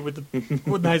suit with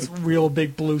the nice, real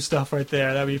big blue stuff right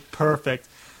there. That'd be perfect.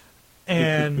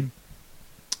 And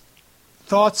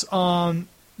thoughts on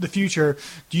the future?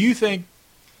 Do you think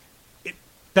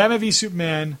Batman v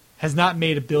Superman has not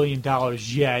made $1 billion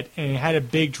yet, and it had a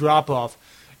big drop off?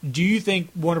 Do you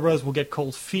think Warner Bros. Will get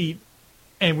cold feet,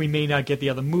 and we may not get the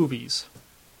other movies?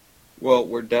 Well,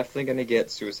 we're definitely going to get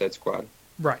Suicide Squad.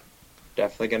 Right.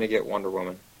 Definitely going to get Wonder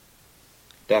Woman.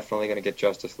 Definitely going to get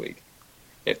Justice League.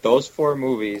 If those 4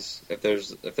 movies, if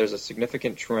there's a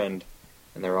significant trend,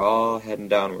 and they're all heading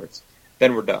downwards,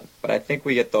 then we're done. But I think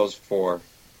we get those 4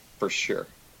 for sure.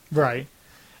 Right.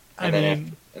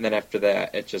 And then after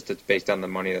that, it's based on the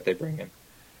money that they bring in.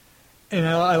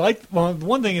 And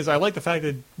one thing is I like the fact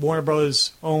that Warner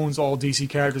Bros. Owns all DC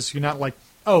characters. You're not like,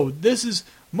 oh, this is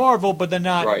Marvel, but they're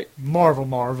not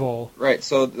Marvel. Right,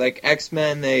 so like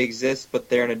X-Men, they exist, but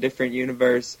they're in a different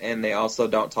universe, and they also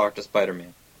don't talk to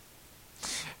Spider-Man.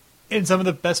 In some of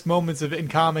the best moments in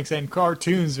comics and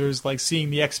cartoons, there's like seeing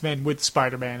the X-Men with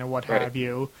Spider-Man and what have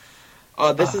you.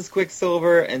 Oh, this is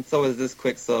Quicksilver, and so is this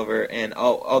Quicksilver, and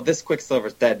this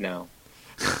Quicksilver's dead now.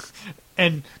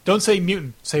 And don't say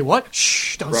mutant. Say what?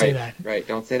 Shh, don't say that. Right,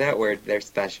 don't say that word. They're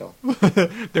special.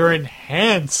 They're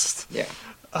enhanced. Yeah.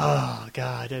 Oh,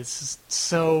 God, it's just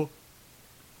so...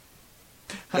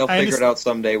 They'll figure it out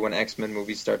someday when X-Men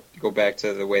movies start to go back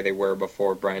to the way they were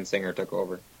before Bryan Singer took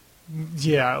over.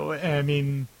 Yeah, I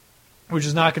mean, which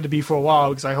is not going to be for a while,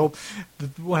 because I hope...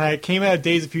 When I came out of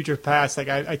Days of Future Past, like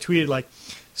I tweeted, like,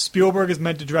 Spielberg is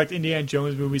meant to direct Indiana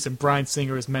Jones movies, and Bryan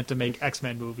Singer is meant to make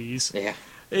X-Men movies. Yeah.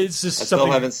 It's just I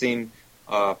still haven't seen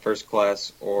First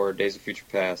Class or Days of Future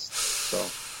Past, so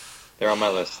they're on my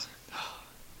list.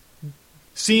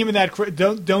 See him in that.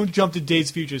 Don't jump to Days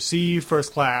of Future. See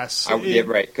First Class. Yeah,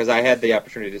 right, because I had the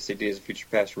opportunity to see Days of Future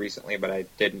Past recently, but I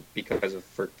didn't because of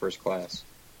First Class.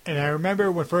 And I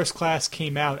remember when First Class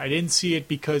came out, I didn't see it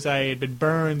because I had been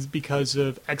burned because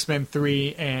of X-Men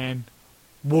 3 and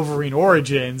Wolverine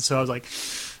Origins. So I was like,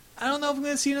 I don't know if I'm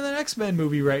going to see another X-Men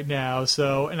movie right now.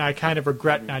 And I kind of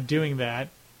regret not doing that.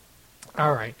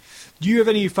 All right. Do you have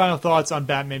any final thoughts on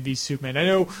Batman v Superman? I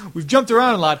know we've jumped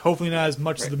around a lot. Hopefully not as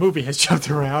much as the movie has jumped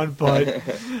around. But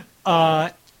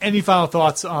any final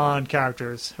thoughts on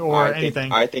characters or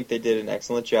anything? I think they did an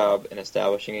excellent job in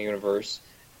establishing a universe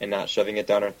and not shoving it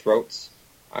down our throats.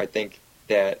 I think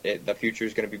that the future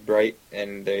is going to be bright,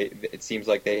 and it seems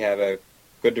like they have a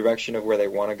good direction of where they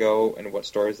want to go and what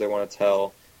stories they want to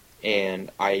tell.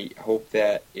 And I hope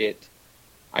that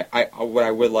what I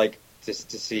would like to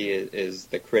see is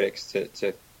the critics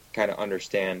to kind of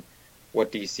understand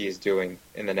what DC is doing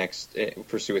in the next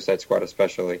for Suicide Squad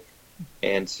especially,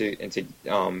 and to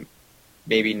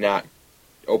maybe not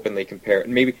openly compare,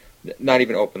 maybe not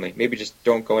even openly, maybe just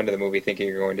don't go into the movie thinking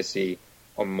you're going to see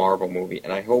a Marvel movie.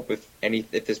 And I hope if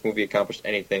this movie accomplished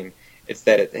anything, it's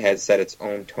that it has set its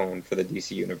own tone for the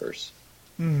DC universe.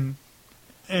 Mm-hmm.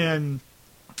 And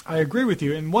I agree with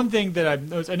you. And one thing that I've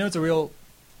noticed, I know it's a real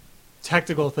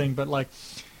technical thing, but like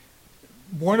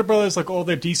Warner Brothers, like all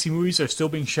their DC movies are still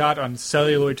being shot on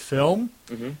celluloid film.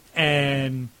 Mm-hmm.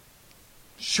 And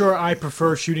sure, I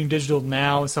prefer shooting digital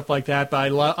now and stuff like that, but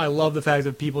I love the fact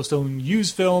that people still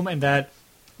use film and that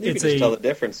you can just tell the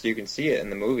difference. You can see it in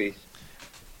the movie.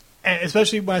 And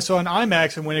especially when I saw an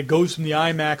IMAX, and when it goes from the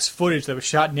IMAX footage that was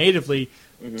shot natively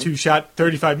to shot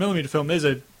 35mm film,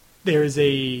 there is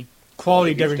a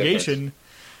quality degradation.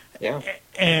 Yeah.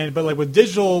 But like with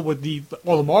digital,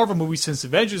 all the Marvel movies since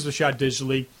Avengers was shot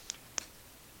digitally,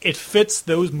 it fits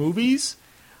those movies.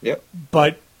 Yep.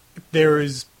 But there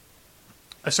is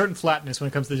a certain flatness when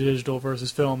it comes to digital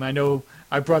versus film. I know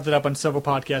I brought that up on several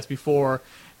podcasts before,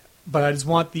 but I just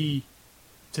want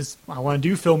I want to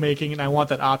do filmmaking, and I want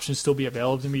that option to still be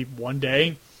available to me one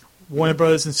day. Warner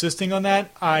Brothers insisting on that,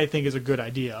 I think is a good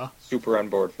idea. Super on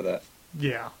board for that.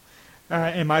 Yeah.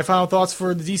 And my final thoughts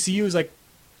for the DCU is like,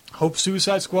 hope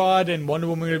Suicide Squad and Wonder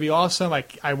Woman are going to be awesome.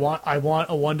 Like, I want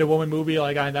a Wonder Woman movie.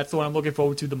 Like, that's the one I'm looking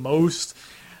forward to the most.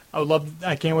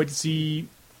 I can't wait to see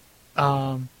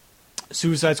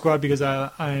Suicide Squad because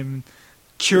I'm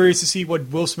curious to see what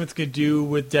Will Smith could do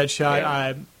with Deadshot. Yeah.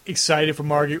 I'm excited for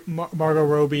Margot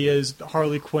Robbie as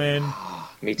Harley Quinn.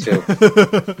 Me too.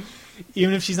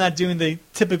 Even if she's not doing the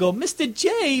typical Mr.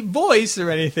 J voice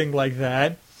or anything like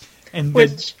that.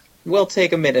 Which will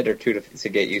take a minute or two to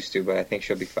get used to, but I think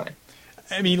she'll be fine.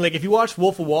 I mean, like, if you watch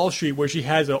Wolf of Wall Street, where she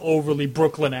has an overly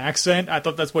Brooklyn accent, I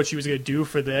thought that's what she was going to do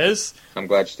for this. I'm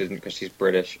glad she didn't, because she's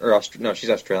British. No, she's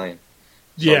Australian.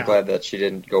 So yeah. I'm glad that she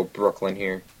didn't go Brooklyn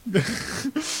here.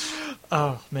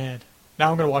 Oh, man.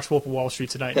 Now I'm going to watch Wolf of Wall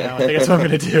Street tonight now. I think that's what I'm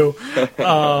going to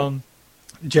do.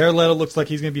 Jared Leto looks like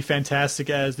he's going to be fantastic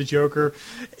as the Joker.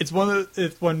 It's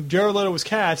when Jared Leto was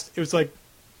cast, it was like,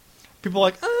 people were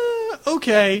like,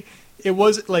 okay. It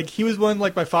was like he was one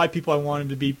like by 5 people I wanted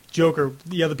to be Joker.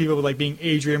 The other people were like being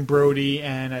Adrian Brody,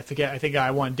 and I think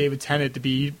I wanted David Tennant to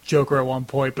be Joker at one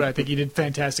point, but I think he did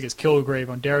fantastic as Kilgrave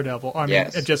on Daredevil.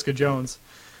 At Jessica Jones.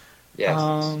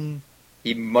 Yes.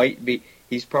 He might be.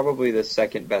 He's probably the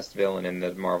second best villain in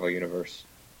the Marvel universe,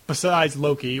 besides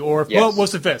Loki, or well,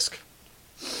 what's the Fisk?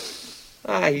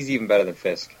 He's even better than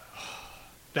Fisk.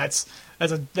 That's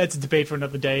a debate for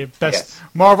another day. Best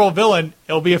Marvel villain.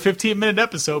 It'll be a 15-minute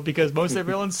episode because most of their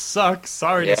villains suck.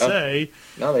 Sorry to say.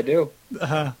 No, they do.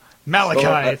 Malekith.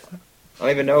 I don't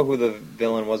even know who the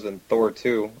villain was in Thor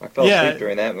 2. I fell asleep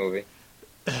during that movie.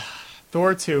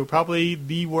 Thor 2, probably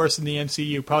the worst in the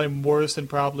MCU. Probably worse than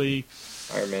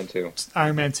Iron Man 2.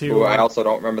 Iron Man 2. Who I also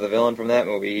don't remember the villain from that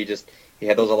movie. He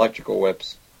had those electrical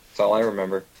whips. That's all I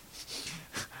remember.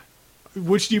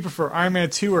 Which do you prefer, Iron Man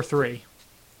 2 or 3?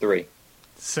 3.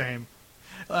 Same.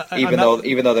 Even though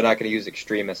they're not going to use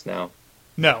extremists now.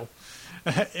 No.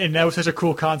 And that was such a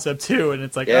cool concept too, and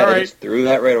it's like, all right. They just threw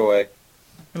that right away.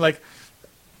 And like,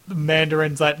 the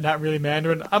Mandarin's not really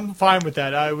Mandarin. I'm fine with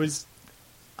that.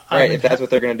 If that's what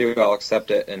they're going to do, I'll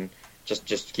accept it and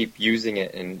just keep using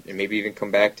it and maybe even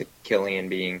come back to Killian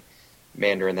being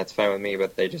Mandarin. That's fine with me,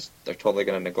 but they're totally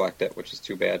going to neglect it, which is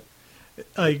too bad.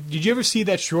 Did you ever see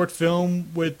that short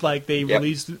film with like they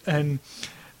released and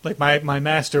like my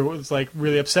master was like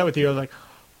really upset with you? I was like,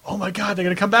 oh my god, they're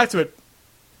gonna come back to it.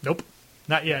 Nope,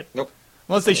 not yet. Nope.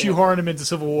 Unless they shoehorn him into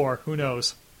Civil War, who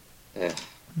knows? Yeah.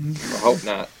 I hope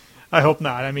not. I hope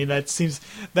not. I mean, that's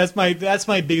my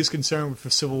biggest concern for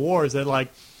Civil War is that like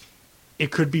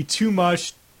it could be too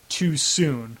much too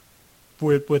soon.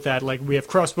 With that, like we have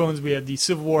Crossbones, we have the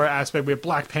Civil War aspect, we have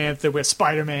Black Panther, we have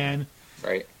Spider-Man.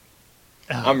 Right.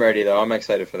 I'm ready though. I'm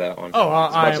excited for that one.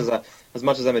 As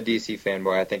much as I'm a DC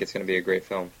fanboy, I think it's going to be a great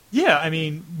film. Yeah, I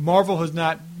mean, Marvel has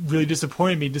not really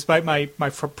disappointed me, despite my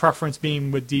preference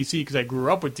being with DC because I grew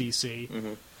up with DC.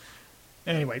 Mm-hmm.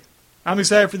 Anyway, I'm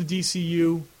excited for the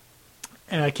DCU,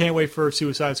 and I can't wait for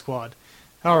Suicide Squad.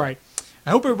 All right.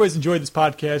 I hope everybody's enjoyed this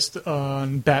podcast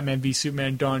on Batman v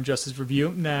Superman Dawn of Justice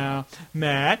review. Now,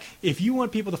 Matt, if you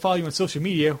want people to follow you on social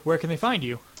media, where can they find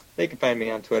you? They can find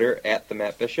me on Twitter at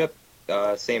 @TheMattBishop.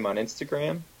 Same on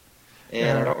Instagram,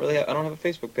 and I don't have a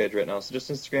Facebook page right now, so just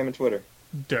Instagram and Twitter.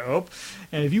 Dope.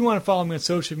 And if you want to follow me on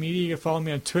social media, you can follow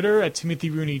me on Twitter at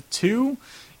TimothyRooney2,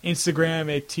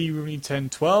 Instagram at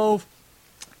TRooney1012,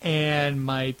 and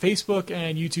my Facebook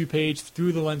and YouTube page,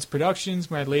 Through the Lens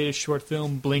Productions. My latest short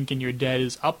film, Blink and You're Dead,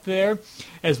 is up there,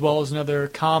 as well as another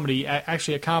comedy,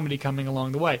 actually a comedy coming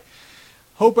along the way.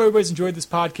 Hope everybody's enjoyed this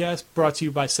podcast, brought to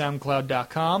you by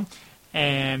SoundCloud.com,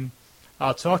 and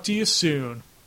I'll talk to you soon.